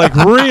 And I was like,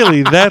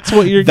 really? That's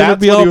what you're going to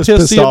That's be what he all was pissy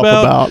pissed off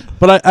about?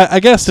 But I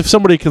guess if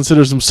somebody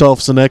considers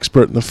themselves an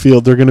expert in the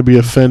field, they're going to be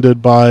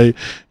offended by,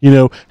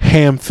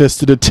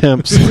 ham-fisted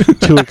attempts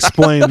to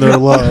explain their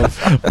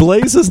love.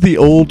 Blaze is the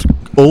old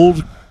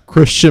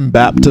Christian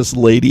Baptist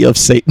lady of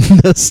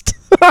Satanist.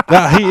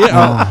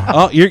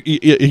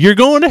 You're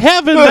going to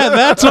heaven.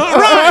 That's not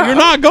right. You're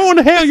not going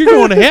to hell. You're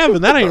going to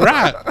heaven. That ain't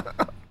right.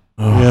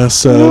 Yeah.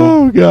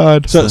 So.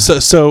 God.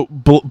 So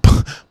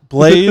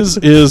Blaze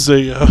is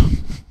a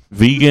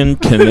Vegan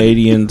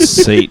Canadian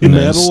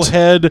Satanist.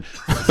 metalhead,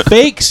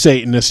 fake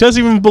Satanist. He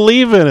doesn't even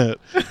believe in it,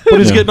 but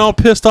he's getting all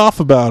pissed off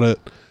about it.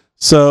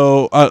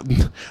 So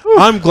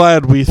I'm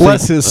glad we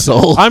Bless his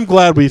soul. I'm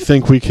glad we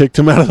think we kicked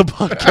him out of the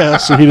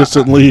podcast, so he just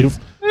didn't leave.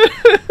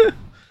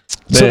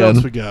 So what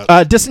else we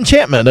got?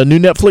 Disenchantment, a new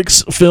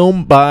Netflix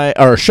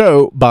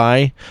show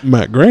by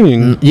Matt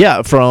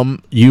Groening,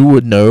 from you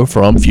would know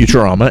from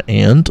Futurama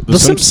and The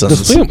Simpsons.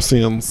 The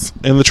Simpsons,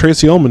 and the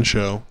Tracy Ullman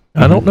Show.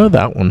 I don't know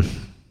that one.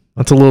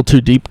 That's a little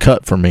too deep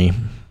cut for me.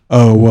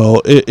 Oh,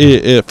 well,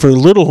 it for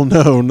little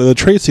known, the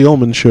Tracy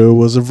Ullman Show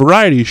was a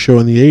variety show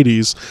in the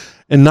 80s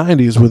and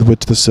 90s with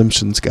which The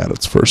Simpsons got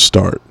its first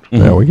start.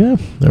 There we go.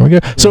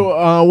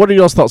 So, what are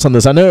y'all's thoughts on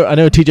this? I know,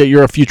 TJ,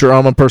 you're a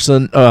Futurama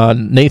person.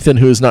 Nathan,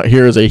 who is not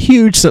here, is a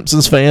huge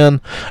Simpsons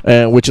fan,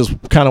 which is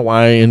kind of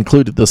why I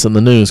included this in the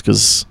news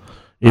because,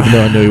 Even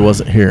though I knew he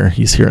wasn't here,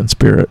 he's here in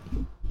spirit.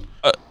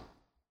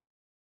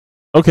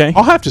 Okay.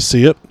 I'll have to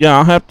see it. Yeah,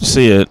 I'll have to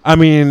see it. I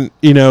mean,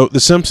 The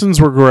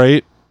Simpsons were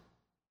great.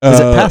 Is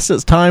it past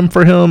its time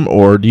for him,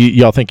 or do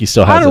y'all think he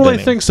still has it? I don't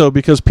really think so,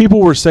 because people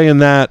were saying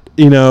that,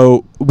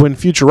 when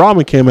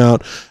Futurama came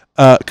out,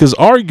 because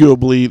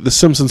arguably The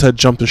Simpsons had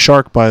jumped the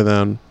shark by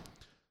then.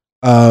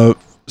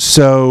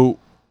 So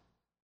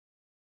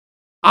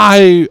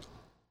I'm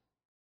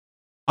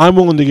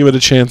willing to give it a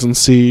chance and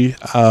see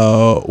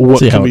what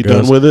can be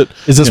done with it.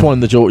 Is this one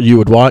that you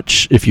would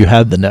watch if you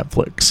had the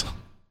Netflix?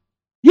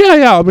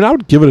 Yeah. I mean, I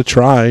would give it a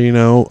try.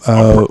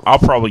 I'll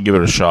probably give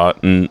it a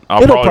shot, and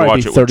I'll It'll probably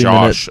watch be it with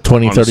Josh.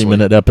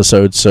 30-minute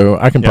episodes, so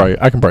I can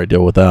probably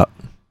deal with that.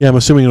 Yeah, I'm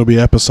assuming it'll be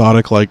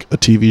episodic, like a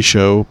TV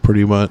show,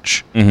 pretty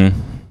much. Mm-hmm.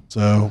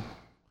 So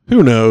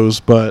who knows?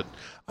 But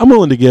I'm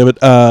willing to give it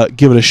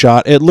a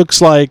shot. It looks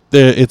like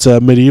it's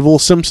a medieval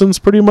Simpsons,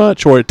 pretty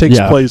much, or it takes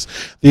place.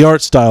 The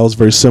art style is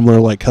very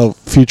similar, like how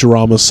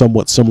Futurama is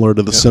somewhat similar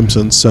to The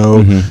Simpsons.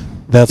 So. Mm-hmm.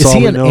 That's is all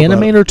he an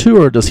animator too,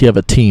 or does he have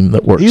a team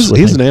that works? He's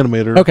an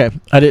animator. Okay,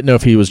 I didn't know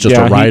if he was just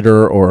a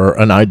writer or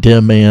an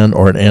idea man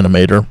or an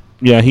animator.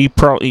 Yeah, he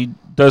probably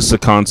does the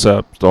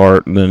concept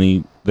art, and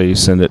then they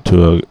send it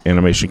to an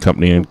animation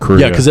company in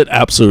Korea. Yeah, because it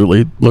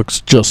absolutely looks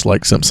just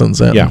like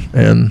Simpsons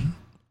and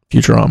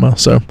Futurama.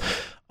 So,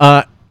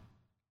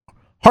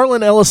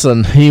 Harlan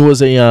Ellison, he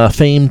was a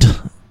famed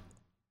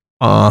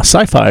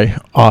sci-fi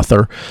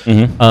author,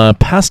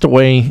 passed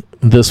away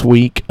this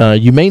week.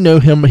 You may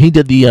know him. He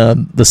did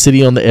the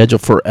City on the Edge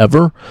of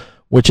Forever,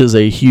 which is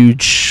a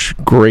huge,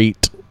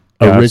 great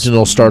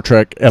original Star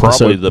Trek episode.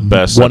 Probably the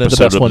best one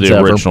episode of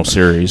the original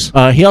series.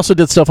 He also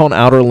did stuff on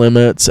Outer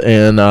Limits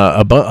and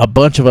a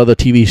bunch of other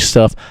TV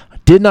stuff. I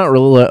did not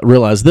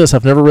realize this.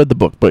 I've never read the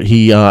book, but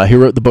he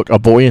wrote the book A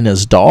Boy and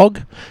His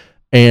Dog.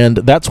 And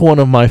that's one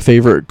of my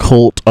favorite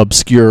cult,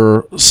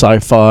 obscure,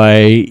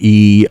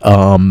 sci-fi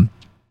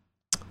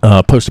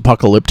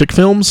post-apocalyptic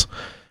films.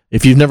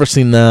 If you've never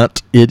seen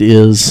that, it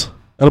is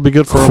that'll be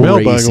good for a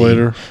mailbag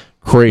later.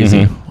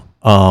 Crazy.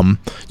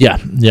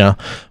 Yeah.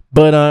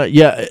 But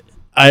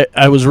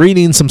I was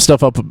reading some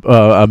stuff up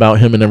about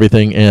him and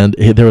everything, and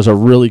there was a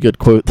really good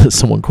quote that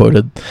someone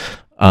quoted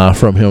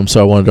from him,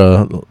 so I wanted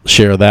to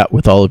share that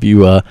with all of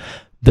you.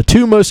 The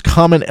two most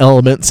common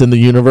elements in the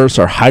universe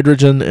are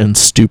hydrogen and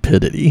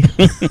stupidity.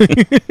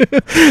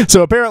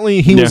 So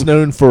apparently he was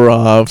known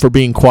for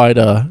being quite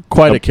a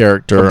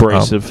character.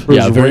 Abrasive.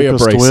 Very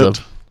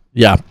abrasive.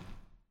 Yeah.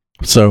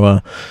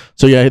 So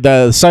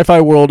the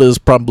sci-fi world is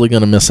probably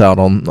going to miss out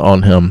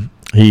on him.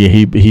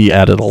 He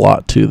added a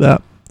lot to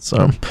that.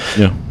 So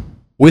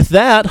with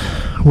that,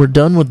 we're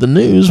done with the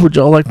news. Would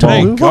y'all like to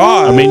move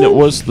on? I mean,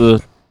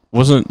 wasn't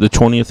it the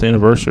 20th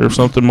anniversary or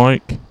something,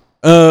 Mike?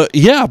 I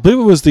believe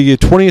it was the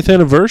 20th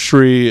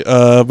anniversary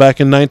back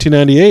in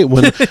 1998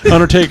 when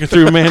Undertaker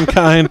threw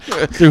Mankind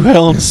through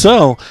Hell in a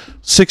Cell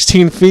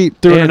 16 feet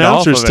through an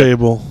announcer's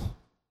table.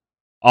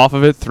 Off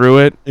of it, through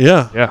it.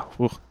 Yeah. Yeah.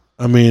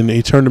 I mean,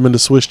 he turned him into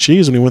Swiss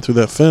cheese when he went through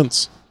that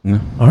fence. Yeah.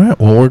 All right.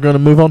 Well, we're going to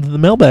move on to the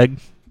mailbag.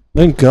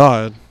 Thank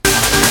God.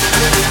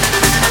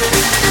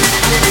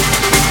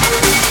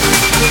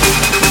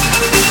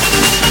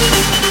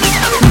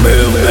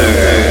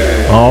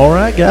 All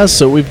right, guys.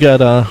 So we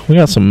got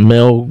some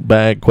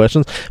mailbag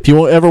questions. If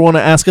you ever want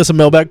to ask us a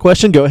mailbag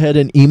question, go ahead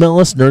and email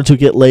us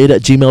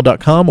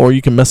nerdswhogetlaid@gmail.com, or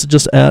you can message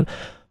us at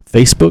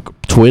Facebook,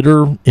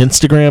 Twitter,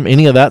 Instagram,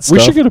 any of that stuff.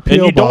 We should get a PO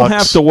and you box. don't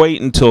have to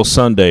wait until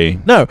Sunday.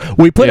 No,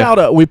 we put out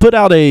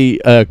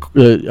a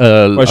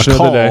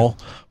call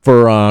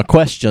for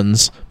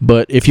questions.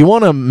 But if you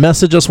want to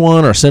message us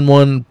one or send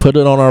one, put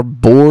it on our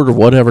board or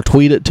whatever,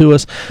 tweet it to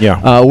us.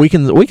 Yeah, we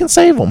can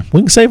save them.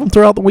 We can save them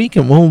throughout the week,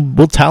 and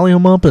we'll tally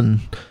them up and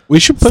we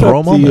should put up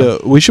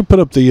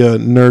the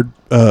Nerds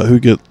Who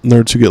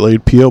Get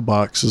Laid PO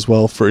box as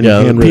well for any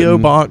handwritten PO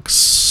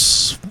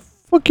box.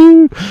 Fuck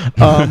you.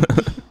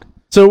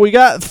 So we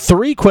got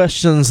 3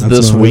 questions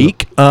this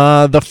week.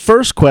 The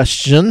first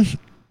question,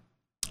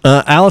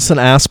 Allison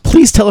asked,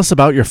 please tell us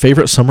about your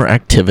favorite summer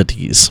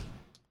activities.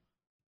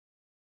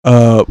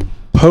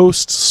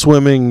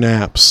 Post-swimming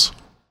naps.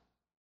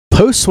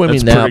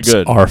 Post-swimming naps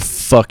are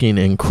fucking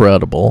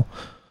incredible.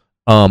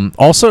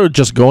 Also,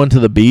 just going to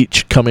the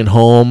beach, coming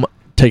home,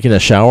 taking a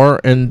shower,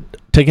 and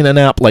taking a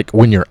nap, like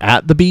when you're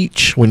at the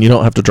beach, when you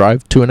don't have to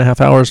drive 2.5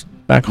 hours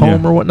back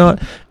home or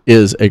whatnot,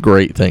 is a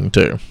great thing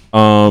too.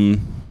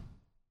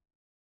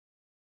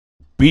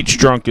 Beach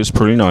drunk is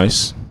pretty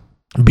nice.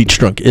 Beach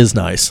drunk is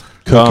nice.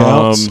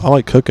 Cookouts. I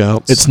like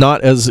cookouts. It's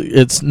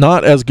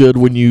not as good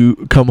when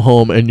you come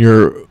home and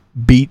your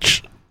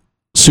beach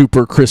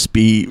super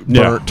crispy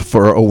burnt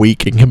for a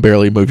week and can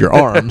barely move your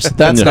arms.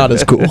 That's not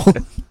as cool.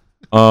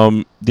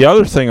 The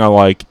other thing I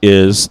like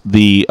is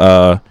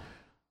the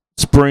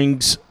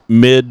Springs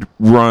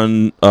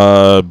mid-run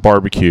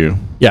barbecue.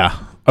 Yeah.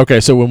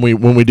 Okay, so when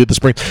we do the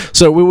spring,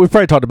 so we've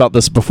probably talked about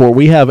this before.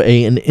 We have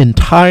an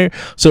entire.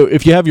 So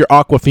if you have your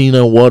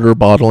Aquafina water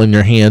bottle in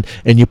your hand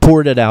and you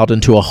poured it out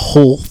into a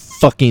whole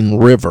fucking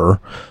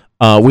river,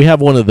 We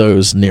have one of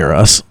those near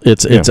us.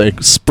 It's a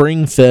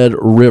spring-fed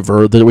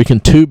river that we can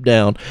tube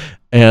down,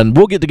 and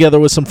we'll get together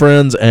with some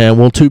friends and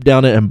we'll tube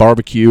down it and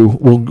barbecue.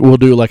 We'll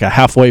do like a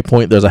halfway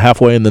point. There's a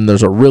halfway and then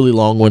there's a really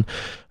long one.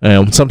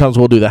 And sometimes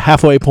we'll do the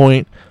halfway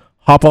point,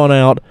 hop on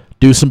out,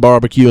 do some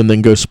barbecue, and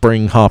then go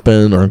spring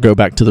hopping or go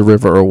back to the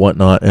river or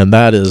whatnot. And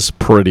that is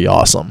pretty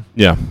awesome.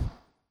 Yeah.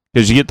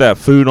 Because you get that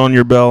food on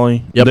your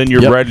belly, then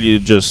you're ready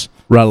to just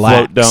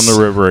relax, float down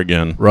the river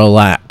again.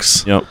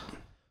 Relax. Yep.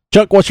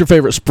 Chuck, what's your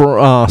favorite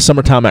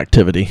summertime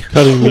activity?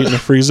 Cutting meat in the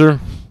freezer.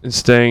 And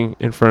staying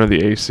in front of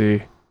the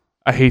AC.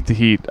 I hate the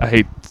heat. I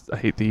hate the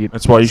heat.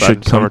 That's why you outside should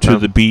in come to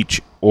summertime. the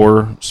beach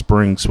or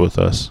springs with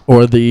us.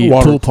 Or the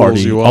Water pool pulls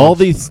party. you All off.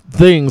 these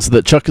things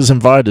that Chuck is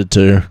invited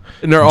to.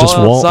 And they're just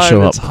all won't outside. show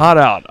And it's up. hot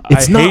out.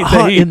 It's I not hate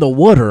hot the heat. in the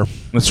water.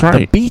 That's right.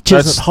 The beach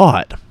That's- isn't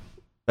hot.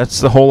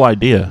 That's the whole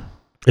idea.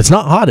 It's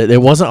not hot.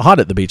 It wasn't hot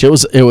at the beach. It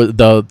was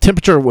the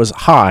temperature was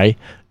high.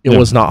 It Yeah.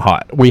 was not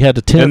hot. We had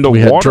a tent. And the We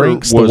had water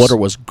drinks. was The water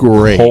was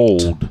great.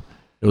 Cold.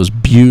 It was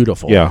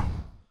beautiful. Yeah.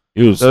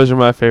 It was Those are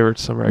my favorite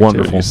summer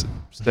Wonderful. activities.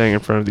 Staying in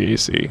front of the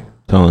AC.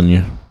 telling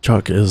you.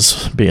 Chuck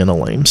is being a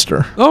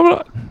lamester. No, I'm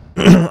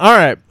not. All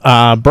right.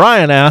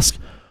 Brian asked,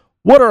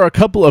 what are a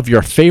couple of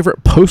your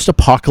favorite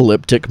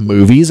post-apocalyptic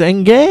movies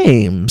and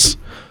games?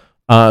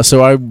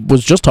 So I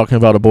was just talking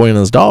about A Boy and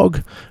His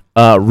Dog.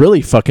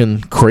 Really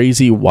fucking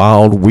crazy,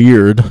 wild,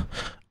 weird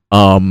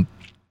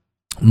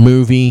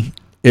movie.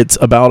 It's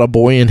about a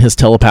boy and his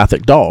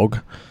telepathic dog,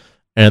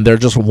 and they're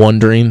just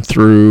wandering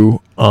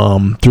through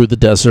the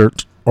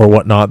desert or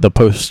whatnot, the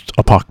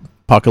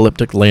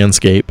post-apocalyptic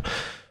landscape.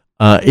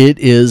 It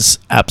is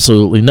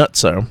absolutely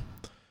nutso.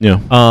 Yeah.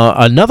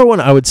 Another one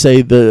I would say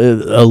a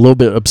little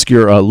bit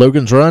obscure,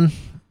 Logan's Run,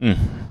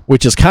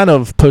 which is kind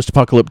of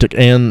post-apocalyptic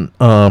and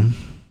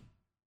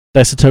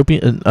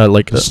dystopian,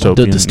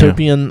 the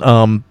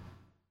dystopian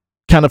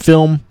kind of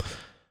film.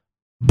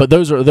 But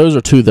those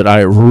are two that I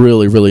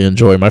really, really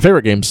enjoy. My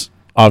favorite games,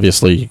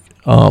 obviously,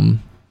 All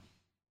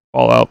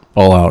out.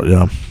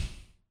 yeah.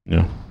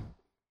 Yeah.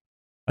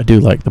 I do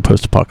like the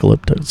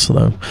post-apocalyptic.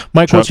 though.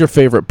 Mike, Chuck. what's your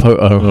favorite?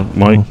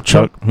 Mike,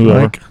 Chuck,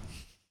 whoever.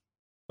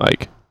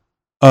 Like,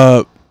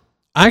 I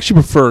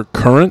actually prefer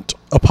current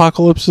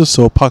apocalypses,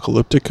 so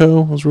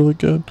Apocalyptico was really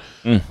good.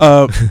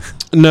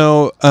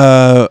 No,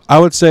 I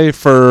would say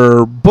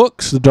for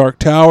books, The Dark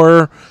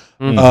Tower.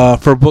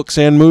 For books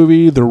and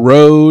movie, The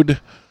Road.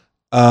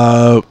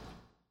 Because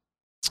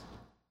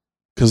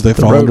they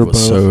The fall Road under was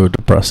both. so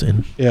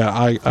depressing. Yeah,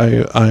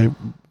 I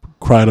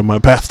cried in my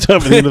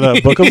bathtub at the end of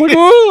that book. I was like,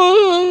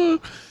 oh.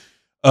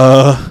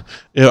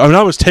 Yeah, I mean,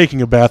 I was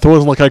taking a bath. It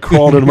wasn't like I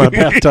crawled into my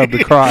bathtub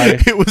to cry.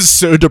 It was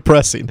so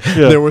depressing.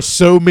 Yeah. There were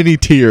so many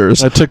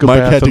tears. I took a Mike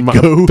bath had and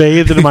to go.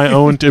 bathed in my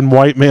own in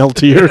white male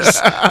tears.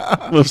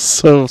 It was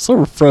so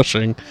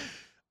refreshing.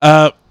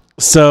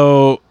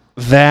 So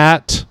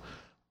that,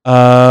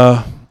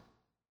 I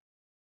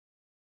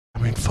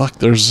mean, fuck.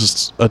 There's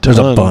just a ton. There's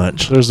a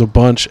bunch. There's a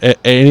bunch.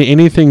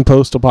 Anything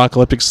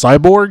post-apocalyptic.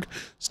 Cyborg,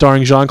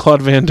 starring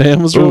Jean-Claude Van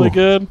Damme, was really Ooh.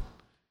 good.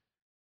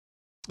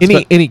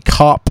 Any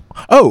cop?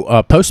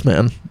 Oh,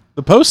 Postman.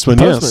 The Postman,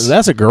 yes.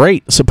 That's a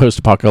great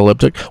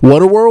post-apocalyptic.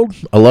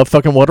 Waterworld. I love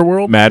fucking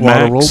Waterworld. Mad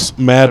Max. Waterworld,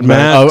 Mad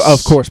Max. Oh,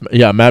 of course.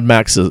 Yeah, Mad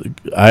Max is.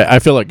 I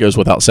feel like goes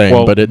without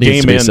saying, but it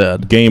needs to be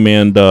said. Game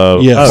and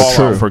Yes.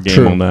 Fallout for game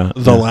true. on that.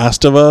 The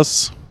Last of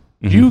Us.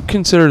 do you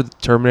consider the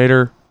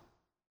Terminator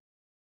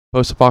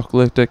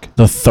post-apocalyptic?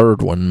 The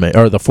third one,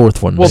 or the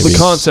fourth one. Well, maybe. the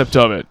concept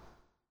of it.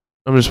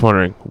 I'm just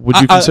wondering. Would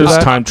you I- consider It's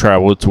that? time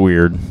travel. It's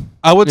weird.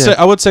 I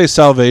would say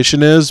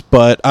Salvation is,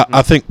 but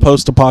I think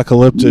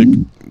post-apocalyptic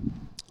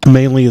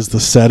mainly is the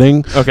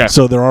setting. Okay.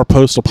 So there are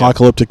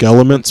post-apocalyptic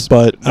elements,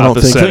 but I Not don't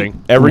the think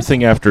setting.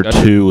 Everything after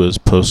Gotcha. 2 is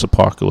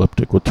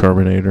post-apocalyptic with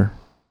Terminator.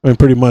 I mean,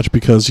 pretty much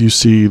because you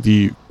see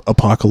the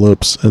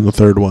apocalypse in the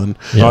third one.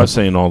 Yeah. I was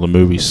saying all the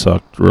movies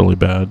sucked really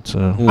bad.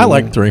 So I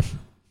like 3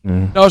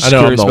 yeah. I was I just know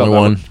I'm curious the about only that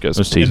one. because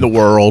Just in teasing. the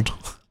world.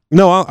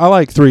 No, I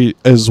like 3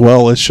 as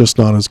well. It's just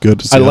not as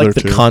good as the I other like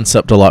the two.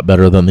 concept a lot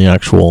better than the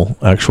actual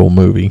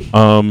movie.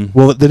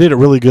 Well, they did it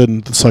really good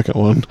in the second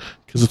one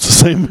because it's the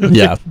same movie.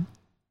 Yeah,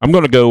 I'm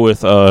going to go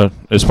with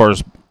as far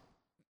as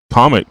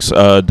comics,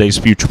 Days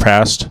of Future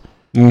Past.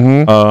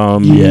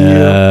 Mm-hmm.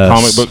 Yes.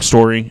 Comic book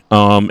story,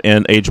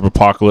 and Age of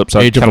Apocalypse.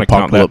 I Age of kinda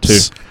count that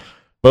Apocalypse. too.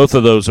 Both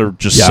of those are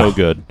just Yeah. so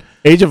good.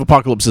 Age of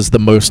Apocalypse is the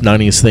most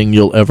 90s thing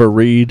you'll ever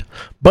read,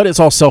 but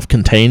it's all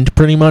self-contained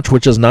pretty much,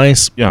 which is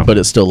nice. Yeah. But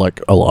it's still like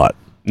a lot.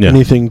 Yeah.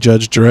 Anything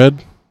Judge Dredd?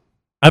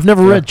 I've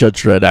never read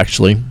Judge Dredd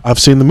actually. I've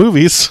seen the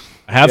movies.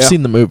 I have Yeah.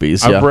 seen the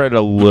movies. I've Yeah. read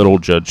a little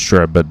Judge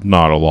Dredd, but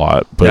not a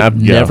lot. But Yeah,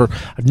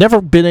 I've never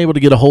been able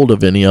to get a hold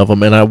of any of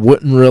them, and I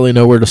wouldn't really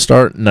know where to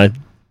start. And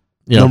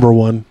Number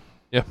 1.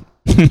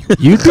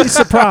 you'd be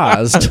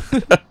surprised.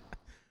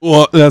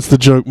 Well, that's the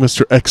joke,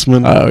 Mr.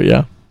 X-Men. Oh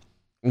yeah.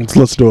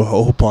 Let's do a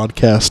whole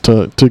podcast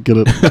to get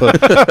it.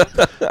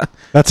 But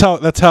that's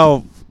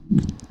how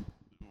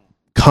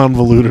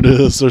convoluted it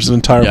is. There's an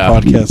entire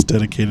podcast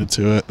dedicated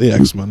to it. The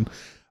X-Men.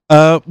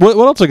 What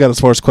else I got as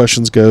far as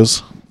questions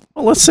goes?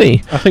 Well, let's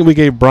see. I think we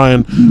gave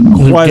Brian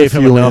quite Gave a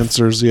him few enough-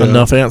 answers. Yeah.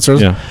 Enough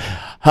answers. Yeah.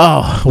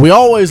 Oh, we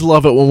always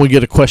love it when we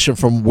get a question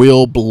from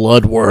Will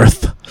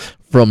Bloodworth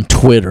from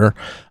Twitter.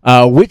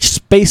 Which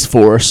Space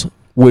Force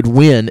would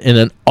win in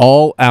an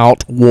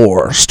all-out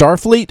war,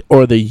 Starfleet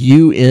or the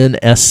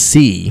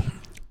UNSC?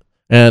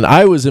 And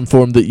I was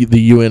informed that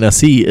the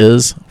UNSC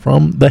is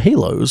from the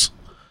Halos.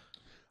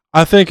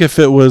 I think if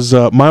it was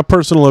my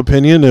personal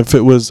opinion, if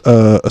it was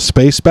a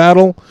space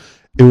battle,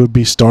 it would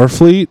be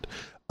Starfleet.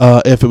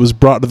 If it was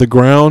brought to the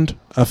ground,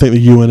 I think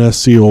the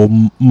UNSC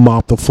will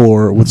mop the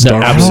floor with No,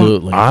 Starfleet.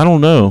 absolutely. I don't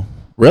know.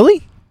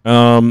 Really?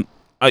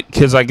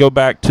 Because I go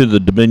back to the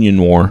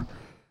Dominion War,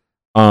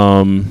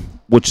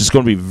 which is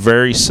going to be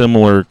very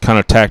similar kind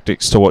of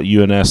tactics to what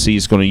UNSC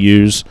is going to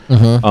use.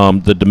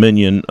 The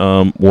Dominion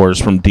War is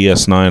from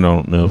DS9. I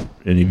don't know if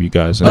any of you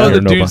guys. Oh,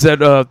 the dudes that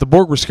the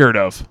Borg were scared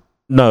of.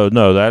 No,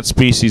 that's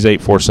Species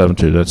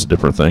 8472. That's a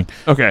different thing.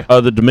 Okay.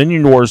 The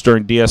Dominion Wars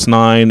during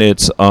DS9,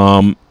 it's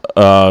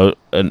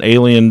an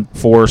alien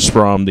force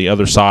from the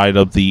other side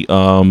of the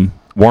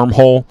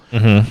wormhole.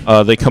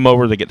 They come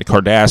over, they get the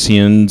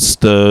Cardassians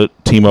to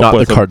team up Not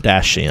with the them.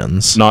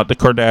 Kardashians. Not the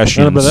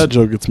Kardashians. But that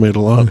joke gets made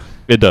a lot.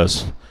 It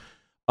does.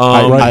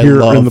 Right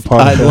here in the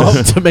I podcast.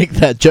 love to make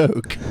that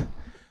joke.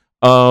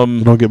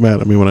 Don't get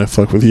mad at me when I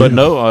fuck with you. But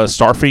no,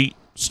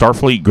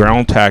 Starfleet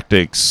ground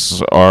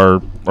tactics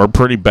are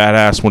pretty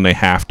badass when they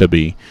have to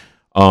be,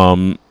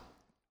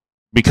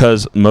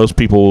 because most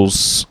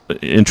people's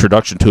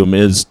introduction to them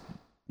is,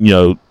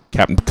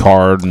 Captain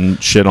Picard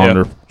and shit on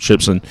their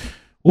ships, and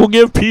we'll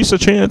give peace a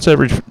chance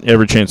every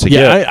chance they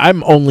get.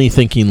 I'm only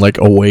thinking like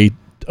away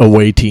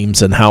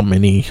teams and how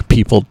many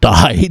people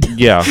died.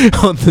 Yeah,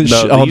 on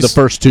the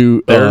first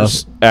two.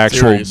 There's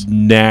actual series.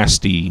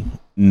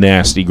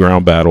 nasty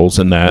ground battles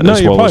in that. No,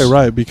 as you're well probably as,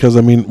 right, because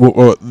I mean,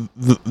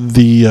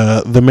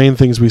 the main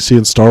things we see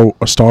in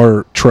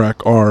Star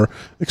Trek are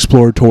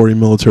exploratory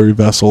military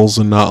vessels,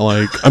 and not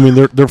like, I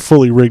mean, they're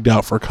fully rigged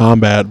out for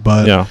combat,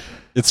 but Yeah,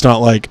 it's not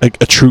like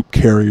a troop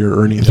carrier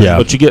or anything. Yeah.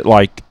 but you get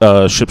like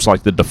ships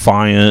like the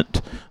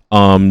Defiant.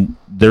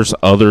 There's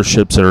other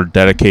ships that are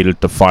dedicated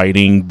to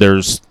fighting.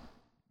 There's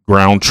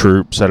ground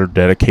troops that are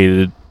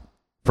dedicated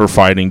for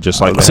fighting,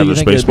 just like So the you other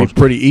think space it'd be force.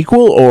 pretty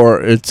equal,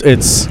 or it's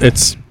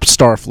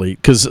Starfleet?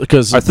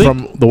 Because I think-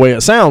 from the way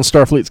it sounds,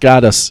 Starfleet's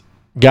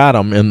got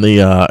them in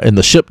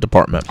the ship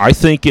department. I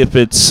think if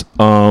it's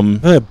They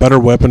have better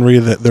weaponry,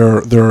 that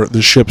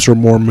the ships are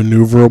more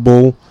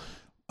maneuverable.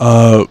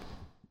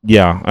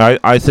 yeah,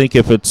 I think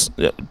if it's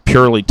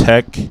purely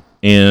tech,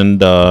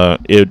 and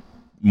it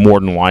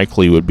more than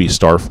likely would be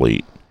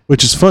Starfleet.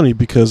 Which is funny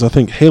because I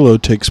think Halo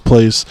takes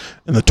place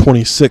in the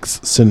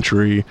 26th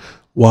century,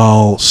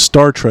 while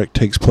Star Trek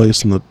takes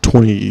place in the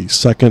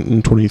 22nd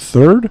and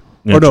 23rd?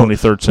 Yeah, Or no,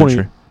 23rd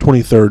century.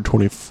 23rd,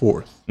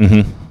 24th.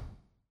 Mm-hmm.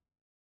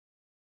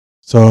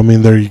 So, I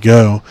mean, there you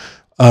go.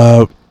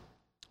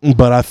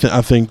 But I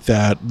think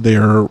that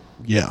they're,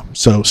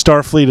 So,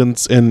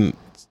 Starfleet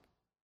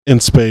in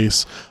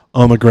space,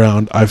 on the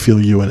ground, I feel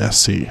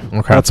UNSC.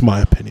 Okay. That's my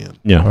opinion,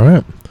 Yeah. All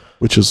right.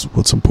 which is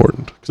what's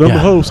important. Because I'm Yeah. the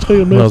host.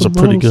 Hey, I'm Those are the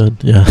pretty host. good.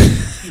 Yeah.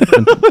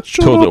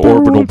 Until the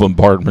orbital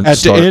bombardment At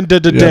start. the end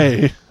of the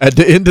day, At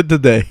the end of the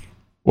day.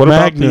 What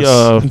Magnus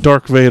about the and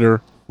Dark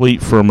Vader,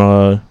 fleet from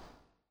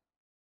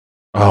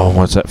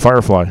what's that?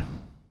 Firefly.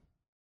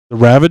 the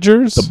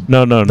Ravagers,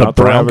 No, not the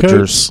Brown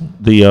Ravagers. Coats?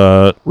 The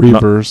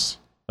Reavers.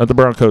 not the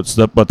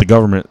Browncoats, but the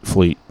government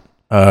fleet.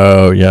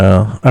 Oh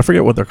yeah, I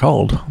forget what they're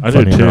called. I do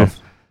funny too. enough,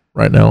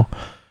 right now,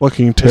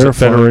 Fucking Is it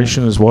terrifying.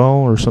 Federation as well,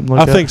 or something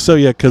like I that? think so,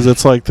 yeah, because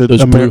it's like the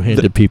those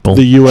blue-handed people.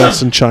 the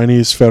U.S. and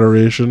Chinese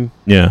Federation.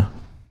 Yeah,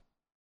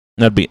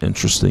 that'd be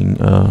interesting.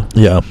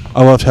 Yeah,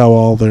 I loved how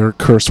all their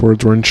curse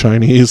words were in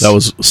Chinese. that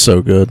was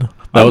so good.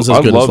 That I- was as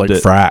I good as loved like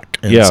it. frack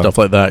and Yeah. stuff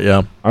like that.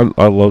 Yeah,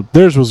 I love.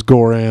 Theirs was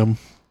Goram.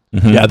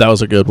 Mhm. yeah, that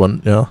was a good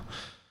one. Yeah,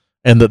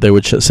 and that they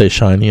would say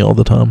shiny all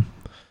the time.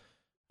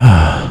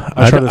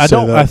 I try to say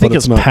don't. that, I think but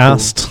it's it's not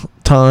past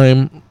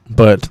time,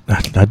 but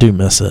I do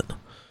miss it.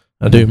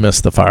 I do miss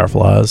the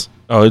Fireflies.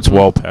 Oh, it's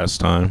well past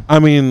time. I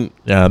mean,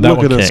 Yeah, that look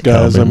one at us, can't come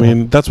guys. I anymore.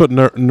 mean, that's what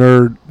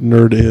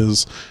nerd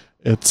is.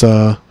 It's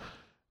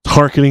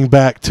harkening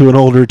back to an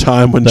older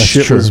time when That's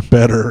shit true. was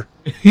better.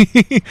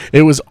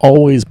 It was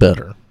always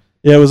better.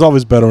 Yeah, it was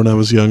always better when I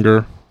was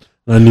younger.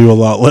 I knew a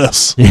lot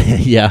less.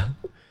 Yeah.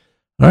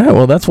 All right.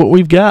 Well, that's what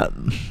we've got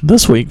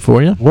this week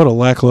for you. What a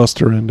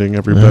lackluster ending,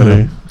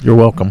 everybody. You're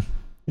welcome.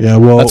 Yeah,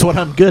 well, That's what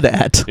I'm good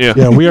at.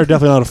 yeah, we are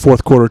definitely not a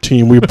fourth quarter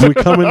team. We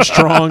come in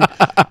strong,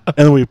 and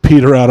then we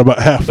peter out about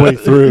halfway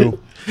through,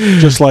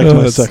 just like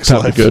my It's sex time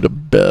to life. go to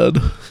bed.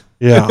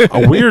 Yeah,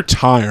 we're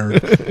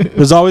tired.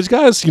 As always,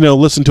 guys,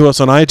 listen to us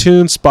on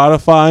iTunes,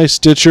 Spotify,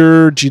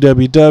 Stitcher,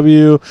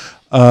 GWW,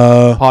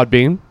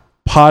 Podbean.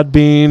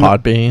 Podbean.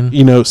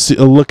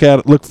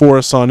 Podbean. Look for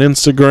us on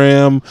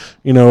Instagram.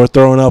 We're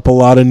throwing up a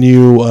lot of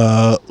new.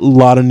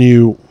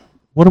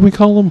 What do we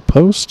call them?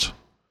 Post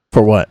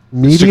For what?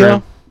 media.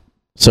 Instagram.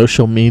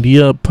 Social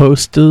media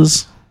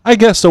posters. I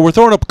guess so. We're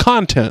throwing up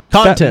content.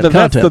 Content.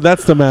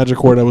 That's the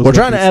magic word I was. We're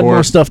trying to add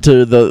more stuff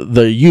to the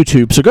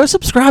YouTube, so go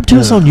subscribe to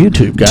us on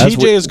YouTube, guys.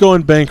 TJ is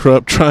going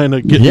bankrupt trying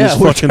to get these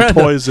fucking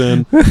toys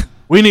in.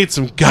 We need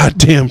some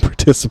goddamn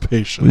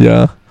participation.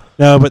 Yeah.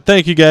 No, but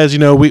thank you guys.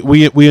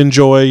 We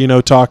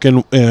enjoy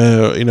talking.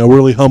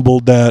 Really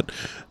humbled that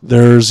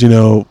there's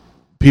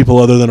people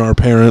other than our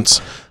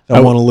parents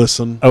that want to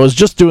listen. I was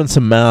just doing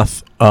some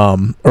math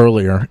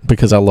earlier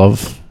because I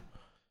love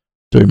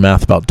doing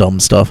math about dumb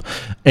stuff,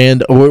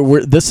 and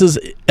this is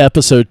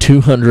episode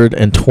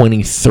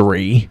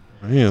 223.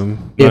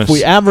 Man, if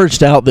we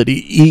averaged out that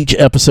each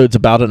episode's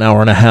about an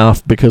hour and a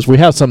half, because we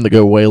have some that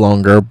go way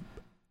longer,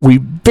 we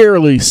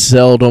very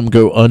seldom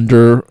go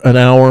under an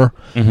hour.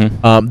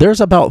 Mm-hmm.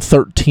 There's about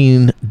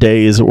 13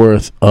 days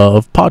worth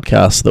of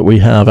podcasts that we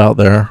have out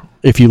there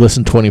if you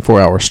listen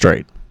 24 hours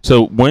straight.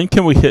 So when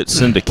can we hit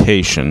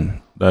syndication?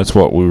 That's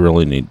what we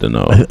really need to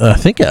know. I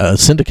think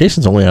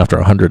syndication's only after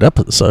 100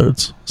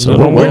 episodes. So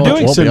we're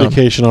doing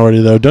syndication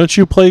already, though. Don't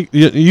you play?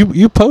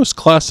 You post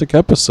classic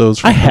episodes.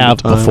 I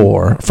have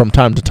before, from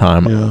time to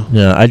time.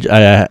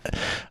 Yeah.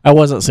 I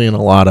wasn't seeing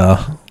a lot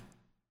of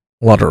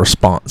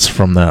response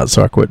from that,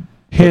 so I quit.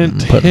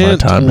 Hint, my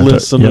time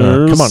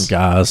listeners. Come on,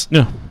 guys.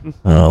 Yeah.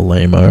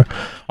 Lame-o.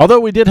 Although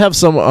we did have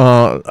some,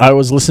 I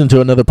was listening to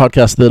another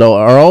podcast that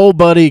our old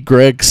buddy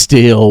Greg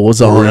Steele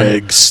was on.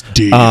 Greg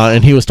Steele.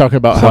 And he was talking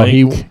about how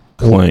he...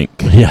 Clank.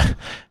 Yeah.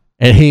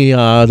 And he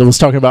was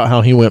talking about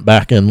how he went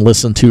back and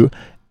listened to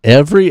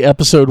every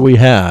episode we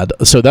had.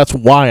 So that's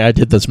why I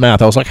did this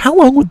math. I was like, how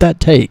long would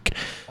that take?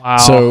 Wow.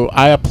 So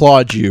I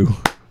applaud you,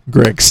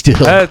 Greg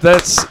Steele.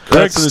 That's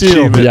Greg an Steele.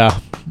 achievement. Yeah.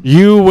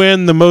 You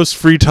win the most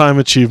free time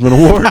achievement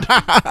award.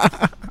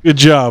 Good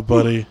job,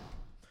 buddy.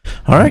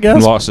 All right,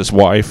 guys. Lost his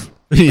wife.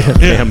 Yeah.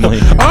 Family.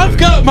 I've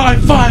got my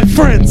 5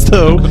 friends,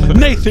 though.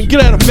 Nathan,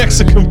 get out of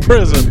Mexican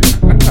prison.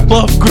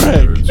 Love,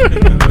 Greg.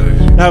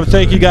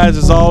 Thank you guys,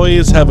 as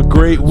always. Have a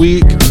great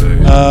week.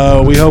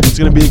 We hope it's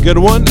going to be a good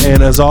one.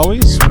 And as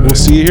always, we'll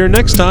see you here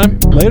next time.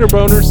 Later,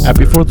 boners.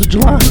 Happy 4th of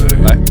July.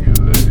 Bye.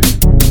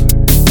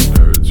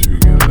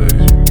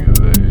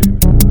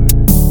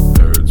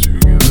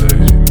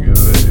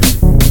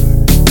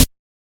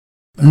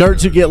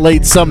 Nerds Who Get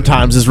Laid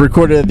Sometimes is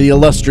recorded at the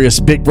illustrious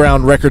Big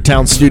Brown Record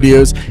Town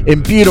Studios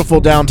in beautiful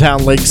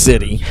downtown Lake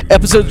City.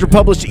 Episodes are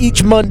published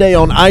each Monday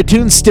on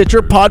iTunes,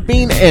 Stitcher,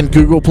 Podbean, and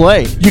Google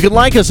Play. You can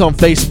like us on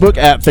Facebook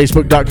at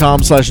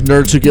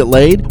facebook.com/Nerds Who Get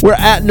Laid. We're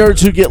at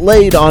Nerds Who Get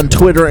Laid on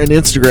Twitter and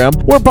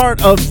Instagram. We're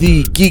part of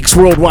the Geeks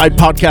Worldwide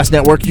Podcast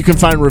Network. You can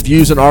find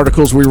reviews and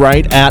articles we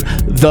write at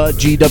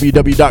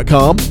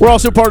thegww.com. We're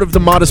also part of the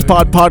Modest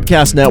Pod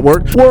Podcast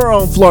Network. We're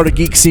on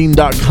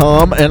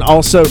FloridaGeekscene.com and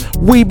also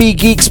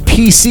WeBeGeeksPC.com.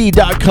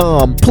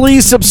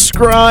 Please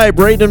subscribe,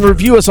 rate, and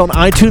review us on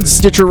iTunes,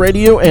 Stitcher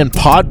Radio, and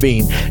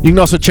Podbean. You can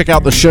also check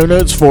out the show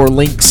notes for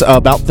links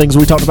about things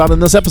we talked about in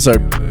this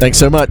episode. Thanks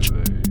so much.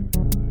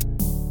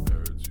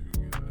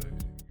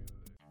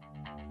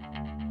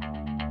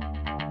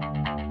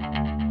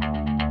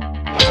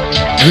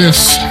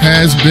 This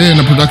has been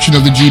a production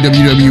of the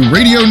GWW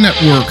Radio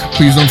Network.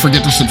 Please don't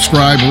forget to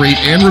subscribe, rate,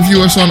 and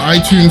review us on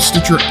iTunes,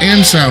 Stitcher, and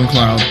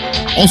SoundCloud.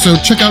 Also,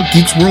 check out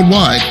Geeks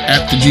Worldwide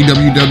at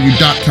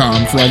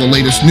thegww.com for all the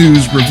latest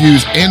news,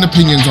 reviews, and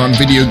opinions on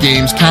video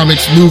games,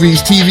 comics,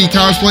 movies, TV,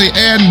 cosplay,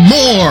 and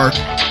more.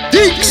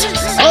 Geeks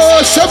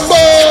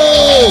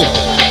Assemble!